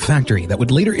an elite factory that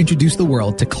would later introduce the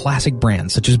world to classic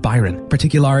brands such as Byron,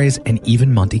 Particulares, and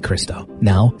even Monte Cristo.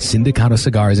 Now, Sindicato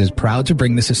Cigars is proud to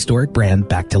bring this historic brand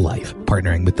back to life,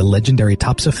 partnering with the legendary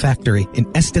Topsa factory in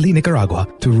Esteli, Nicaragua,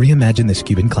 to reimagine this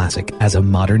Cuban classic as a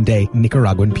modern-day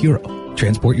Nicaraguan puro.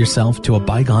 Transport yourself to a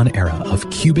bygone era of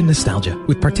Cuban nostalgia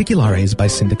with Particulares by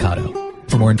Sindicato.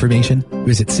 For more information,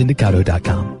 visit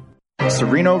Sindicato.com.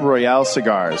 Sereno Royale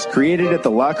Cigars, created at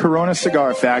the La Corona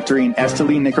Cigar Factory in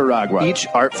Esteli, Nicaragua. Each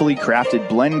artfully crafted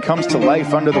blend comes to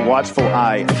life under the watchful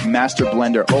eye of master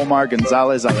blender Omar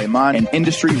Gonzalez Aleman and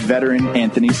industry veteran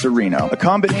Anthony Sereno. A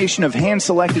combination of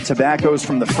hand-selected tobaccos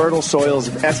from the fertile soils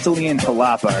of Esteli and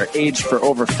Jalapa are aged for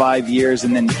over 5 years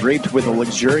and then draped with a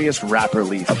luxurious wrapper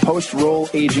leaf. A post-roll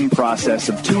aging process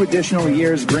of 2 additional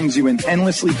years brings you an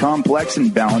endlessly complex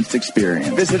and balanced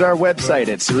experience. Visit our website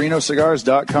at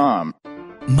serenocigars.com.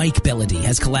 Mike Bellady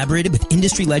has collaborated with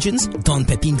industry legends Don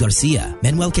Pepin Garcia,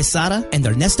 Manuel Quesada, and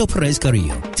Ernesto Perez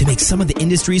Carrillo to make some of the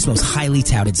industry's most highly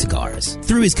touted cigars.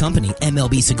 Through his company,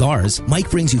 MLB Cigars, Mike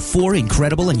brings you 4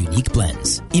 incredible and unique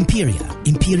blends. Imperia,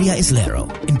 Imperia Islero,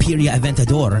 Imperia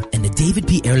Aventador, and the David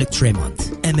P. Ehrlich Tremont.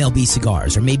 MLB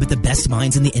Cigars are made with the best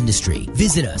minds in the industry.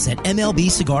 Visit us at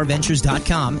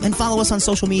MLBCigarVentures.com and follow us on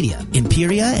social media.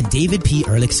 Imperia and David P.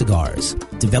 Ehrlich Cigars.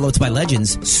 Developed by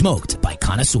legends, smoked by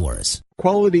connoisseurs.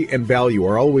 Quality and value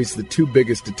are always the 2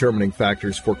 biggest determining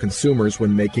factors for consumers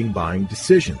when making buying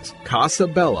decisions. Casa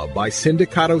Bella by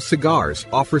Sindicato Cigars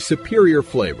offers superior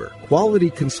flavor, quality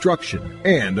construction,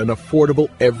 and an affordable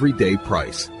everyday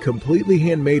price. Completely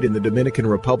handmade in the Dominican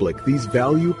Republic, these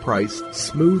value-priced,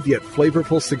 smooth yet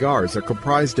flavorful cigars are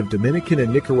comprised of Dominican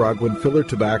and Nicaraguan filler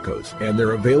tobaccos, and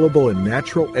they're available in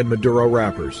natural and Maduro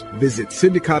wrappers. Visit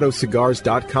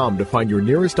SindicatoCigars.com to find your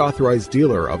nearest authorized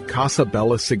dealer of Casa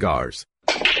Bella cigars.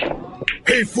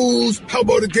 Hey, fools, how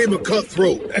about a game of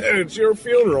Cutthroat? It's your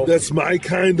funeral. That's my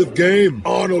kind of game.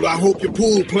 Arnold, I hope your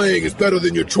pool playing is better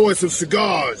than your choice of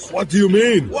cigars. What do you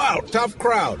mean? Wow, tough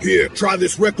crowd. Here, try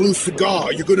this Recluse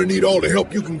cigar. You're gonna need all the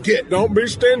help you can get. Don't be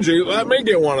stingy. Let me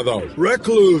get one of those.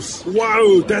 Recluse.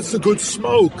 Wow, that's a good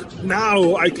smoke.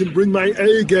 Now I can bring my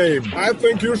A game. I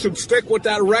think you should stick with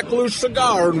that Recluse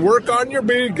cigar and work on your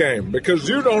B game, because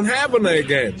you don't have an A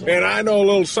game. And I know a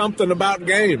little something about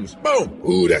games. Boom.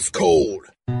 Ooh, that's cold.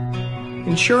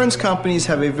 Insurance companies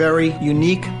have a very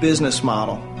unique business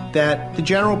model that the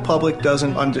general public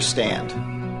doesn't understand.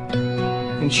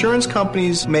 Insurance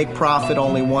companies make profit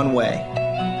only one way: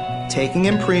 taking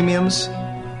in premiums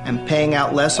and paying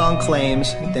out less on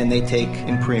claims than they take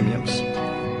in premiums.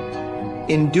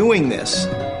 In doing this,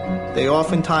 they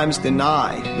oftentimes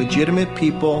deny legitimate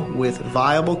people with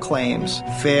viable claims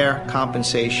fair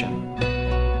compensation.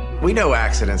 We know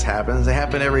accidents happen. They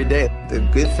happen every day. The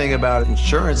good thing about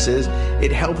insurance is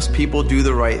it helps people do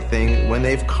the right thing when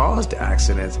they've caused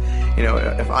accidents. You know,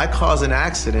 if I cause an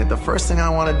accident, the first thing I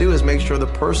want to do is make sure the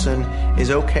person is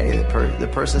okay, the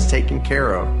person's taken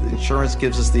care of. Insurance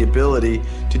gives us the ability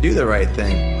to do the right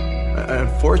thing.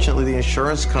 Unfortunately, the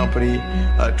insurance company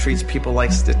treats people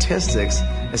like statistics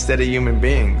instead of human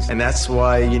beings. And that's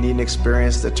why you need an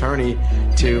experienced attorney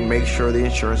to make sure the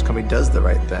insurance company does the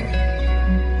right thing.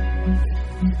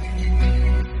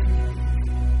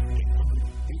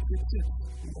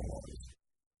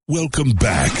 Welcome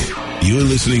back. You're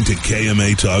listening to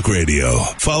KMA Talk Radio.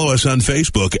 Follow us on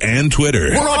Facebook and Twitter.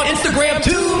 We're on Instagram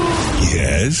too.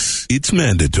 Yes, it's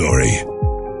mandatory.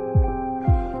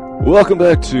 Welcome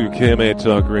back to KMA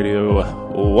Talk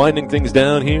Radio. Winding things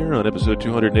down here on episode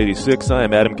 286. I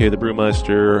am Adam K. the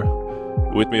Brewmeister.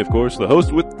 With me, of course, the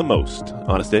host with the most,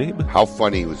 Honest Abe. How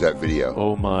funny was that video?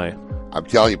 Oh, my. I'm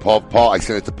telling you, Paul, I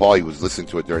sent it to Paul. He was listening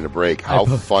to it during the break. How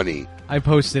funny. I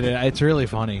posted it. It's really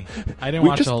funny. I didn't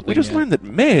watch the whole thing. We just learned that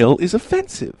male is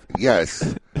offensive.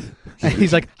 Yes.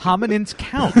 He's like, hominins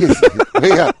count.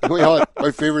 Wait,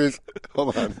 my favorite is,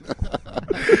 hold on.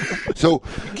 So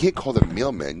you can't call them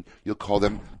mailmen. You'll call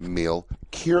them mail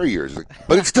carriers.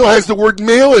 But it still has the word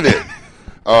mail in it.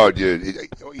 Oh, dude.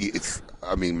 It's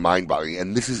mind-boggling.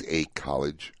 And this is a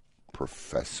college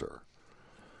professor.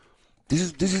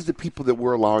 This is the people that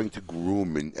we're allowing to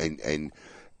groom and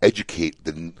educate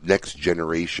the next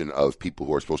generation of people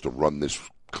who are supposed to run this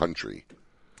country.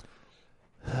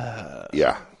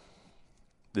 Yeah.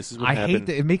 This is what happened. Hate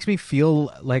that. It makes me feel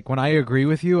like when I agree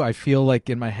with you, I feel like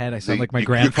in my head I sound like my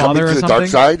grandfather or something. You're coming to the dark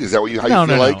side? Is that what you feel like?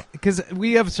 No. Because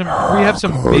we have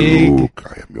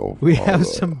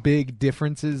some big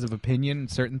differences of opinion in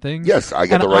certain things. Yes, I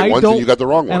got the right ones and you got the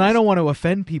wrong ones. And I don't want to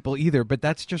offend people either, but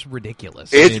that's just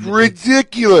ridiculous. It's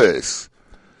ridiculous.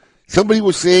 Somebody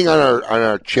was saying on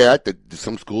our chat that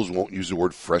some schools won't use the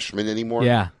word freshman anymore.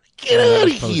 Yeah. Get out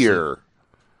of here.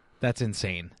 That's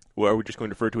insane. Well, are we just going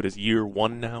to refer to it as year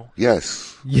one now?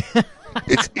 Yes. Yeah.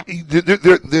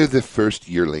 They're the first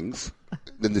yearlings,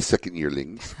 then the second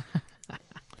yearlings.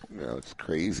 No, it's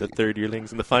crazy. The third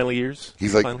yearlings and the final years.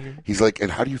 He's like,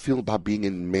 and how do you feel about being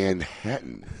in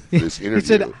Manhattan for this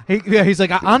interview? He's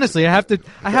like, honestly, I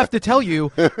have to tell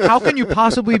you, how can you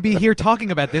possibly be here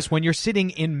talking about this when you're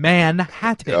sitting in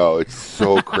Manhattan? Oh, it's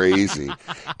so crazy.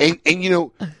 and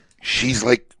she's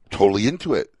like totally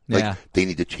into it. Like they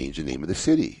need to change the name of the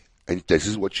city, and this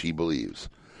is what she believes.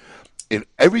 And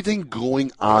everything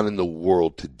going on in the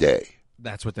world today,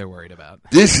 that's what they're worried about.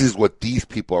 This is what these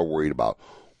people are worried about.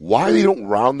 Why they don't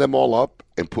round them all up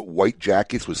and put white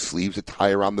jackets with sleeves that tie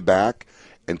around the back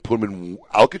and put them in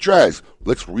Alcatraz.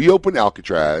 Let's reopen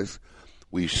Alcatraz.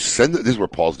 We send this is where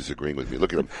Paul's disagreeing with me.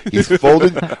 Look at him. He's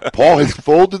folded. Paul has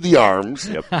folded the arms,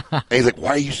 and he's like, "Why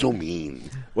are you so mean?"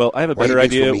 Well, I have a better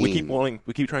idea. We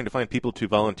keep trying to find people to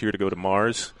volunteer to go to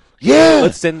Mars. Yeah,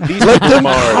 let's send these Let people them to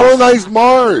Mars. colonize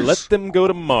Mars. Let them go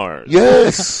to Mars.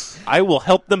 Yes. I will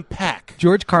help them pack.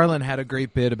 George Carlin had a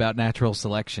great bit about natural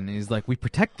selection. He's like, we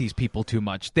protect these people too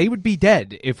much. They would be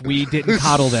dead if we didn't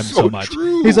coddle them so much.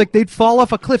 True. He's like, they'd fall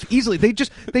off a cliff easily. They'd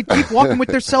keep walking with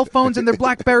their cell phones and their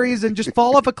BlackBerries and just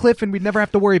fall off a cliff, and we'd never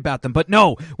have to worry about them. But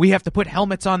no, we have to put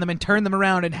helmets on them and turn them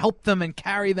around and help them and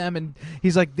carry them. And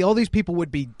he's like, all these people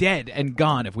would be dead and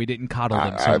gone if we didn't coddle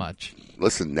them so much.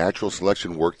 Listen, natural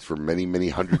selection worked for many, many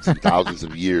hundreds and thousands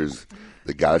of years.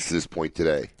 That got us to this point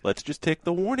today. Let's just take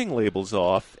the warning labels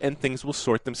off, and things will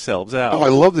sort themselves out. Oh, I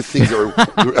love the things that are.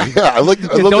 I love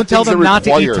don't tell them not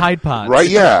to eat Tide Pods. Right?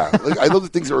 Yeah, I love the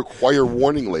things that require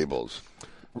warning labels.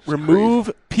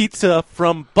 Remove pizza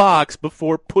from box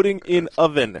before putting in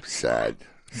oven. Sad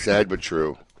but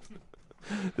true.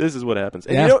 This is what happens.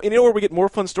 And you know where we get more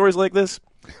fun stories like this?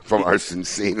 From our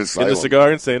insane asylum. In the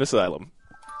Cigar Insane Asylum.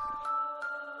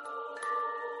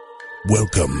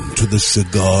 Welcome to the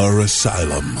Cigar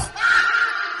Asylum.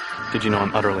 Did you know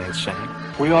I'm utterly insane?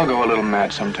 We all go a little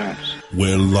mad sometimes.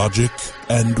 Where logic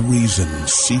and reason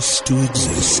cease to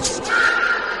exist.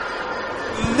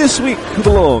 This week, who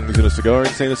belongs in a Cigar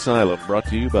Insane Asylum? Brought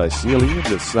to you by CLE and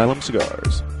Asylum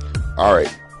Cigars. All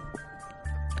right.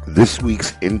 This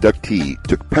week's inductee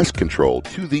took pest control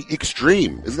to the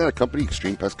extreme. Isn't that a company,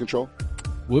 Extreme Pest Control?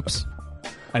 Whoops.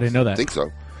 I didn't know that. I think so.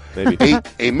 Maybe.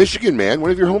 A Michigan man,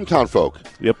 one of your hometown folk,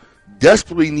 yep,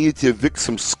 desperately needed to evict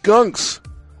some skunks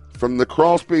from the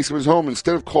crawl space of his home.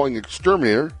 Instead of calling an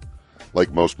exterminator,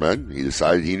 like most men, he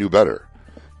decided he knew better.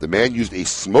 The man used a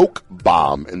smoke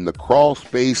bomb in the crawl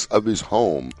space of his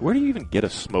home. Where do you even get a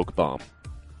smoke bomb?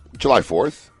 July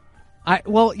 4th. I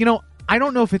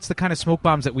don't know if it's the kind of smoke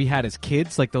bombs that we had as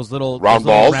kids, like those little round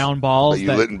balls that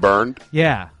you lit and burned.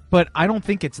 Yeah. But I don't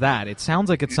think it's that. It sounds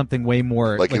like it's something way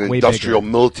more like an way industrial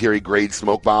bigger. military grade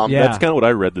smoke bomb. Yeah. That's kind of what I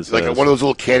read this like as. One of those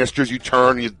little canisters you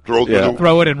turn, you throw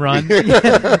it and run.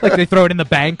 Like they throw it in the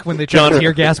bank when they try to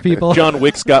tear gas people. John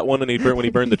Wick's got one when he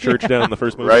burned the church down in the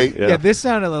first movie. Right? Yeah, this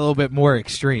sounded a little bit more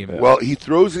extreme. Yeah. Well, he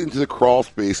throws it into the crawl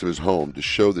space of his home to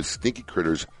show the stinky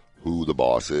critters who the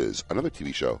boss is. Another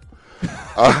TV show.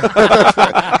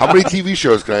 How many TV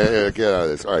shows can I get out of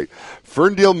this? All right.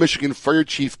 Ferndale, Michigan Fire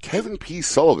Chief Kevin P.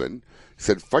 Sullivan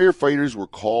said firefighters were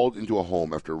called into a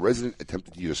home after a resident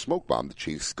attempted to use a smoke bomb to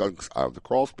chase skunks out of the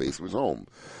crawl space of his home.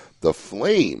 The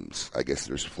flames, I guess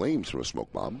there's flames from a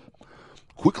smoke bomb,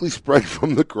 quickly spread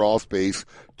from the crawl space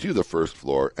to the first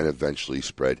floor and eventually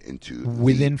spread into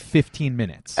within 15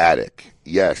 minutes. Attic.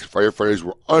 Yes, firefighters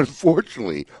were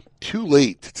unfortunately too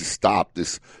late to stop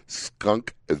this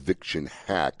skunk eviction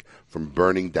hack from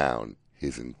burning down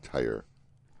his entire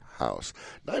house.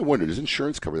 Now I wonder, does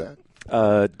insurance cover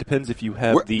that? Depends if you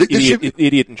have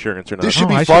idiot insurance or not. This should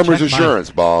be farmers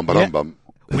insurance. Bum.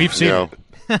 We've seen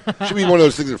it. Should be one of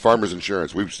those things in farmers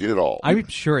insurance. We've seen it all. I'm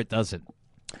sure it doesn't.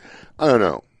 I don't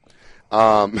know.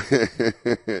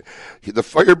 The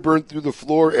fire burned through the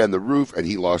floor and the roof, and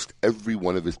he lost every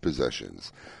one of his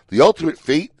possessions. The ultimate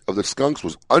fate of the skunks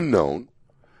was unknown,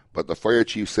 but the fire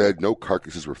chief said no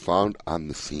carcasses were found on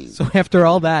the scene. So after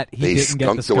all that, he didn't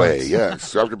get the skunks. Away. Yes.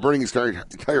 So after burning his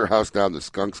entire house down, the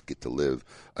skunks get to live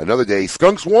another day.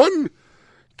 Skunks 1,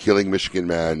 killing Michigan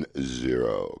man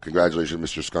 0. Congratulations,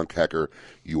 Mr. Skunk Hacker.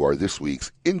 You are this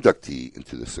week's inductee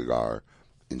into the Cigar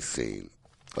Insane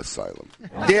Asylum.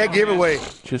 Yeah, giveaway.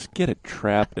 Just get it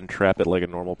trapped and trap it like a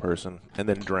normal person, and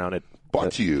then drown it.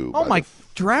 Brought to you. Oh my!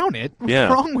 Drown it? What's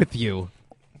wrong with you?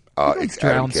 It's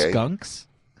drown skunks.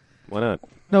 Why not?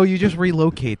 No, you just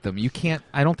relocate them. You can't.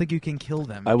 I don't think you can kill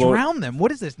them. I won't. Drown them.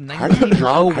 What is this? How do you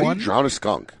 1901? drown a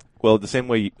skunk? Well, the same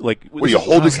way, like... What, do you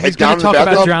hold his head down in the talk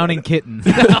bathtub? about drowning kittens.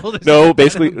 No,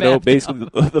 basically,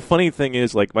 the funny thing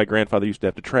is, like, my grandfather used to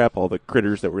have to trap all the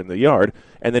critters that were in the yard,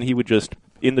 and then he would just,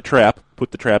 in the trap,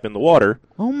 put the trap in the water,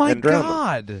 oh my and drown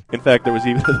God. them. In fact, there was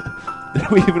even...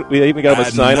 we even got him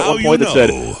a sign at one point that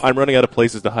said, "I'm running out of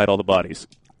places to hide all the bodies."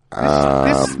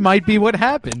 This might be what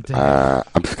happened to him.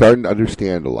 I'm starting to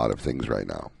understand a lot of things right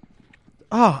now.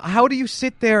 Oh, how do you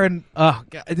sit there and...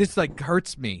 this, like,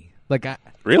 hurts me. Like,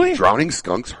 really? Drowning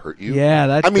skunks hurt you? Yeah,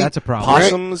 that's a problem.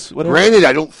 Possums, whatever. Granted,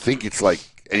 I don't think it's like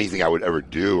anything I would ever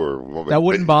do. Or that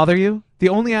wouldn't bother you? The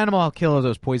only animal I'll kill are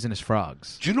those poisonous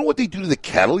frogs. Do you know what they do to the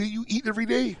cattle you eat every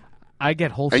day? I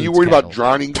get Whole Foods And you're worried cattle. about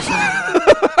drowning?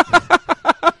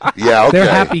 Yeah, okay. They're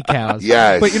happy cows.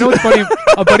 Yes. But you know what's funny?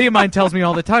 A buddy of mine tells me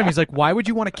all the time, he's like, why would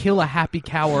you want to kill a happy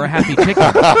cow or a happy chicken?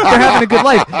 They're having a good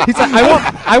life. He's like,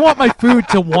 I want my food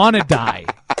to want to die.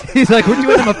 He's like, we're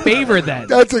doing them a favor then.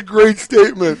 That's a great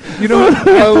statement. You know,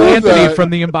 Anthony from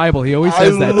the Bible, he always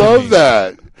says that. I love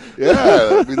that.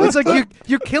 Yeah. I mean, it's like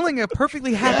you're killing a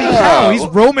perfectly happy cow. He's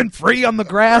roaming free on the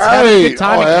grass, having a good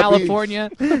time in California.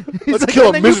 Let's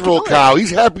kill a miserable cow.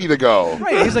 He's happy to go.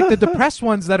 Right. He's like the depressed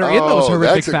ones that are in those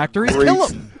horrific factories. Kill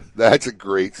them. That's a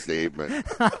great statement.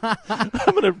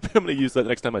 I'm gonna use that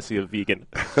next time I see a vegan.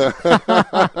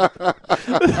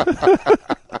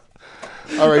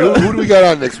 All right, who do we got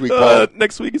on next week, Paul?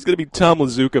 Next week is going to be Tom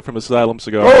Lazuka from Asylum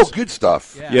Cigars. Oh, good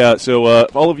stuff. Yeah, so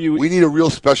all of you... We need a real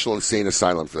special Insane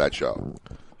Asylum for that show.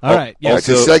 All right. Yeah, it's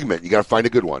a segment. You got to find a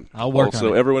good one. I'll work on it.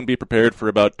 So everyone be prepared for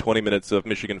about 20 minutes of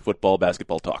Michigan football,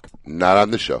 basketball talk. Not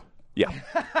on the show. Yeah.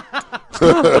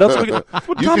 What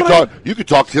else you could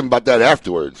talk to him about that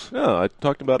afterwards. No, I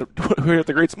talked about it. We were at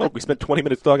the Great Smoke. We spent 20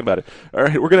 minutes talking about it. All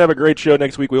right, we're going to have a great show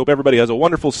next week. We hope everybody has a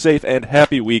wonderful, safe, and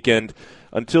happy weekend.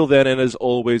 Until then, and as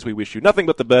always, we wish you nothing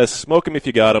but the best. Smoke 'em if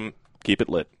you got 'em. Keep it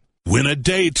lit. Win a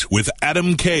date with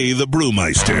Adam K. the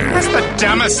Brewmeister. That's the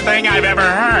dumbest thing I've ever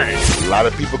heard. A lot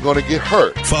of people going to get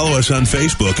hurt. Follow us on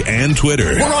Facebook and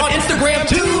Twitter. We're on Instagram,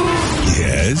 too.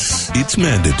 Yes, it's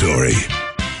mandatory.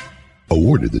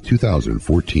 Awarded the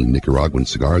 2014 Nicaraguan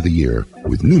Cigar of the Year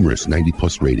with numerous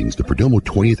 90-plus ratings, the Perdomo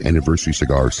 20th Anniversary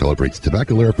Cigar celebrates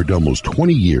Tabacalera Perdomo's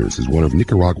 20 years as one of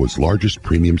Nicaragua's largest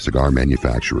premium cigar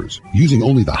manufacturers. Using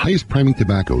only the highest priming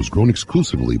tobaccos grown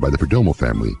exclusively by the Perdomo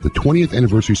family, the 20th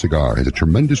Anniversary Cigar has a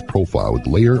tremendous profile with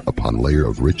layer upon layer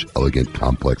of rich, elegant,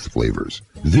 complex flavors.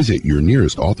 Visit your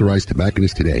nearest authorized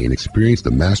tobacconist today and experience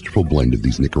the masterful blend of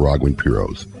these Nicaraguan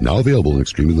puros. Now available in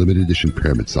extremely limited edition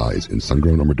pyramid size in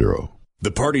sun-grown or Maduro. The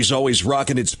party's always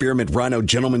rocking at Spearmint Rhino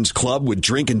Gentlemen's Club with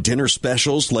drink and dinner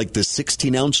specials like the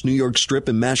 16-ounce New York strip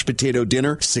and mashed potato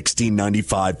dinner,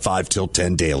 $16.95, 5 till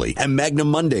 10 daily. And Magnum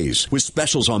Mondays with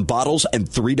specials on bottles and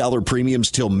 $3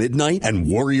 premiums till midnight. And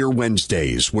Warrior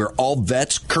Wednesdays, where all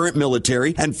vets, current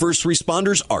military, and first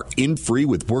responders are in free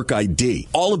with work ID.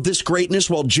 All of this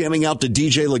greatness while jamming out to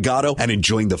DJ Legato and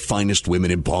enjoying the finest women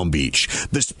in Palm Beach.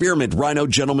 The Spearmint Rhino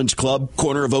Gentlemen's Club,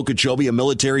 corner of Okeechobee and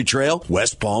Military Trail,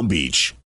 West Palm Beach.